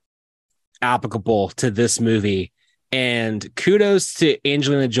hauntingly applicable to this movie. And kudos to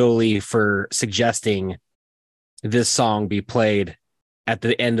Angelina Jolie for suggesting this song be played at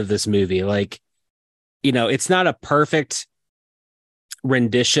the end of this movie. Like, it's not a perfect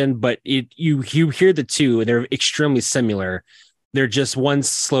rendition, but you hear the two, and they're extremely similar. They're just one's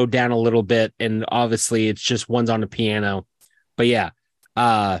slowed down a little bit, and obviously it's just one's on the piano. But yeah,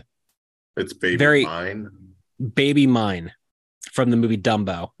 it's Baby Mine. Baby Mine from the movie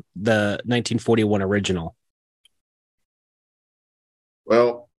Dumbo, the 1941 original.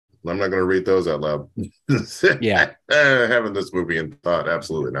 Well, I'm not going to read those out loud. Yeah. Having this movie in thought,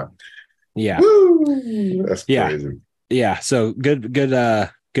 absolutely not. Yeah. Woo! That's crazy. Yeah. So good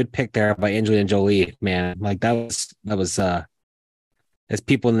pick there by Angelina Jolie, man. Like that was as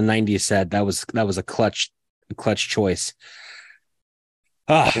people in the 90s said, that was a clutch choice.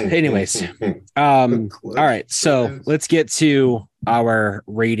 Anyways. All right. So let's get to our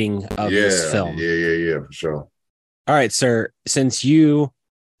rating of this film. Yeah, for sure. All right, sir. Since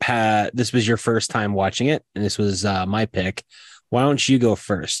this was your first time watching it, and this was my pick, why don't you go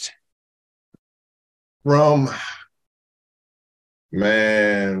first?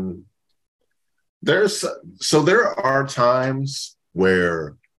 Man, there are times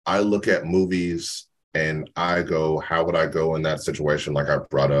where I look at movies and I go, how would I go in that situation? Like I've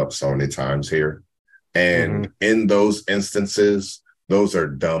brought up so many times here. And in those instances, those are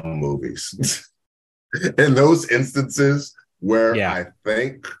dumb movies. In those instances where I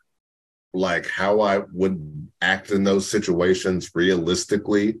think like how I would act in those situations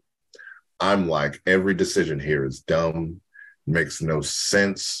realistically, I'm like, every decision here is dumb, makes no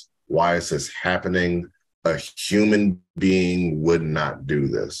sense. Why is this happening? A human being would not do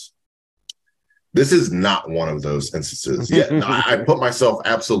this. This is not one of those instances. I put myself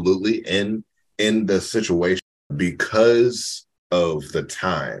absolutely in the situation because of the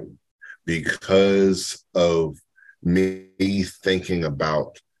time, because of me thinking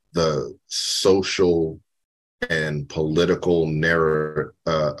about the social and political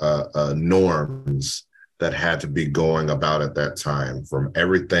norms that had to be going about at that time, from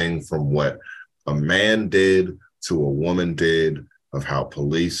everything from what a man did to a woman did, of how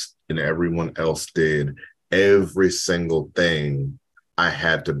police and everyone else did, every single thing. I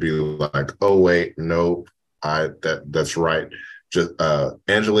had to be like, oh wait, no, that's right. Just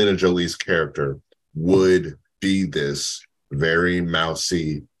Angelina Jolie's character would be this very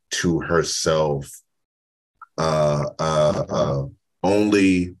mousy to herself,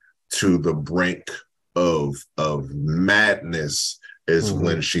 only to the brink of madness is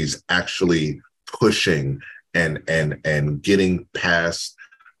when she's actually pushing and getting past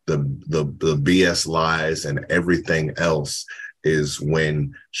the BS lies and everything else is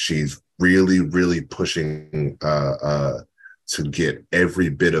when she's really, really pushing to get every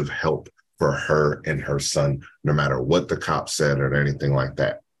bit of help for her and her son, no matter what the cops said or anything like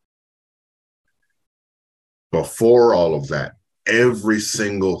that. Before all of that, every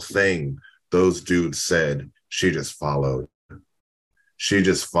single thing those dudes said, she just followed. She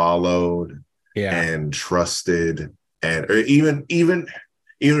just followed and trusted, and or even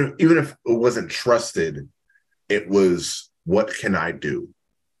if it wasn't trusted, it was, what can I do?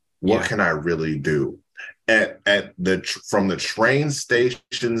 What can I really do? From the train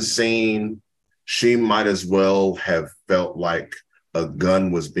station scene, she might as well have felt like a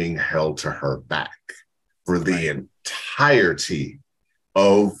gun was being held to her back for the entirety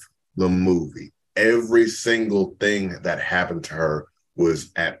of the movie. Every single thing that happened to her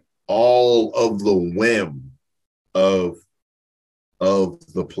was at all of the whim of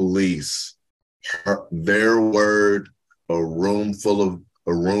the police. Their word, a room full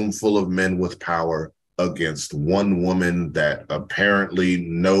of men with power against one woman that apparently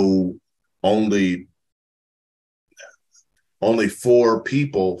only four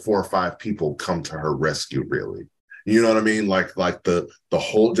or five people come to her rescue, really. You know what I mean? Like the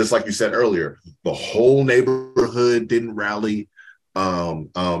whole, just like you said earlier, the whole neighborhood didn't rally.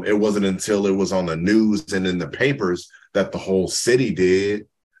 It wasn't until it was on the news and in the papers that the whole city did.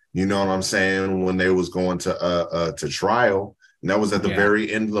 You know what I'm saying? When they was going to trial, and that was at the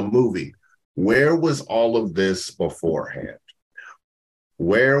very end of the movie. Where was all of this beforehand?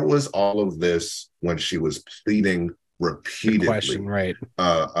 Where was all of this when she was pleading repeatedly? Good question, right?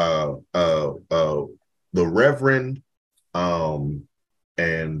 The Reverend, and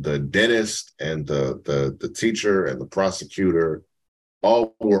the dentist, and the teacher, and the prosecutor,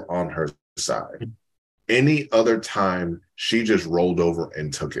 all were on her side. Any other time, she just rolled over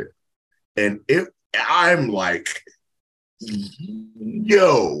and took it. And I'm like,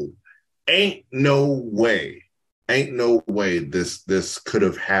 yo, ain't no way this could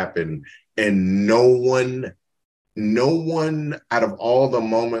have happened. And no one out of all the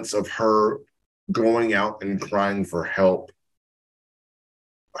moments of her going out and crying for help,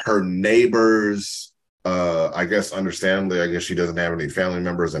 her neighbors, I guess understandably, I guess she doesn't have any family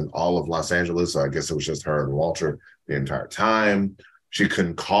members in all of Los Angeles, so I guess it was just her and Walter the entire time. She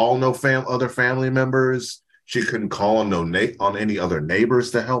couldn't call no other family members. She couldn't call on any other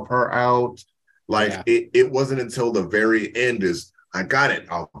neighbors to help her out. Like it wasn't until the very end is, I got it.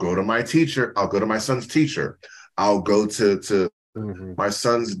 I'll go to my teacher. I'll go to my son's teacher. I'll go to my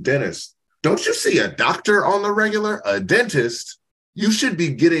son's dentist. Don't you see a doctor on the regular? A dentist? You should be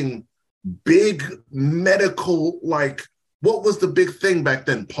getting big medical, like, what was the big thing back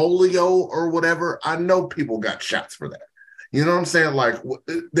then? Polio or whatever? I know people got shots for that. You know what I'm saying? Like,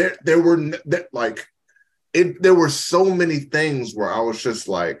 there were so many things where I was just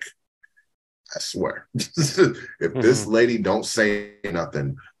like, I swear, if this lady don't say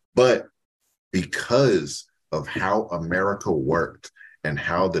nothing, but because of how America worked and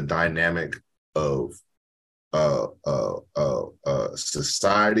how the dynamic of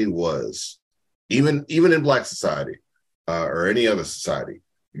society was, even in Black society or any other society,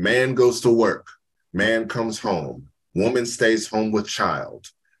 man goes to work, man comes home, woman stays home with child,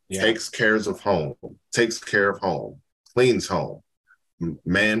 takes care of home, cleans home.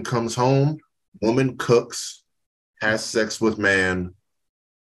 Man comes home, woman cooks, has sex with man,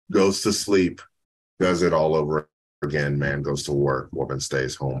 goes to sleep, does it all over again. Man goes to work, woman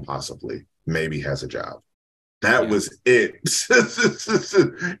stays home, possibly, maybe has a job. That was it.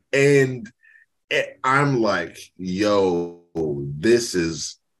 And I'm like, yo, this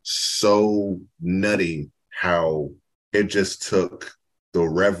is so nutty how it just took the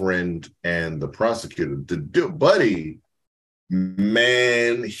Reverend and the prosecutor to do. Buddy,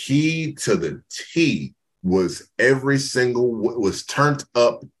 man, he to the T was was turned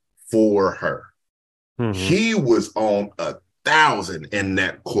up for her. He was on 1,000 in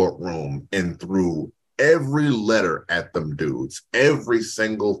that courtroom and threw every letter at them dudes. Every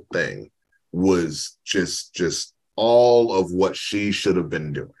single thing was just all of what she should have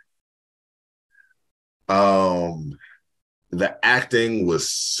been doing. The acting was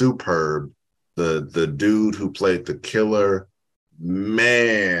superb. The dude who played the killer,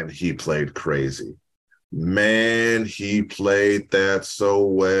 man, he played crazy. Man, he played that so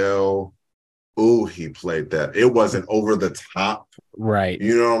well. Ooh, he played that. It wasn't over the top. Right.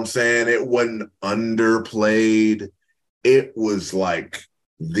 You know what I'm saying? It wasn't underplayed. It was like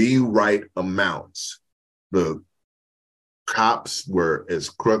the right amounts. The cops were as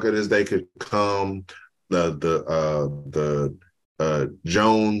crooked as they could come. The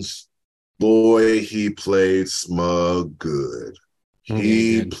Jones, boy, he played Smug good.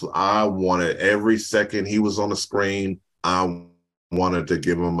 I wanted every second he was on the screen. I wanted to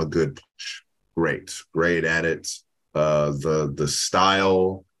give him a good push. Great at it. The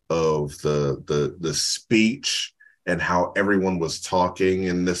style of the speech and how everyone was talking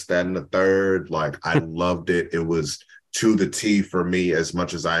and this, that, and the third. Like, I loved it. It was to the T for me, as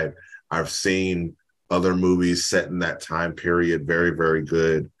much as I've seen other movies set in that time period. Very, very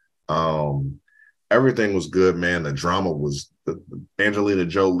good. Everything was good, man. The drama was Angelina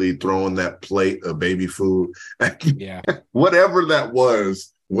Jolie throwing that plate of baby food. Yeah. Whatever that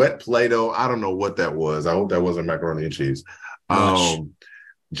was, wet Play-Doh. I don't know what that was. I hope that wasn't macaroni and cheese.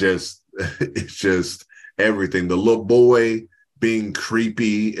 It's just everything. The little boy being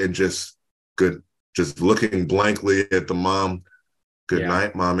creepy and just looking blankly at the mom. Good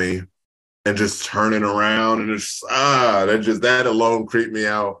night, mommy. And just turning around and just that alone creeped me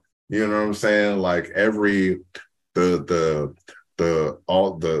out. You know what I'm saying? Like the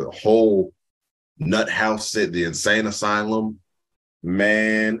whole nut house at the insane asylum,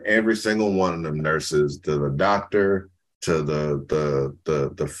 man, every single one of them nurses, to the doctor, to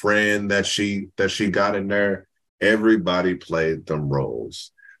the friend that she got in there, everybody played them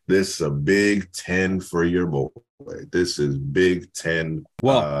roles. This is a Big 10 for your boy. This is Big 10.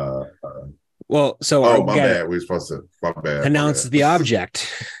 So my bad. We're supposed to. My bad. Announce the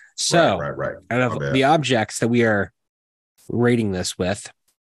object. So, right. Out of the objects that we are rating this with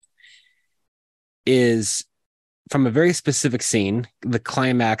is from a very specific scene, the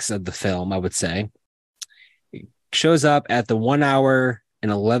climax of the film, I would say. It shows up at the 1 hour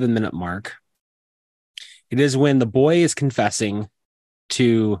and 11-minute mark. It is when the boy is confessing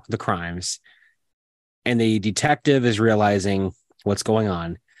to the crimes and the detective is realizing what's going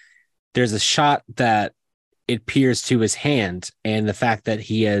on. There's a shot that it peers to his hand, and the fact that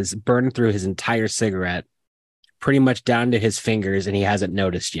he has burned through his entire cigarette pretty much down to his fingers and he hasn't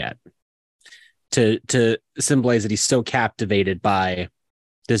noticed yet, to symbolize that he's so captivated by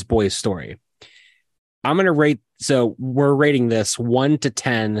this boy's story. We're rating this 1 to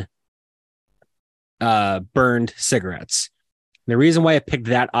 10 burned cigarettes. And the reason why I picked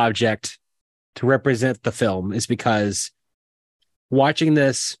that object to represent the film is because watching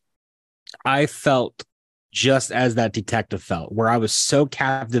this, I felt just as that detective felt, where I was so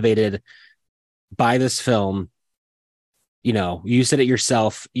captivated by this film. You know, you said it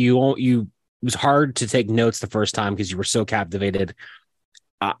yourself. It was hard to take notes the first time because you were so captivated.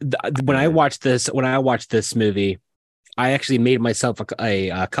 When I watched this movie, I actually made myself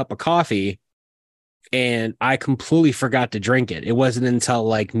a cup of coffee, and I completely forgot to drink it. It wasn't until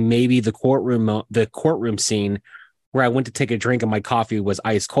like maybe the courtroom scene where I went to take a drink and my coffee was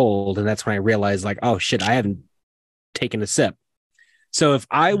ice cold. And that's when I realized, like, oh shit, I haven't taken a sip. So if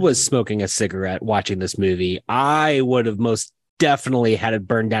I was smoking a cigarette watching this movie, I would have most definitely had it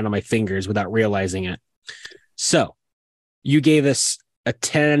burned down on my fingers without realizing it. So you gave us a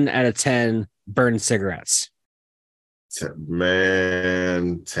 10 out of 10 burned cigarettes.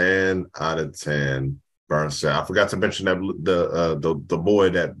 Man, 10 out of 10 burned cigarettes. I forgot to mention that the boy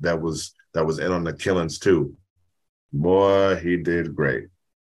that was in on the killings too. Boy, he did great.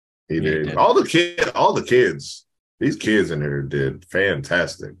 He did. All the kids. These kids in here did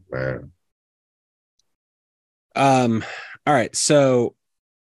fantastic, man. All right, so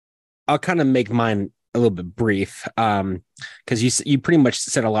I'll kind of make mine a little bit brief, because you pretty much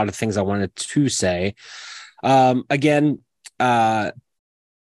said a lot of things I wanted to say. Again, I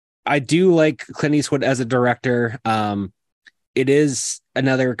do like Clint Eastwood as a director. It is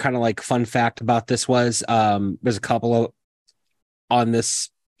another kind of like fun fact about this was there's a couple on this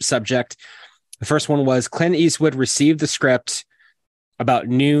subject. The first one was Clint Eastwood received the script about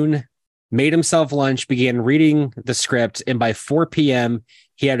noon, made himself lunch, began reading the script, and by 4 p.m.,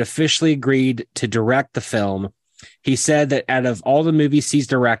 he had officially agreed to direct the film. He said that out of all the movies he's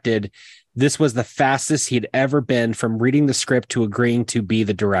directed, this was the fastest he'd ever been from reading the script to agreeing to be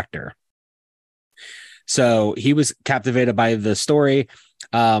the director. So he was captivated by the story.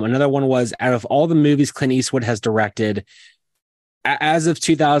 Another one was out of all the movies Clint Eastwood has directed, as of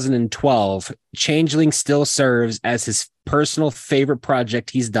 2012, Changeling still serves as his personal favorite project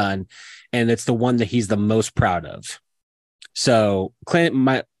he's done, and it's the one that he's the most proud of. So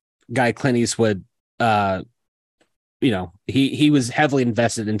my guy Clint Eastwood, he was heavily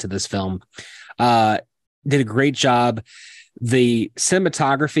invested into this film. Did a great job. The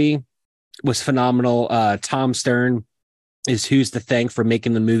cinematography was phenomenal. Tom Stern is who's to thank for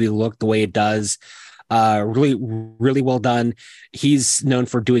making the movie look the way it does. Really, really well done. He's known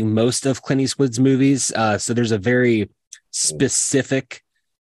for doing most of Clint Eastwood's movies. So there's a very specific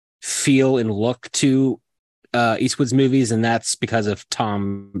feel and look to Eastwood's movies, and that's because of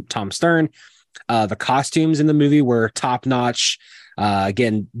Tom Stern. The costumes in the movie were top notch.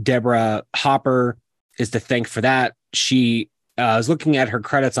 Again, Deborah Hopper is to thank for that. She was looking at her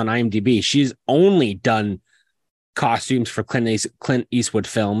credits on IMDb. She's only done costumes for Clint Eastwood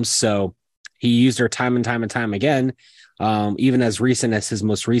films, so he used her time and time and time again, even as recent as his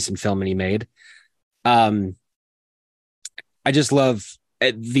most recent film that he made. I just love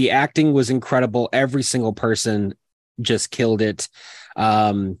the acting was incredible. Every single person just killed it.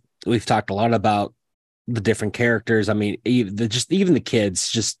 We've talked a lot about the different characters. I mean, even the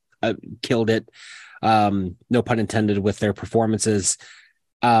kids just killed it. No pun intended with their performances.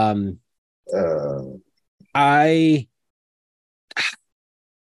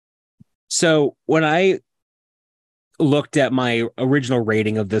 So when I looked at my original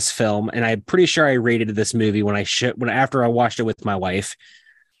rating of this film, and I'm pretty sure I rated this movie after I watched it with my wife,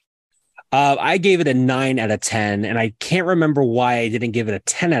 I gave it a 9 out of 10, and I can't remember why I didn't give it a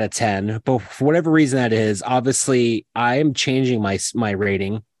 10 out of 10, but for whatever reason that is, obviously I am changing my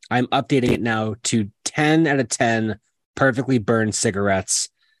rating. I'm updating it now to 10 out of 10 perfectly burned cigarettes.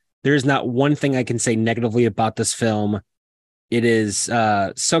 There's not one thing I can say negatively about this film. It is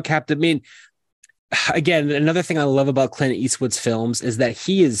so captivating. Again, another thing I love about Clint Eastwood's films is that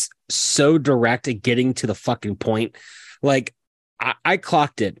he is so direct at getting to the fucking point. Like I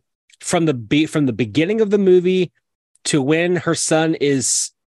clocked it from the beginning of the movie to when her son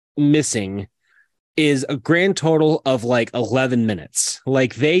is missing is a grand total of like 11 minutes.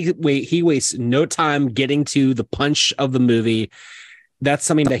 Like he wastes no time getting to the punch of the movie. That's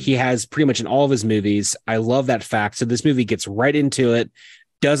something that he has pretty much in all of his movies. I love that fact. So this movie gets right into it,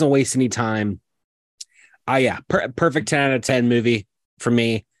 doesn't waste any time. Perfect 10 out of 10 movie for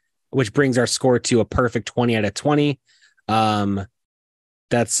me, which brings our score to a perfect 20 out of 20.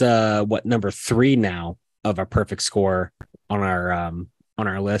 That's number 3 now of our perfect score on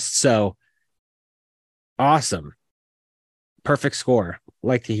our list. So awesome. Perfect score.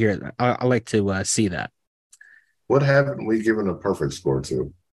 Like to hear that. I like to see that. What haven't we given a perfect score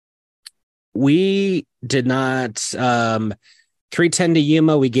to? We did not. 310 to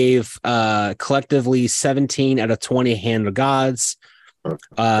Yuma, we gave collectively 17 out of 20 Hand of Gods. Okay.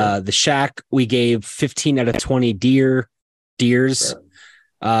 The Shack, we gave 15 out of 20 deers.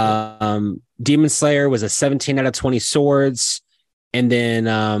 Okay. Demon Slayer was a 17 out of 20 swords. And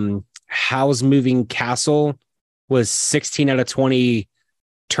then Howl's Moving Castle was 16 out of 20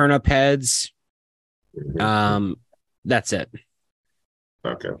 turnip heads. That's it.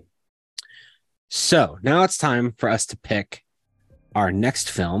 Okay. So now it's time for us to pick our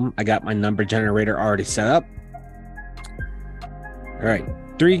next film. I got my number generator already set up. All right.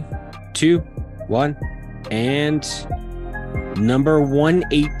 3, 2, 1. And number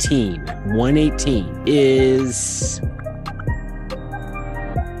 118. 118 is...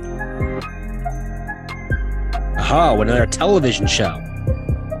 another television show.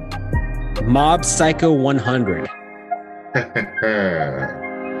 Mob Psycho 100.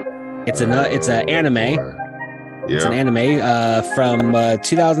 It's an anime. Yeah. It's an anime from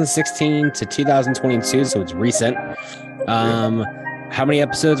 2016 to 2022, so it's recent. How many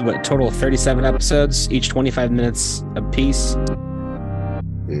episodes? What total of 37 episodes, each 25 minutes a piece.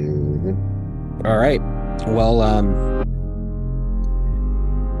 Mm-hmm. All right. Well,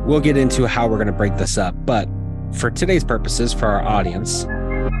 we'll get into how we're going to break this up, but for today's purposes, for our audience,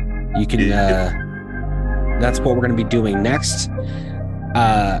 you can. That's what we're going to be doing next.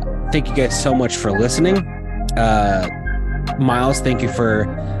 Thank you guys so much for listening. Miles, thank you for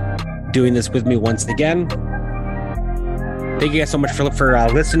doing this with me once again. Thank you guys so much for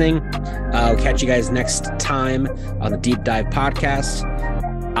listening. I'll catch you guys next time on the Deep Dive Podcast.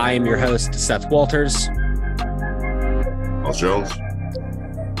 I am your host, Seth Walters. Miles Jones.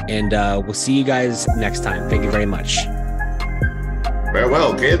 And we'll see you guys next time. Thank you very much.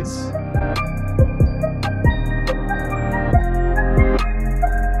 Farewell, kids.